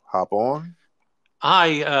 hop on.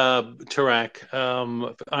 Hi, Tariq.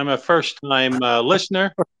 I'm a first-time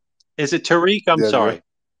listener. Is it Tariq? I'm sorry.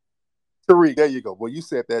 Tariq, there you go. Well, you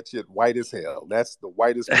said that shit white as hell. That's the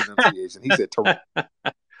whitest pronunciation. He said Tariq.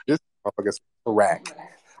 This motherfucker's Tariq.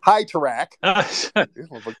 Hi, Tariq.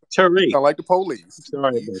 Tariq. Sound like the police.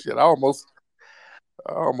 Sorry. Shit, I almost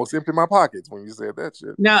emptied my pockets when you said that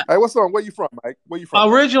shit. Now, hey, what's on? Where you from, Mike? Where you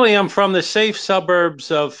from? Originally, I'm from the safe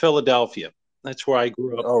suburbs of Philadelphia. That's where I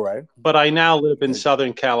grew up. All right. But I now live in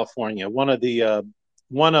Southern California, one of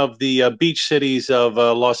the beach cities of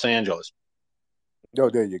Los Angeles. Oh,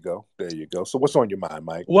 there you go. There you go. So what's on your mind,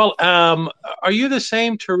 Mike? Well, are you the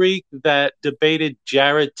same Tariq that debated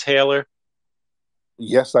Jared Taylor?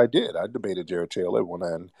 Yes, I did. I debated Jared Taylor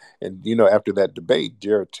and after that debate,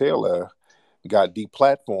 Jared Taylor got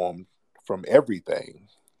deplatformed from everything.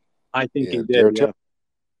 I think he did.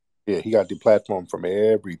 He got deplatformed from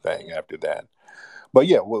everything after that. But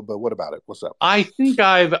yeah, but what about it? What's up? I think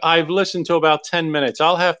I've listened to about 10 minutes.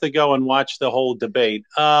 I'll have to go and watch the whole debate.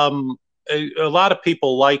 A lot of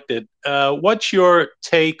people liked it. What's your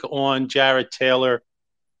take on Jared Taylor?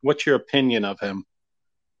 What's your opinion of him?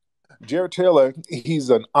 Jared Taylor, he's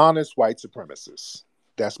an honest white supremacist.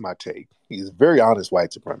 That's my take. He's a very honest white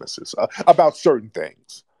supremacist about certain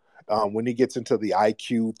things. When he gets into the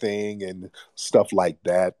IQ thing and stuff like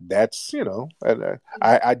that, that's,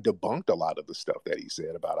 I debunked a lot of the stuff that he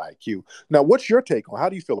said about IQ. Now, what's your take on, how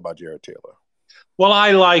do you feel about Jared Taylor? Well,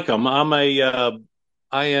 I like him.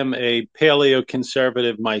 I am a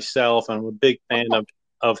paleo-conservative myself. I'm a big fan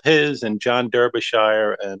of his and John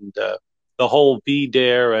Derbyshire and the whole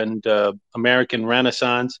V-Dare and American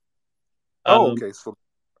Renaissance. Okay.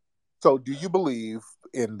 So do you believe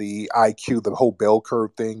in the IQ, the whole bell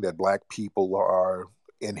curve thing, that Black people are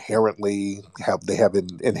inherently have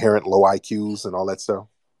inherent low IQs and all that stuff?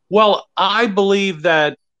 Well, I believe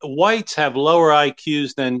that whites have lower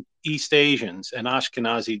IQs than East Asians and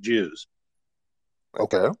Ashkenazi Jews.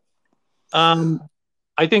 Okay.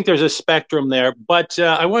 I think there's a spectrum there, but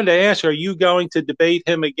I wanted to ask, are you going to debate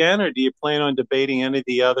him again, or do you plan on debating any of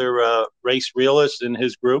the other race realists in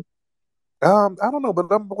his group? I don't know, but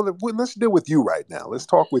let's deal with you right now. Let's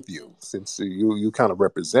talk with you, since you kind of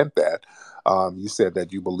represent that. You said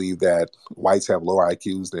that you believe that whites have lower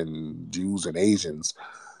IQs than Jews and Asians.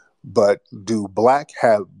 But do black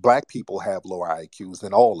people have lower IQs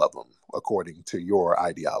than all of them, according to your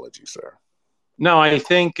ideology, sir? No, I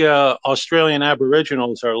think Australian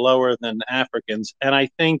Aboriginals are lower than Africans, and I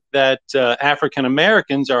think that African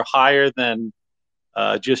Americans are higher than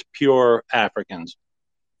just pure Africans.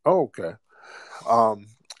 Okay. Um,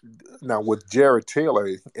 Now, with Jared Taylor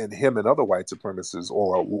and him and other white supremacists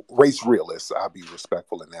or race realists, I'll be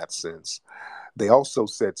respectful in that sense. They also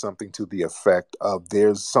said something to the effect of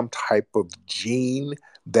there's some type of gene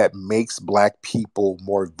that makes black people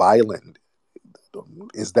more violent.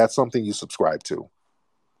 Is that something you subscribe to?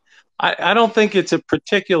 I don't think it's a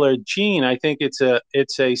particular gene. I think it's a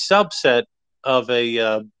subset of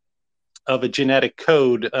a genetic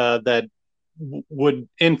code that would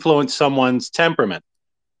influence someone's temperament.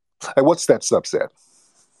 And what's that subset?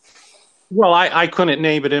 Well, I couldn't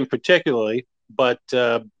name it in particularly, but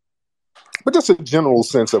just a general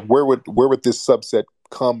sense of where would this subset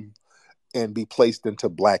come and be placed into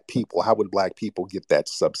black people? How would black people get that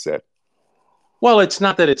subset? Well, it's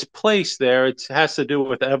not that it's placed there. It has to do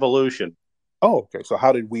with evolution. Oh, okay. So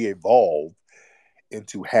how did we evolve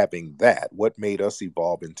into having that? What made us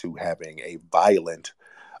evolve into having a violent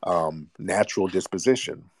natural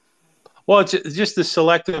disposition? Well, it's just the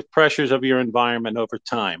selective pressures of your environment over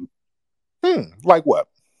time. Like what?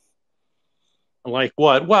 Like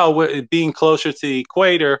what? Well, being closer to the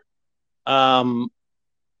equator,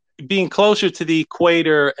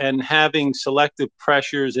 and having selective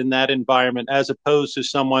pressures in that environment, as opposed to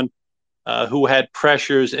someone who had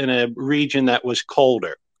pressures in a region that was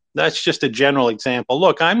colder. That's just a general example.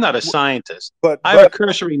 Look, I'm not a scientist. I have a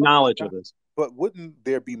cursory knowledge of this. But wouldn't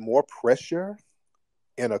there be more pressure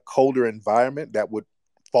in a colder environment that would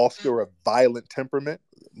foster a violent temperament,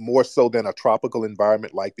 more so than a tropical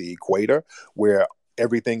environment like the equator, where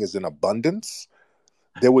everything is in abundance?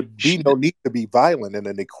 There would be no need to be violent in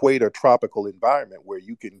an equator tropical environment where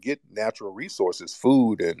you can get natural resources,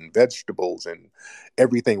 food and vegetables and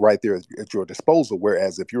everything right there at your disposal.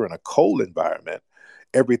 Whereas if you're in a cold environment,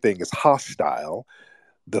 everything is hostile.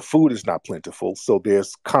 The food is not plentiful, so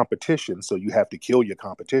there's competition. So you have to kill your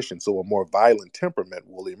competition. So a more violent temperament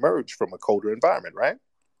will emerge from a colder environment, right?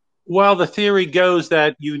 Well, the theory goes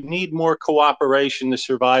that you need more cooperation to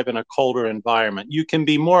survive in a colder environment. You can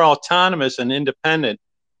be more autonomous and independent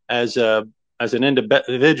as an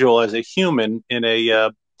individual, as a human in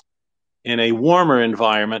a warmer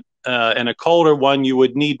environment. In a colder one, you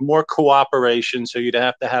would need more cooperation, so you'd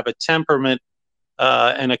have to have a temperament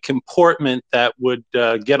and a comportment that would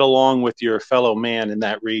get along with your fellow man in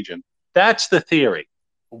that region. That's the theory.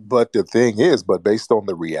 But the thing is, based on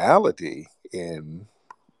the reality in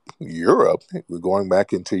Europe, we're going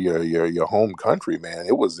back into your home country, man,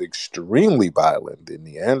 it was extremely violent. The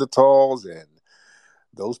Neanderthals and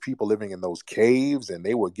those people living in those caves, and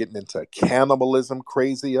they were getting into cannibalism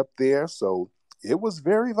crazy up there. So it was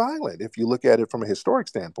very violent if you look at it from a historic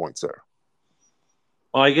standpoint, sir.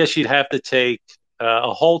 Well, I guess you'd have to take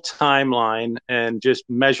a whole timeline and just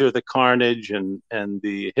measure the carnage and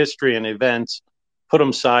the history and events, put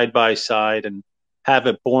them side by side, and have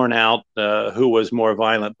it borne out who was more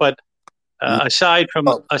violent. But aside from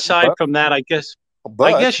that, I guess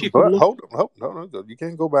you could look. Hold on, no, you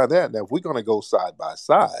can't go by that. Now, if we're going to go side by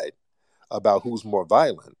side about who's more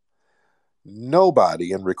violent,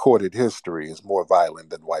 nobody in recorded history is more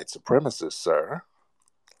violent than white supremacists, sir.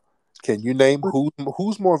 Can you name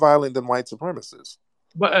who's more violent than white supremacists?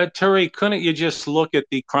 But Tariq, couldn't you just look at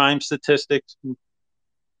the crime statistics?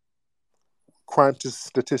 Crime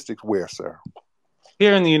statistics where, sir?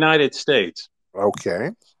 Here in the United States. Okay.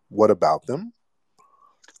 What about them?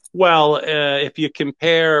 Well, if you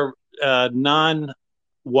compare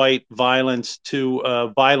non-white violence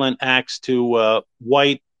to violent acts to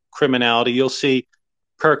white criminality, you'll see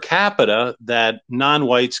per capita that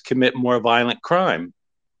non-whites commit more violent crime.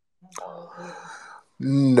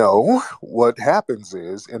 No. What happens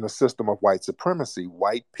is, in a system of white supremacy,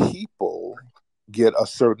 white people get a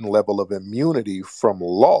certain level of immunity from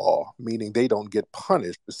law, meaning they don't get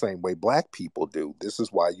punished the same way black people do. This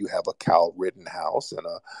is why you have a Cal Rittenhouse and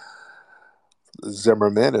a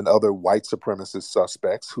Zimmerman and other white supremacist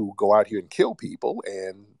suspects who go out here and kill people,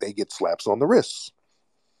 and they get slaps on the wrists.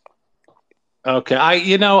 Okay,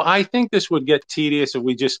 I think this would get tedious if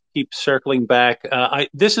we just keep circling back.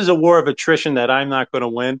 This is a war of attrition that I'm not going to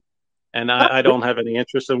win, and I don't have any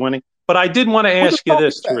interest in winning. But I did want to ask you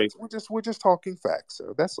this, Tariq. We're just talking facts,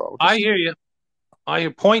 sir. That's all. I hear you.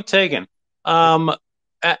 Point taken.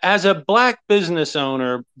 As a black business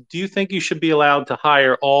owner, do you think you should be allowed to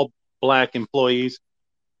hire all black employees?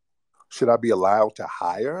 Should I be allowed to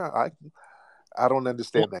hire? I don't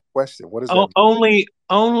understand that question. What does that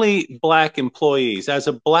Only black employees. As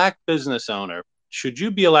a black business owner, should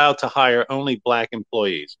you be allowed to hire only black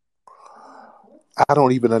employees? I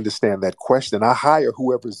don't even understand that question. I hire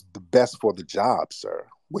whoever's the best for the job, sir,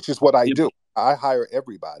 which is what I do. I hire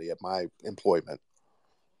everybody at my employment.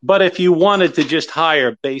 But if you wanted to just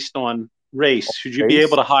hire based on race, should you be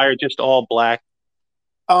able to hire just all black?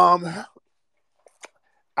 That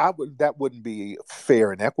wouldn't be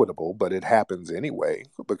fair and equitable, but it happens anyway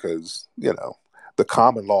because, the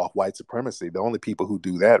common law of white supremacy, the only people who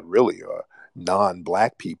do that really are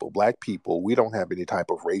non-black people. Black people, we don't have any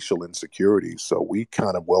type of racial insecurity, so we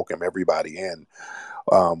kind of welcome everybody in.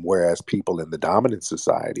 Whereas people in the dominant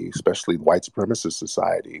society, especially white supremacist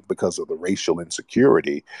society, because of the racial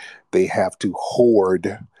insecurity, they have to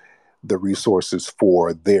hoard the resources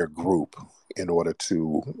for their group in order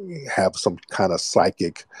to have some kind of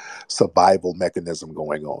psychic survival mechanism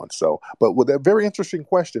going on. So, but with a very interesting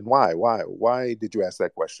question, why did you ask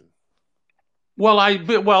that question?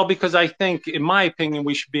 Well, because I think, in my opinion,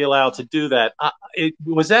 we should be allowed to do that.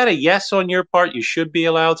 Was that a yes on your part? You should be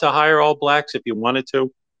allowed to hire all blacks if you wanted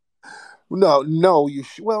to? No, no.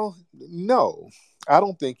 I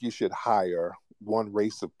don't think you should hire one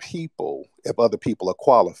race of people if other people are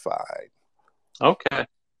qualified. Okay.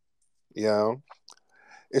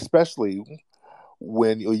 Especially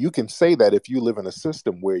when you can say that if you live in a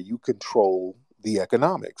system where you control the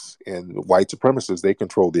economics, and white supremacists, they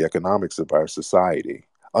control the economics of our society,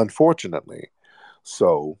 unfortunately.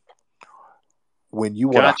 So when you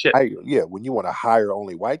want to hire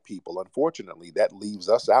only white people, unfortunately, that leaves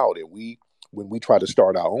us out. And when we try to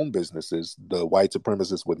start our own businesses, the white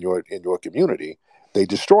supremacists in your community, they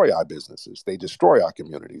destroy our businesses, they destroy our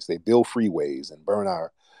communities, they build freeways and burn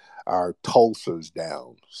our Tulsas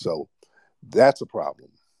down. So that's a problem.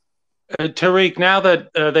 Tariq, now that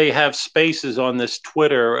they have spaces on this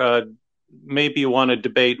Twitter, maybe you want to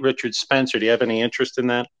debate Richard Spencer. Do you have any interest in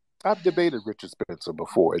that? I've debated Richard Spencer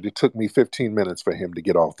before. It took me 15 minutes for him to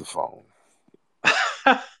get off the phone.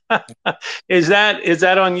 Is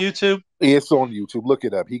that on YouTube? It's on YouTube. Look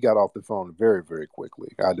it up. He got off the phone very, very quickly.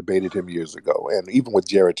 I debated him years ago. And even with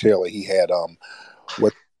Jared Taylor, he had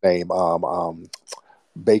what's his name?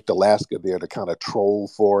 Baked Alaska there to kind of troll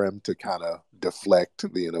for him, to kind of deflect.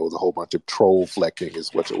 It was a whole bunch of troll flecking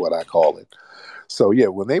is what I call it. So yeah,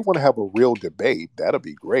 when they want to have a real debate, that'll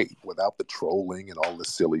be great without the trolling and all the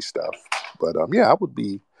silly stuff. But I would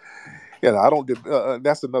be, I don't.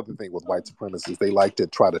 That's another thing with white supremacists. They like to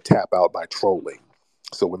try to tap out by trolling.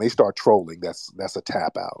 So when they start trolling, that's a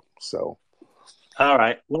tap out. So. All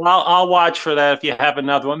right. Well, I'll watch for that if you have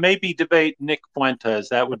another one. Maybe debate Nick Fuentes.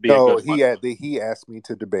 That would be a good one. He asked me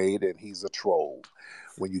to debate, and he's a troll.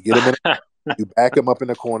 When you get him in, you back him up in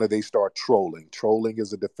the corner, they start trolling. Trolling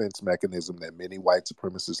is a defense mechanism that many white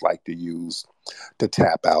supremacists like to use to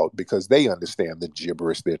tap out because they understand the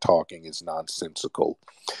gibberish they're talking is nonsensical,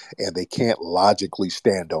 and they can't logically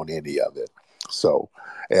stand on any of it. So,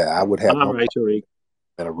 I would have All right, Tariq.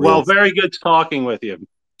 And well, very good talking with you.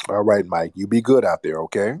 All right, Mike. You be good out there,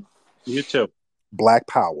 okay? You too. Black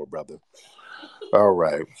power, brother. All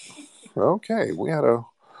right. Okay, we had a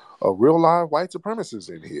real live white supremacist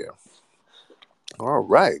in here. All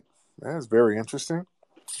right. That's very interesting.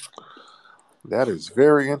 That is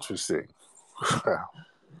very interesting.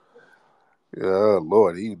 Yeah,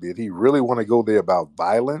 Lord, did he really want to go there about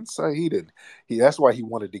violence? He didn't. That's why he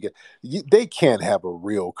wanted to get. They can't have a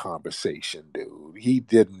real conversation, dude. He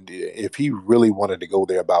didn't. If he really wanted to go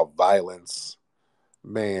there about violence,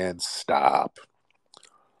 man, stop.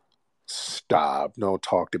 Don't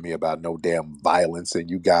talk to me about no damn violence. And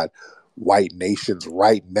you got white nations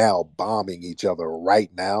right now bombing each other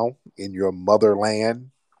right now in your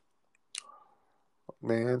motherland.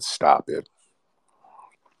 Man, stop it.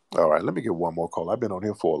 All right, let me get one more call. I've been on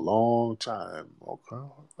here for a long time.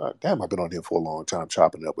 Okay. Damn, I've been on here for a long time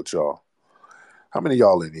chopping up with y'all. How many of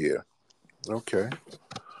y'all in here? Okay.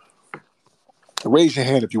 Raise your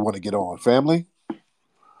hand if you want to get on, family.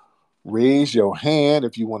 Raise your hand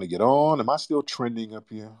if you want to get on. Am I still trending up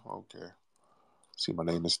here? Okay. See, my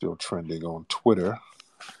name is still trending on Twitter.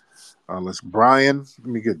 Let's Brian. Let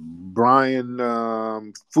me get Brian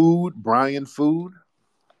Food. Brian Food.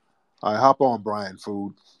 All right, hop on, Brian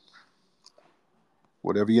Food.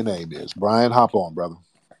 Whatever your name is. Brian, hop on, brother.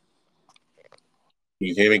 Can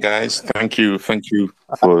you hear me, guys? Thank you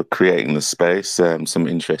for creating the space. Some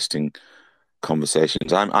interesting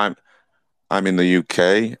conversations. I'm in the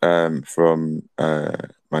UK. From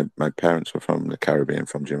my parents were from the Caribbean,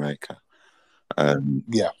 from Jamaica.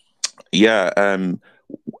 Yeah.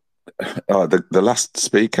 the last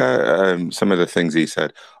speaker, some of the things he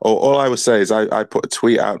said. All I would say is I put a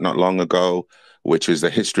tweet out not long ago, which was the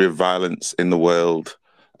history of violence in the world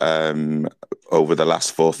over the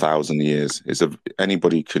last 4,000 years.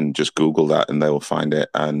 Anybody can just Google that and they will find it.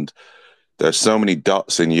 And there's so many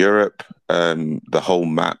dots in Europe. The whole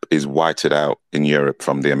map is whited out in Europe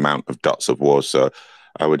from the amount of dots of war. So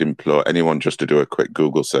I would implore anyone just to do a quick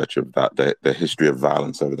Google search of that, the history of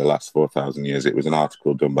violence over the last 4,000 years. It was an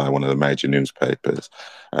article done by one of the major newspapers,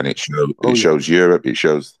 and it shows Europe. It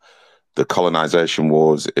shows the colonization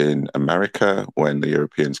wars in America when the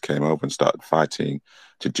Europeans came over and started fighting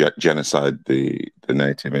to genocide the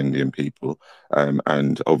native Indian people,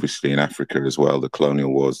 and obviously in Africa as well, the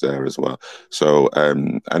colonial wars there as well. So,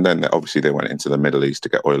 and then obviously they went into the Middle East to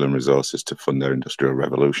get oil and resources to fund their industrial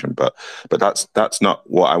revolution. But that's not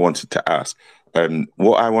what I wanted to ask.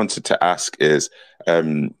 What I wanted to ask is,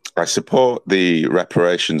 I support the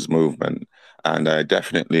reparations movement, and I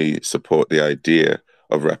definitely support the idea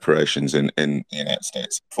of reparations in the United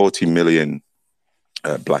States. 40 million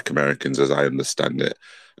Black Americans, as I understand it,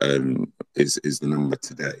 is the number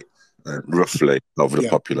today, roughly over the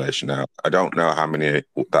population. Now, I don't know how many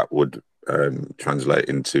that would translate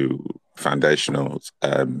into foundationals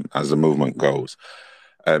as the movement goes.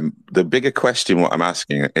 The bigger question, what I'm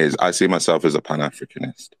asking is, I see myself as a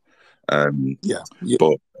Pan-Africanist.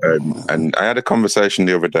 But and I had a conversation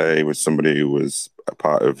the other day with somebody who was a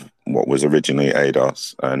part of what was originally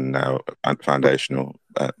ADOS and now Foundational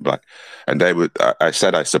Black, and I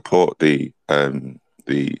said I support the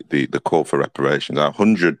call for reparations.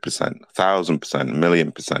 100%, 1,000%,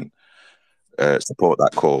 1,000,000% support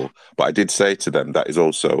that call. But I did say to them that is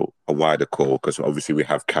also a wider call, because obviously we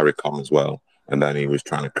have CARICOM as well. And then he was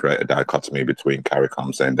trying to create a dichotomy between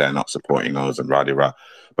CARICOM saying they're not supporting us and rah-de-rah.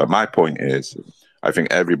 But my point is, I think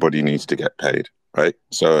everybody needs to get paid, right?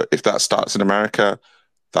 So if that starts in America,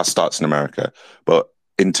 that starts in America. But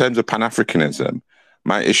in terms of Pan-Africanism,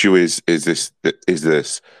 my issue is this.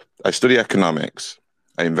 I study economics.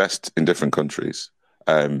 I invest in different countries.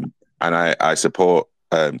 And I support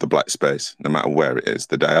the Black space, no matter where it is,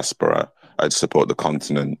 the diaspora. I support the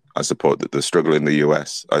continent. I support the struggle in the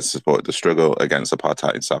US. I support the struggle against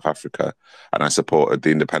apartheid in South Africa. And I supported the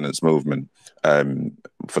independence movement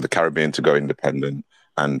for the Caribbean to go independent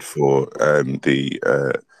and for the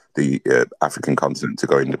African continent to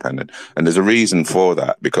go independent. And there's a reason for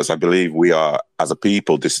that, because I believe we are, as a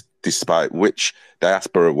people, despite which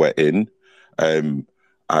diaspora we're in,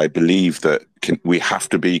 I believe that we have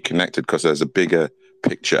to be connected because there's a bigger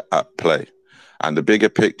picture at play. And the bigger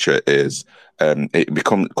picture is it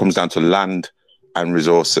comes down to land and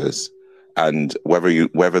resources, and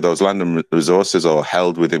whether those land and resources are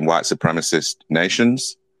held within white supremacist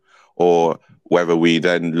nations, or whether we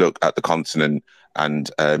then look at the continent and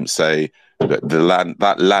say that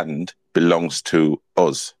that land belongs to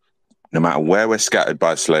us, no matter where we're scattered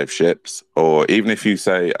by slave ships, or even if you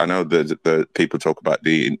say, I know the people talk about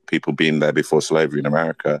the people being there before slavery in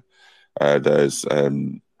America. There's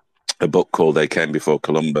a book called They Came Before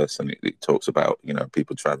Columbus, and it talks about,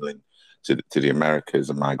 people traveling to the Americas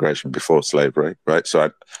and migration before slavery, right?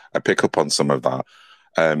 So I pick up on some of that.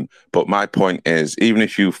 But my point is, even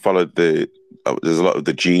if you follow there's a lot of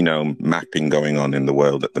the genome mapping going on in the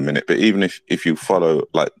world at the minute, but even if you follow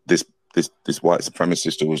like this white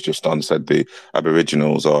supremacist who was just on said the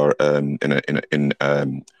Aboriginals are in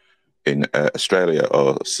Australia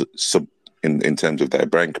or in terms of their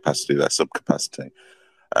brain capacity, their subcapacity.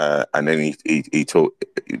 And then he taught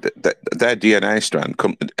that their DNA strand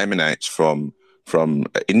emanates from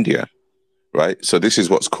India, right? So this is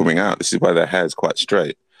what's coming out. This is why their hair is quite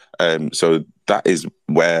straight. So that is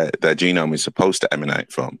where their genome is supposed to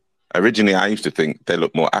emanate from. Originally, I used to think they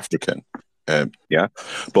look more African.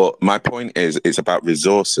 But my point is, it's about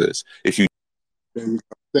resources. If you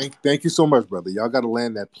thank you so much, brother. Y'all got to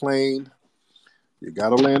land that plane. You got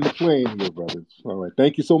to land the plane here, brothers. All right.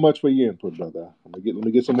 Thank you so much for your input, brother. Let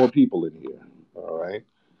me get some more people in here. All right.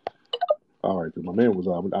 All right. My man was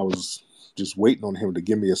I was just waiting on him to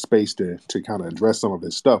give me a space to kind of address some of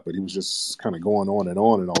his stuff, but he was just kind of going on and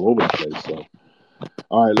all over the place. So,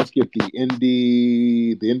 all right, let's get the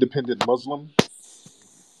independent Muslim.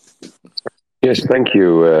 Yes, thank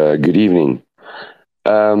you. Good evening.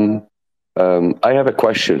 I have a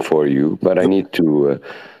question for you, but I need to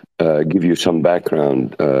give you some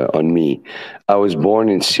background on me. I was born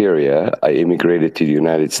in Syria. I immigrated to the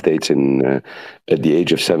United States at the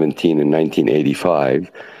age of 17 in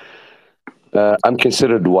 1985. I'm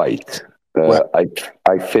considered white.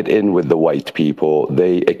 I fit in with the white people.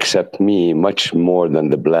 They accept me much more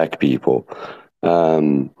than the black people.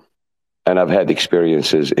 and I've had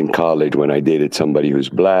experiences in college when I dated somebody who's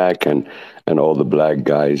black, and all the black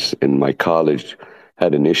guys in my college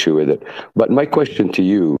had an issue with it. But my question to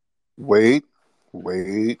you. Wait,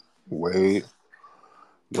 wait, wait,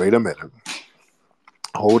 wait a minute.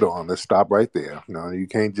 Hold on. Let's stop right there. No, you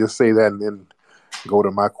can't just say that and then go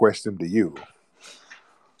to my question to you.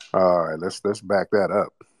 All right, let's back that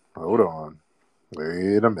up. Hold on.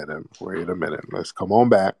 Wait a minute. Wait a minute. Let's come on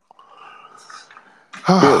back.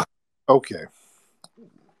 Sure. Okay.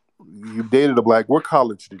 You dated a black. What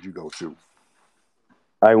college did you go to?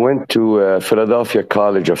 I went to Philadelphia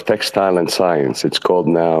College of Textile and Science. It's called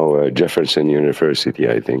now Jefferson University,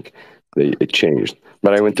 I think. It changed.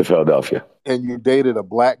 But I went to Philadelphia. And you dated a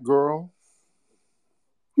black girl?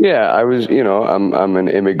 Yeah, I was, I'm an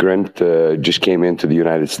immigrant, just came into the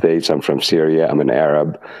United States. I'm from Syria. I'm an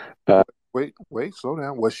Arab. Wait, slow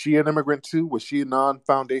down. Was she an immigrant too? Was she a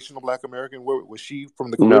non-foundational black American? Was she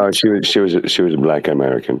from the Caribbean? No, she was a black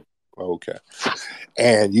American. Okay.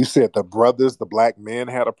 And you said the black men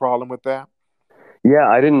had a problem with that? Yeah,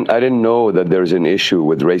 I didn't know that there's an issue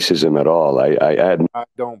with racism at all. I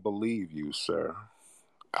don't believe you, sir.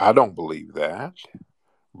 I don't believe that.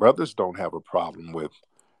 Brothers don't have a problem with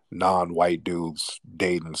non-white dudes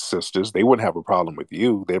dating sisters. They wouldn't have a problem with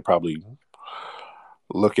you. They'd probably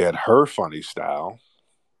look at her funny style,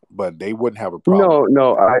 but they wouldn't have a problem.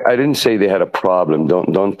 No, I didn't say they had a problem.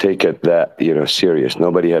 Don't take it that serious.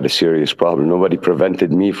 Nobody had a serious problem. Nobody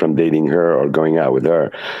prevented me from dating her or going out with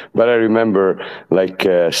her. But I remember, like,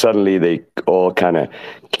 suddenly they all kind of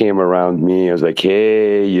came around me. I was like,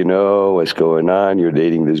 hey, what's going on? You're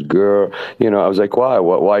dating this girl. I was like, why?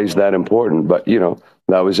 Why is that important? But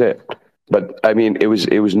that was it. But I mean, it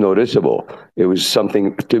was noticeable. It was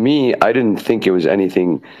something to me. I didn't think it was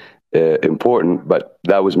anything important, but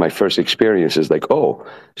that was my first experience. Is like, oh,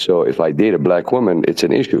 so if I date a black woman, it's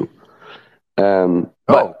an issue.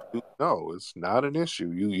 No, it's not an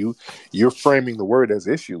issue. You're framing the word as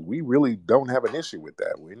issue. We really don't have an issue with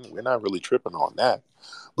that. We're not really tripping on that.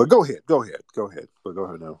 But go ahead. But go ahead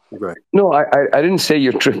now. Go ahead. No, I didn't say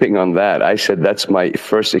you're tripping on that. I said that's my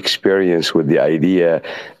first experience with the idea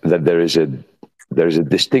that there's a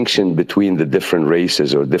distinction between the different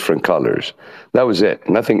races or different colors. That was it.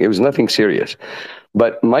 It was nothing serious.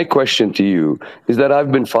 But my question to you is that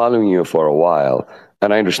I've been following you for a while,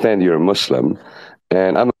 and I understand you're a Muslim,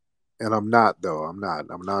 and I'm not, though. I'm not.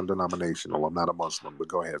 I'm non-denominational. I'm not a Muslim, but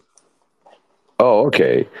go ahead. Oh,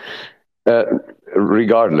 okay.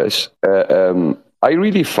 Regardless, I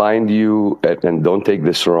really find you, and don't take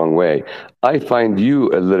this the wrong way, I find you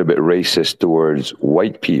a little bit racist towards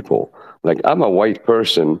white people. Like, I'm a white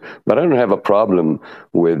person, but I don't have a problem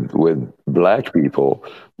with black people.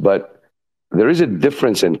 But there is a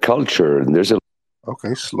difference in culture.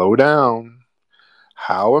 Okay, slow down.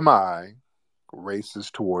 How am I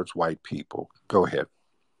racist towards white people? Go ahead.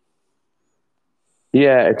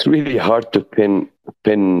 Yeah, it's really hard to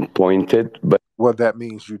pinpoint it, but well, that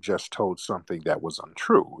means you just told something that was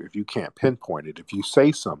untrue. If you can't pinpoint it, if you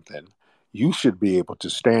say something, you should be able to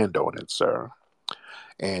stand on it, sir.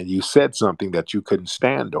 And you said something that you couldn't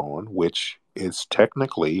stand on, which is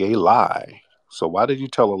technically a lie. So why did you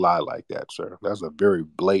tell a lie like that, sir? That's a very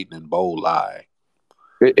blatant and bold lie.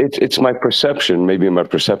 It's my perception. Maybe my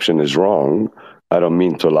perception is wrong. I don't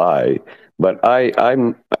mean to lie, but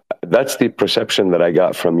I'm that's the perception that I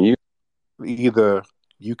got from you. Either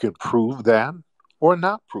you can prove that or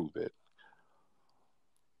not prove it.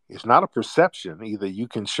 It's not a perception. Either you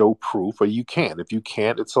can show proof or you can't. If you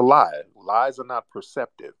can't, it's a lie. Lies are not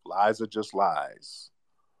perceptive. Lies are just lies.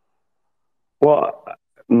 Well,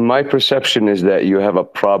 my perception is that you have a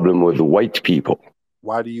problem with white people.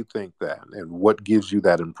 Why do you think that? And what gives you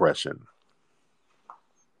that impression?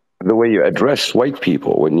 The way you address white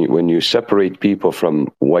people, when you separate people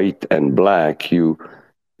from white and black, you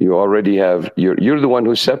already have you're the one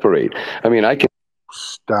who separate. I mean, I can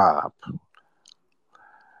stop.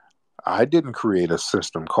 I didn't create a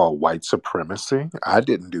system called white supremacy. I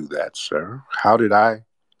didn't do that, sir. How did I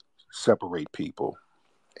separate people?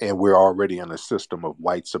 And we're already in a system of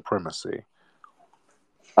white supremacy.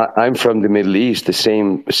 I'm from the Middle East. The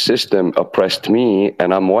same system oppressed me,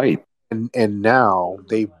 and I'm white. And now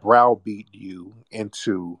they browbeat you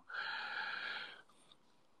into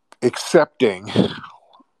accepting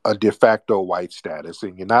a de facto white status,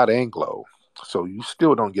 and you're not Anglo. So you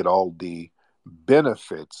still don't get all the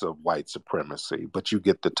benefits of white supremacy, but you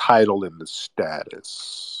get the title and the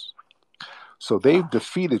status. So they've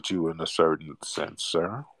defeated you in a certain sense,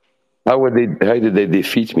 sir. How did they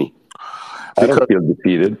defeat me? I don't feel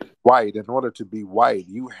defeated. White, in order to be white,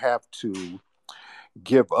 you have to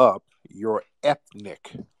give up your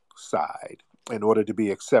ethnic side in order to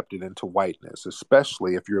be accepted into whiteness,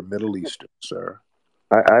 especially if you're Middle Eastern, sir?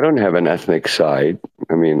 I don't have an ethnic side.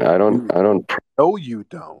 I mean, I don't. No, you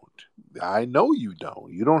don't. I know you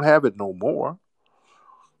don't. You don't have it no more.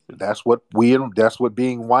 That's what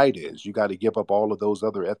being white is. You got to give up all of those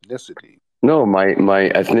other ethnicities. No, my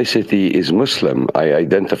ethnicity is Muslim. I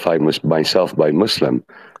identify myself by Muslim.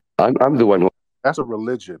 I'm the one who. That's a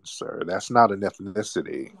religion, sir. That's not an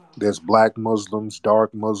ethnicity. There's black Muslims,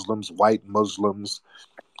 dark Muslims, white Muslims,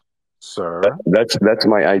 sir. That's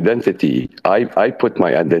my identity. I put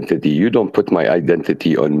my identity. You don't put my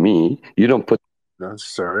identity on me. You don't put. No,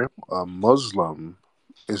 sir. A Muslim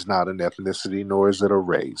is not an ethnicity, nor is it a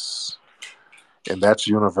race, and that's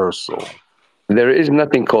universal. There is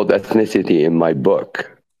nothing called ethnicity in my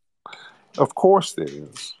book. Of course there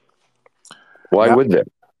is. Why would there?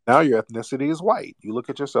 Now your ethnicity is white. You look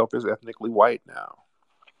at yourself as ethnically white now.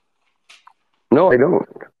 No, I don't.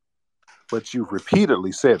 But you've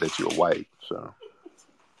repeatedly said that you're white. So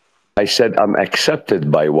I said I'm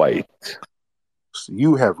accepted by white.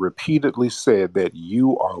 You have repeatedly said that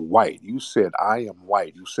you are white. You said, I am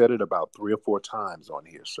white. You said it about 3 or 4 times on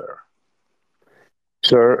here, sir.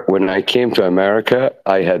 Sir, when I came to America,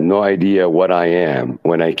 I had no idea what I am.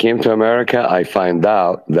 When I came to America, I found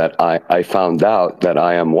out that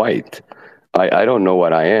I am white. I don't know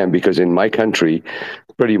what I am because in my country,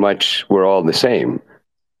 pretty much we're all the same.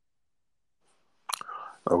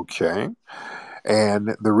 Okay.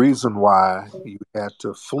 And the reason why you had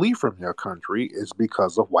to flee from your country is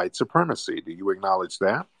because of white supremacy. Do you acknowledge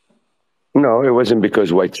that? No, it wasn't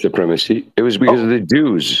because white supremacy. It was because of the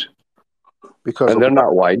Jews. Because they're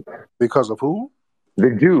not white. Because of who?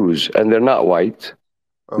 The Jews, and they're not white.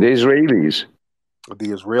 The Israelis. The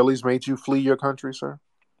Israelis made you flee your country, sir?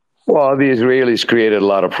 Well, the Israelis created a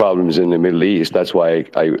lot of problems in the Middle East. That's why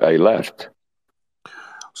I left.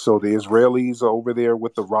 So the Israelis are over there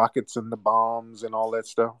with the rockets and the bombs and all that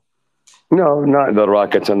stuff? No, not the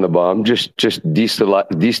rockets and the bomb. Just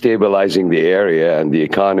destabilizing the area and the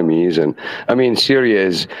economies. And I mean,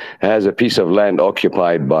 Syria has a piece of land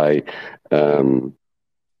occupied by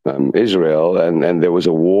Israel, and there was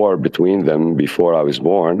a war between them before I was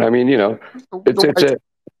born. I mean, you know, it's a pit.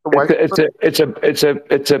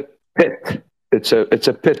 It's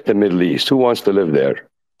a pit. The Middle East. Who wants to live there?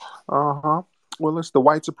 Well, it's the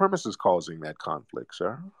white supremacists causing that conflict,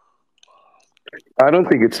 sir. I don't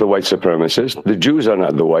think it's the white supremacists. The Jews are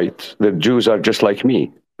not the white. The Jews are just like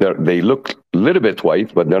me. They look a little bit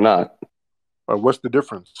white, but they're not. What's the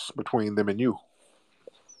difference between them and you?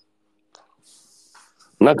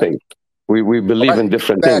 Nothing. We believe in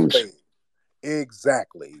different things.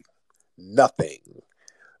 Exactly. Nothing.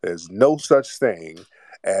 There's no such thing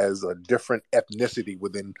as a different ethnicity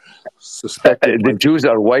within suspected. The Jews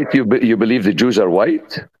are white. You believe the Jews are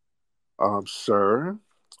white? Sir.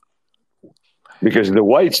 Because the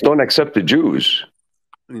whites don't accept the Jews.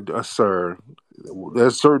 Sir,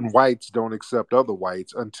 there's certain whites don't accept other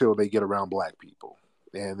whites until they get around black people.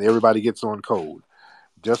 And everybody gets on code.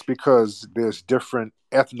 Just because there's different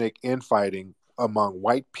ethnic infighting among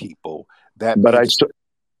white people, that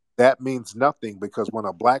means nothing, because when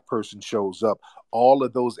a black person shows up, all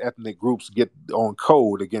of those ethnic groups get on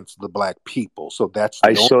code against the black people. So that's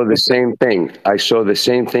I saw the same thing. I saw the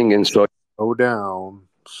same thing in so.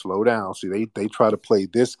 Slow down. See, they try to play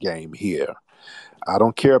this game here. I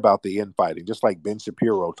don't care about the infighting. Just like Ben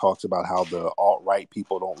Shapiro talks about how the alt-right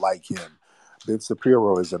people don't like him. Ben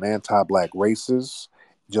Shapiro is an anti-black racist.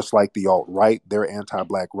 Just like the alt-right, they're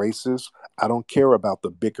anti-black racists. I don't care about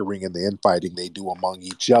the bickering and the infighting they do among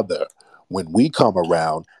each other. When we come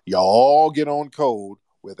around, y'all all get on code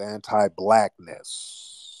with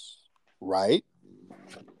anti-blackness. Right?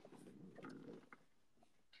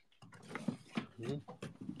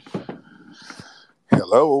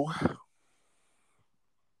 Hello?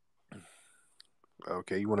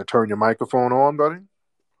 Okay, you want to turn your microphone on, buddy?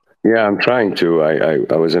 Yeah, I'm trying to.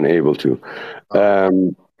 I wasn't able to.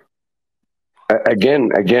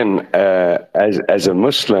 Again, as a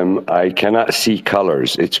Muslim, I cannot see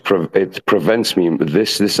colors. It prevents me.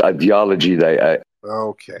 This ideology that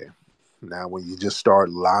Okay. Now, when you just start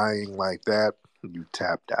lying like that, you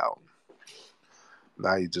tapped out.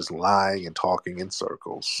 Now you're just lying and talking in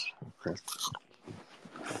circles. Okay.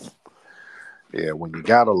 Yeah, when you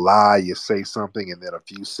gotta lie, you say something, and then a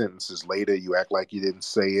few sentences later, you act like you didn't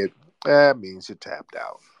say it. That means you're tapped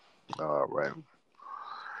out. All right.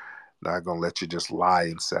 Not gonna let you just lie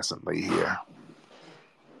incessantly here.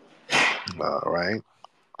 All right.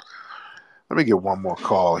 Let me get one more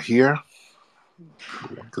call here,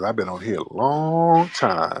 because I've been on here a long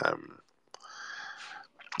time.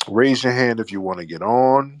 Raise your hand if you want to get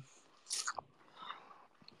on.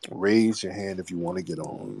 Raise your hand if you want to get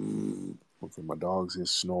on. Okay, my dog's here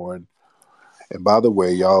snoring. And by the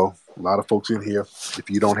way, y'all, a lot of folks in here, if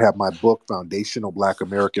you don't have my book, Foundational Black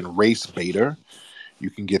American Race Baiter, you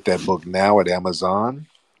can get that book now at Amazon.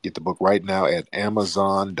 Get the book right now at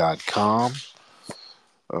Amazon.com.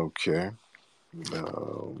 Okay.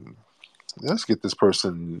 Let's get this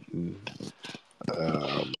person,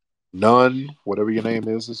 None, whatever your name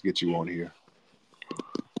is, let's get you on here.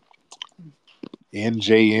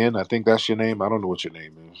 NJN, I think that's your name. I don't know what your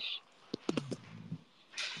name is.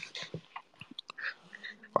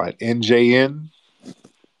 All right, NJN.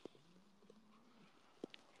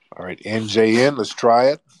 All right, NJN, let's try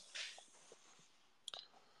it.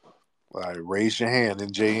 All right, raise your hand.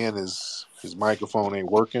 NJN is his microphone ain't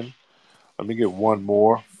working. Let me get one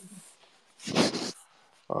more.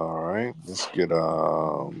 All right, let's get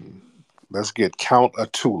Count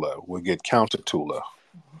Atula. We'll get Count Atula.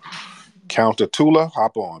 Count Atula,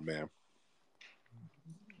 hop on, man.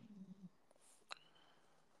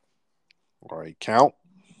 All right, Count.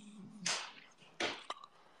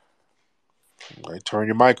 All right, turn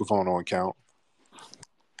your microphone on, Count.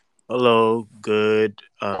 Hello, good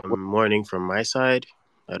morning from my side.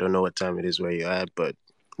 I don't know what time it is where you're at, but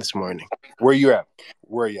it's morning. Where you at?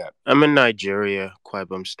 Where you at? I'm in Nigeria,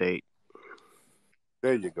 Kwabam State.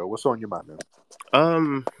 There you go. What's on your mind,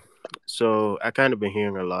 man? So I kind of been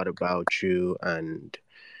hearing a lot about you and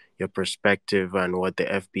your perspective on what the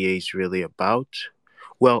FBA is really about.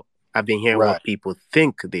 Well, I've been hearing what people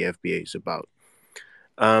think the FBA is about.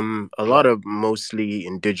 A lot of mostly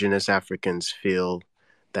indigenous Africans feel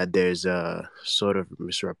that there's a sort of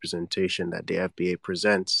misrepresentation that the FBA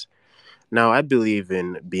presents. Now, I believe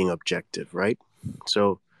in being objective, right?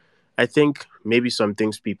 So I think maybe some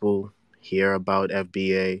things people hear about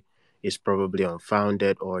FBA is probably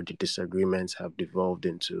unfounded, or the disagreements have devolved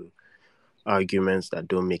into arguments that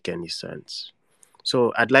don't make any sense.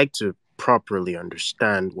 So I'd like to properly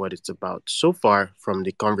understand what it's about. So far, from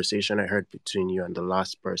the conversation I heard between you and the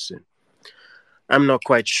last person, I'm not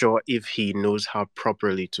quite sure if he knows how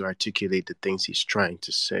properly to articulate the things he's trying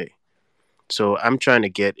to say. So I'm trying to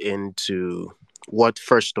get into what,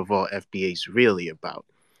 first of all, FBA is really about,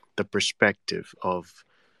 the perspective of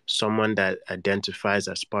someone that identifies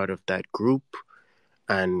as part of that group.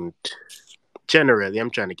 And generally, I'm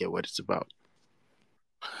trying to get what it's about.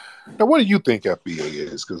 Now, what do you think FBA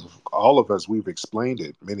is? Because all of us, we've explained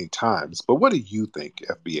it many times, but what do you think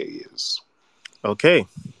FBA is? Okay,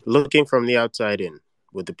 looking from the outside in,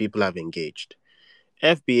 with the people I've engaged,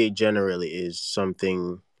 FBA generally is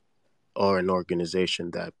something or an organization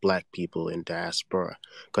that Black people in diaspora,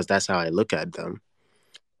 because that's how I look at them.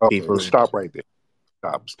 Okay, people let's stop right there.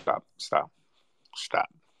 Stop.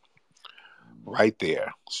 Right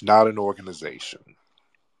there. It's not an organization.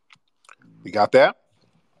 You got that?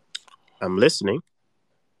 I'm listening.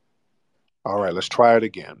 All right, let's try it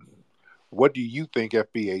again. What do you think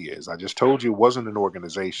FBA is? I just told you it wasn't an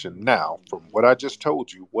organization. Now, from what I just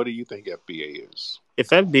told you, what do you think FBA is? If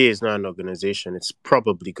FBA is not an organization, it's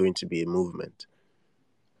probably going to be a movement.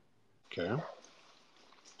 Okay.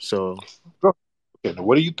 So. Okay, now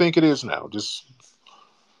what do you think it is now? Just,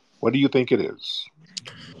 what do you think it is?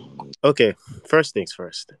 Okay, first things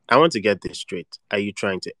first. I want to get this straight. Are you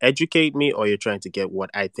trying to educate me, or you're trying to get what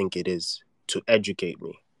I think it is to educate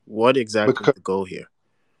me? What exactly is the goal here?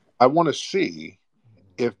 I want to see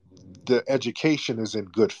if the education is in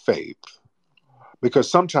good faith.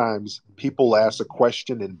 Because sometimes people ask a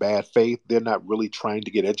question in bad faith. They're not really trying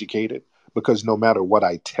to get educated, because no matter what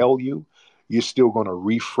I tell you, you're still going to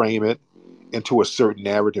reframe it into a certain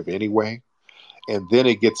narrative anyway. And then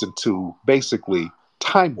it gets into basically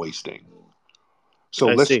time wasting. So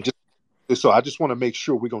I just want to make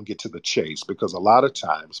sure we're going to get to the chase, because a lot of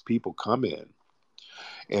times people come in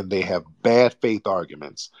and they have bad faith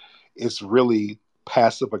arguments. It's really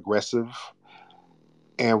passive aggressive.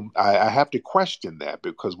 And I have to question that,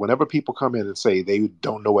 because whenever people come in and say they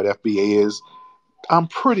don't know what FBA is, I'm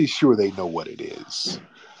pretty sure they know what it is.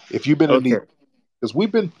 If you've been in these, because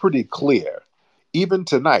we've been pretty clear, even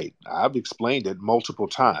tonight, I've explained it multiple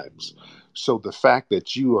times. So the fact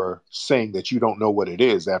that you are saying that you don't know what it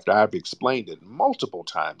is after I've explained it multiple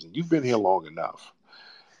times, and you've been here long enough,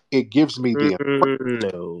 it gives me the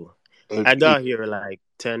no. I got here like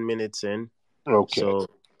 10 minutes in. Okay. So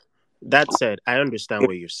that said, I understand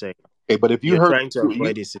what you're saying. Okay, but if you're trying to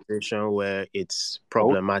avoid a situation where it's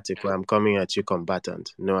problematic, where I'm coming at you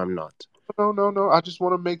combatant. No, I'm not. No. I just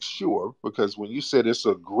want to make sure, because when you said it's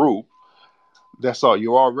a group, that's all.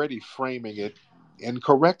 You're already framing it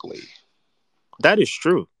incorrectly. That is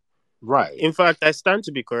true. Right. In fact, I stand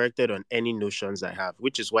to be corrected on any notions I have,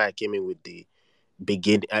 which is why I came in with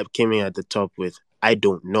I came in at the top with I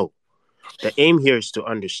don't know. The aim here is to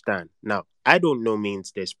understand. Now, I don't know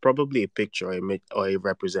means there's probably a picture or a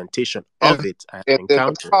representation of it I have And then the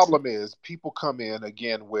encountered. problem is people come in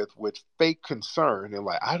again with fake concern and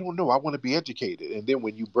like, I don't know, I want to be educated. And then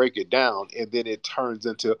when you break it down, and then it turns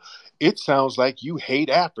into, it sounds like you hate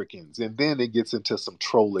Africans, and then it gets into some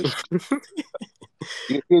trollish.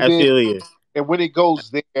 I feel you. And when it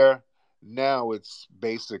goes there, now it's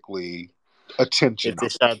basically attention.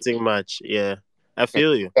 It's a shouting match. Yeah, I And,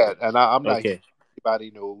 feel you. and I'm not giving Okay.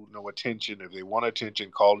 anybody no attention. If they want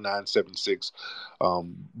attention, call 976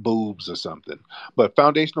 boobs or something. But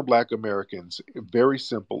foundational Black Americans, very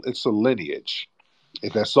simple. It's a lineage.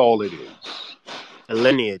 That's all it is. A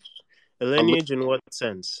lineage. A A li- lineage in what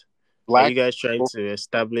sense? Are you Black guys trying people, to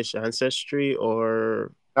establish ancestry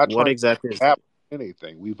or not what trying to exactly is it? establish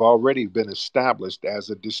anything. We've already been established as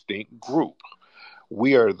a distinct group.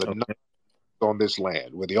 We are the Okay. on this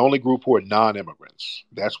land. We're the only group who are non-immigrants.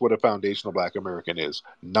 That's what a foundational Black American is.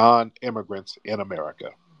 Non-immigrants in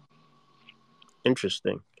America.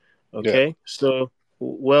 Interesting. Yeah. Okay. So,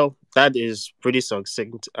 well, that is pretty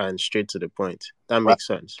succinct and straight to the point. That Right. makes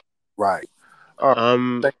sense. Right. All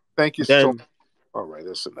right. Thank you so much. Then All right,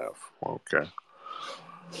 that's enough. Okay.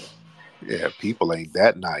 Yeah, people ain't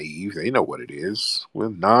that naive. They know what it is. We're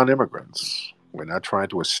non-immigrants. We're not trying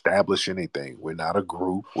to establish anything. We're not a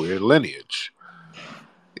group. We're a lineage.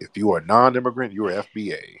 If you are non-immigrant, you're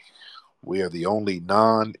FBA. We are the only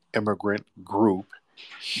non-immigrant group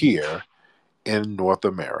here in North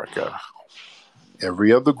America.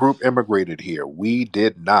 Every other group immigrated here. We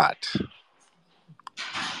did not.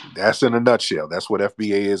 That's in a nutshell. That's what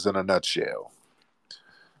FBA is in a nutshell.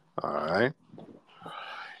 All right.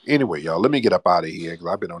 Anyway, y'all, let me get up out of here because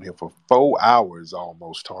I've been on here for 4 hours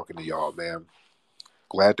almost talking to y'all, man.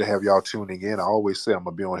 Glad to have y'all tuning in. I always say I'm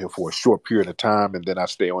going to be on here for a short period of time, and then I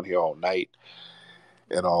stay on here all night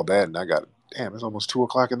and all that. And damn, it's almost 2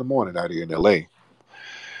 o'clock in the morning out here in LA.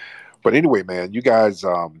 But anyway, man, you guys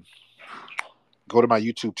go to my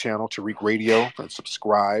YouTube channel, Tariq Radio, and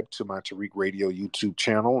subscribe to my Tariq Radio YouTube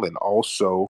channel. And also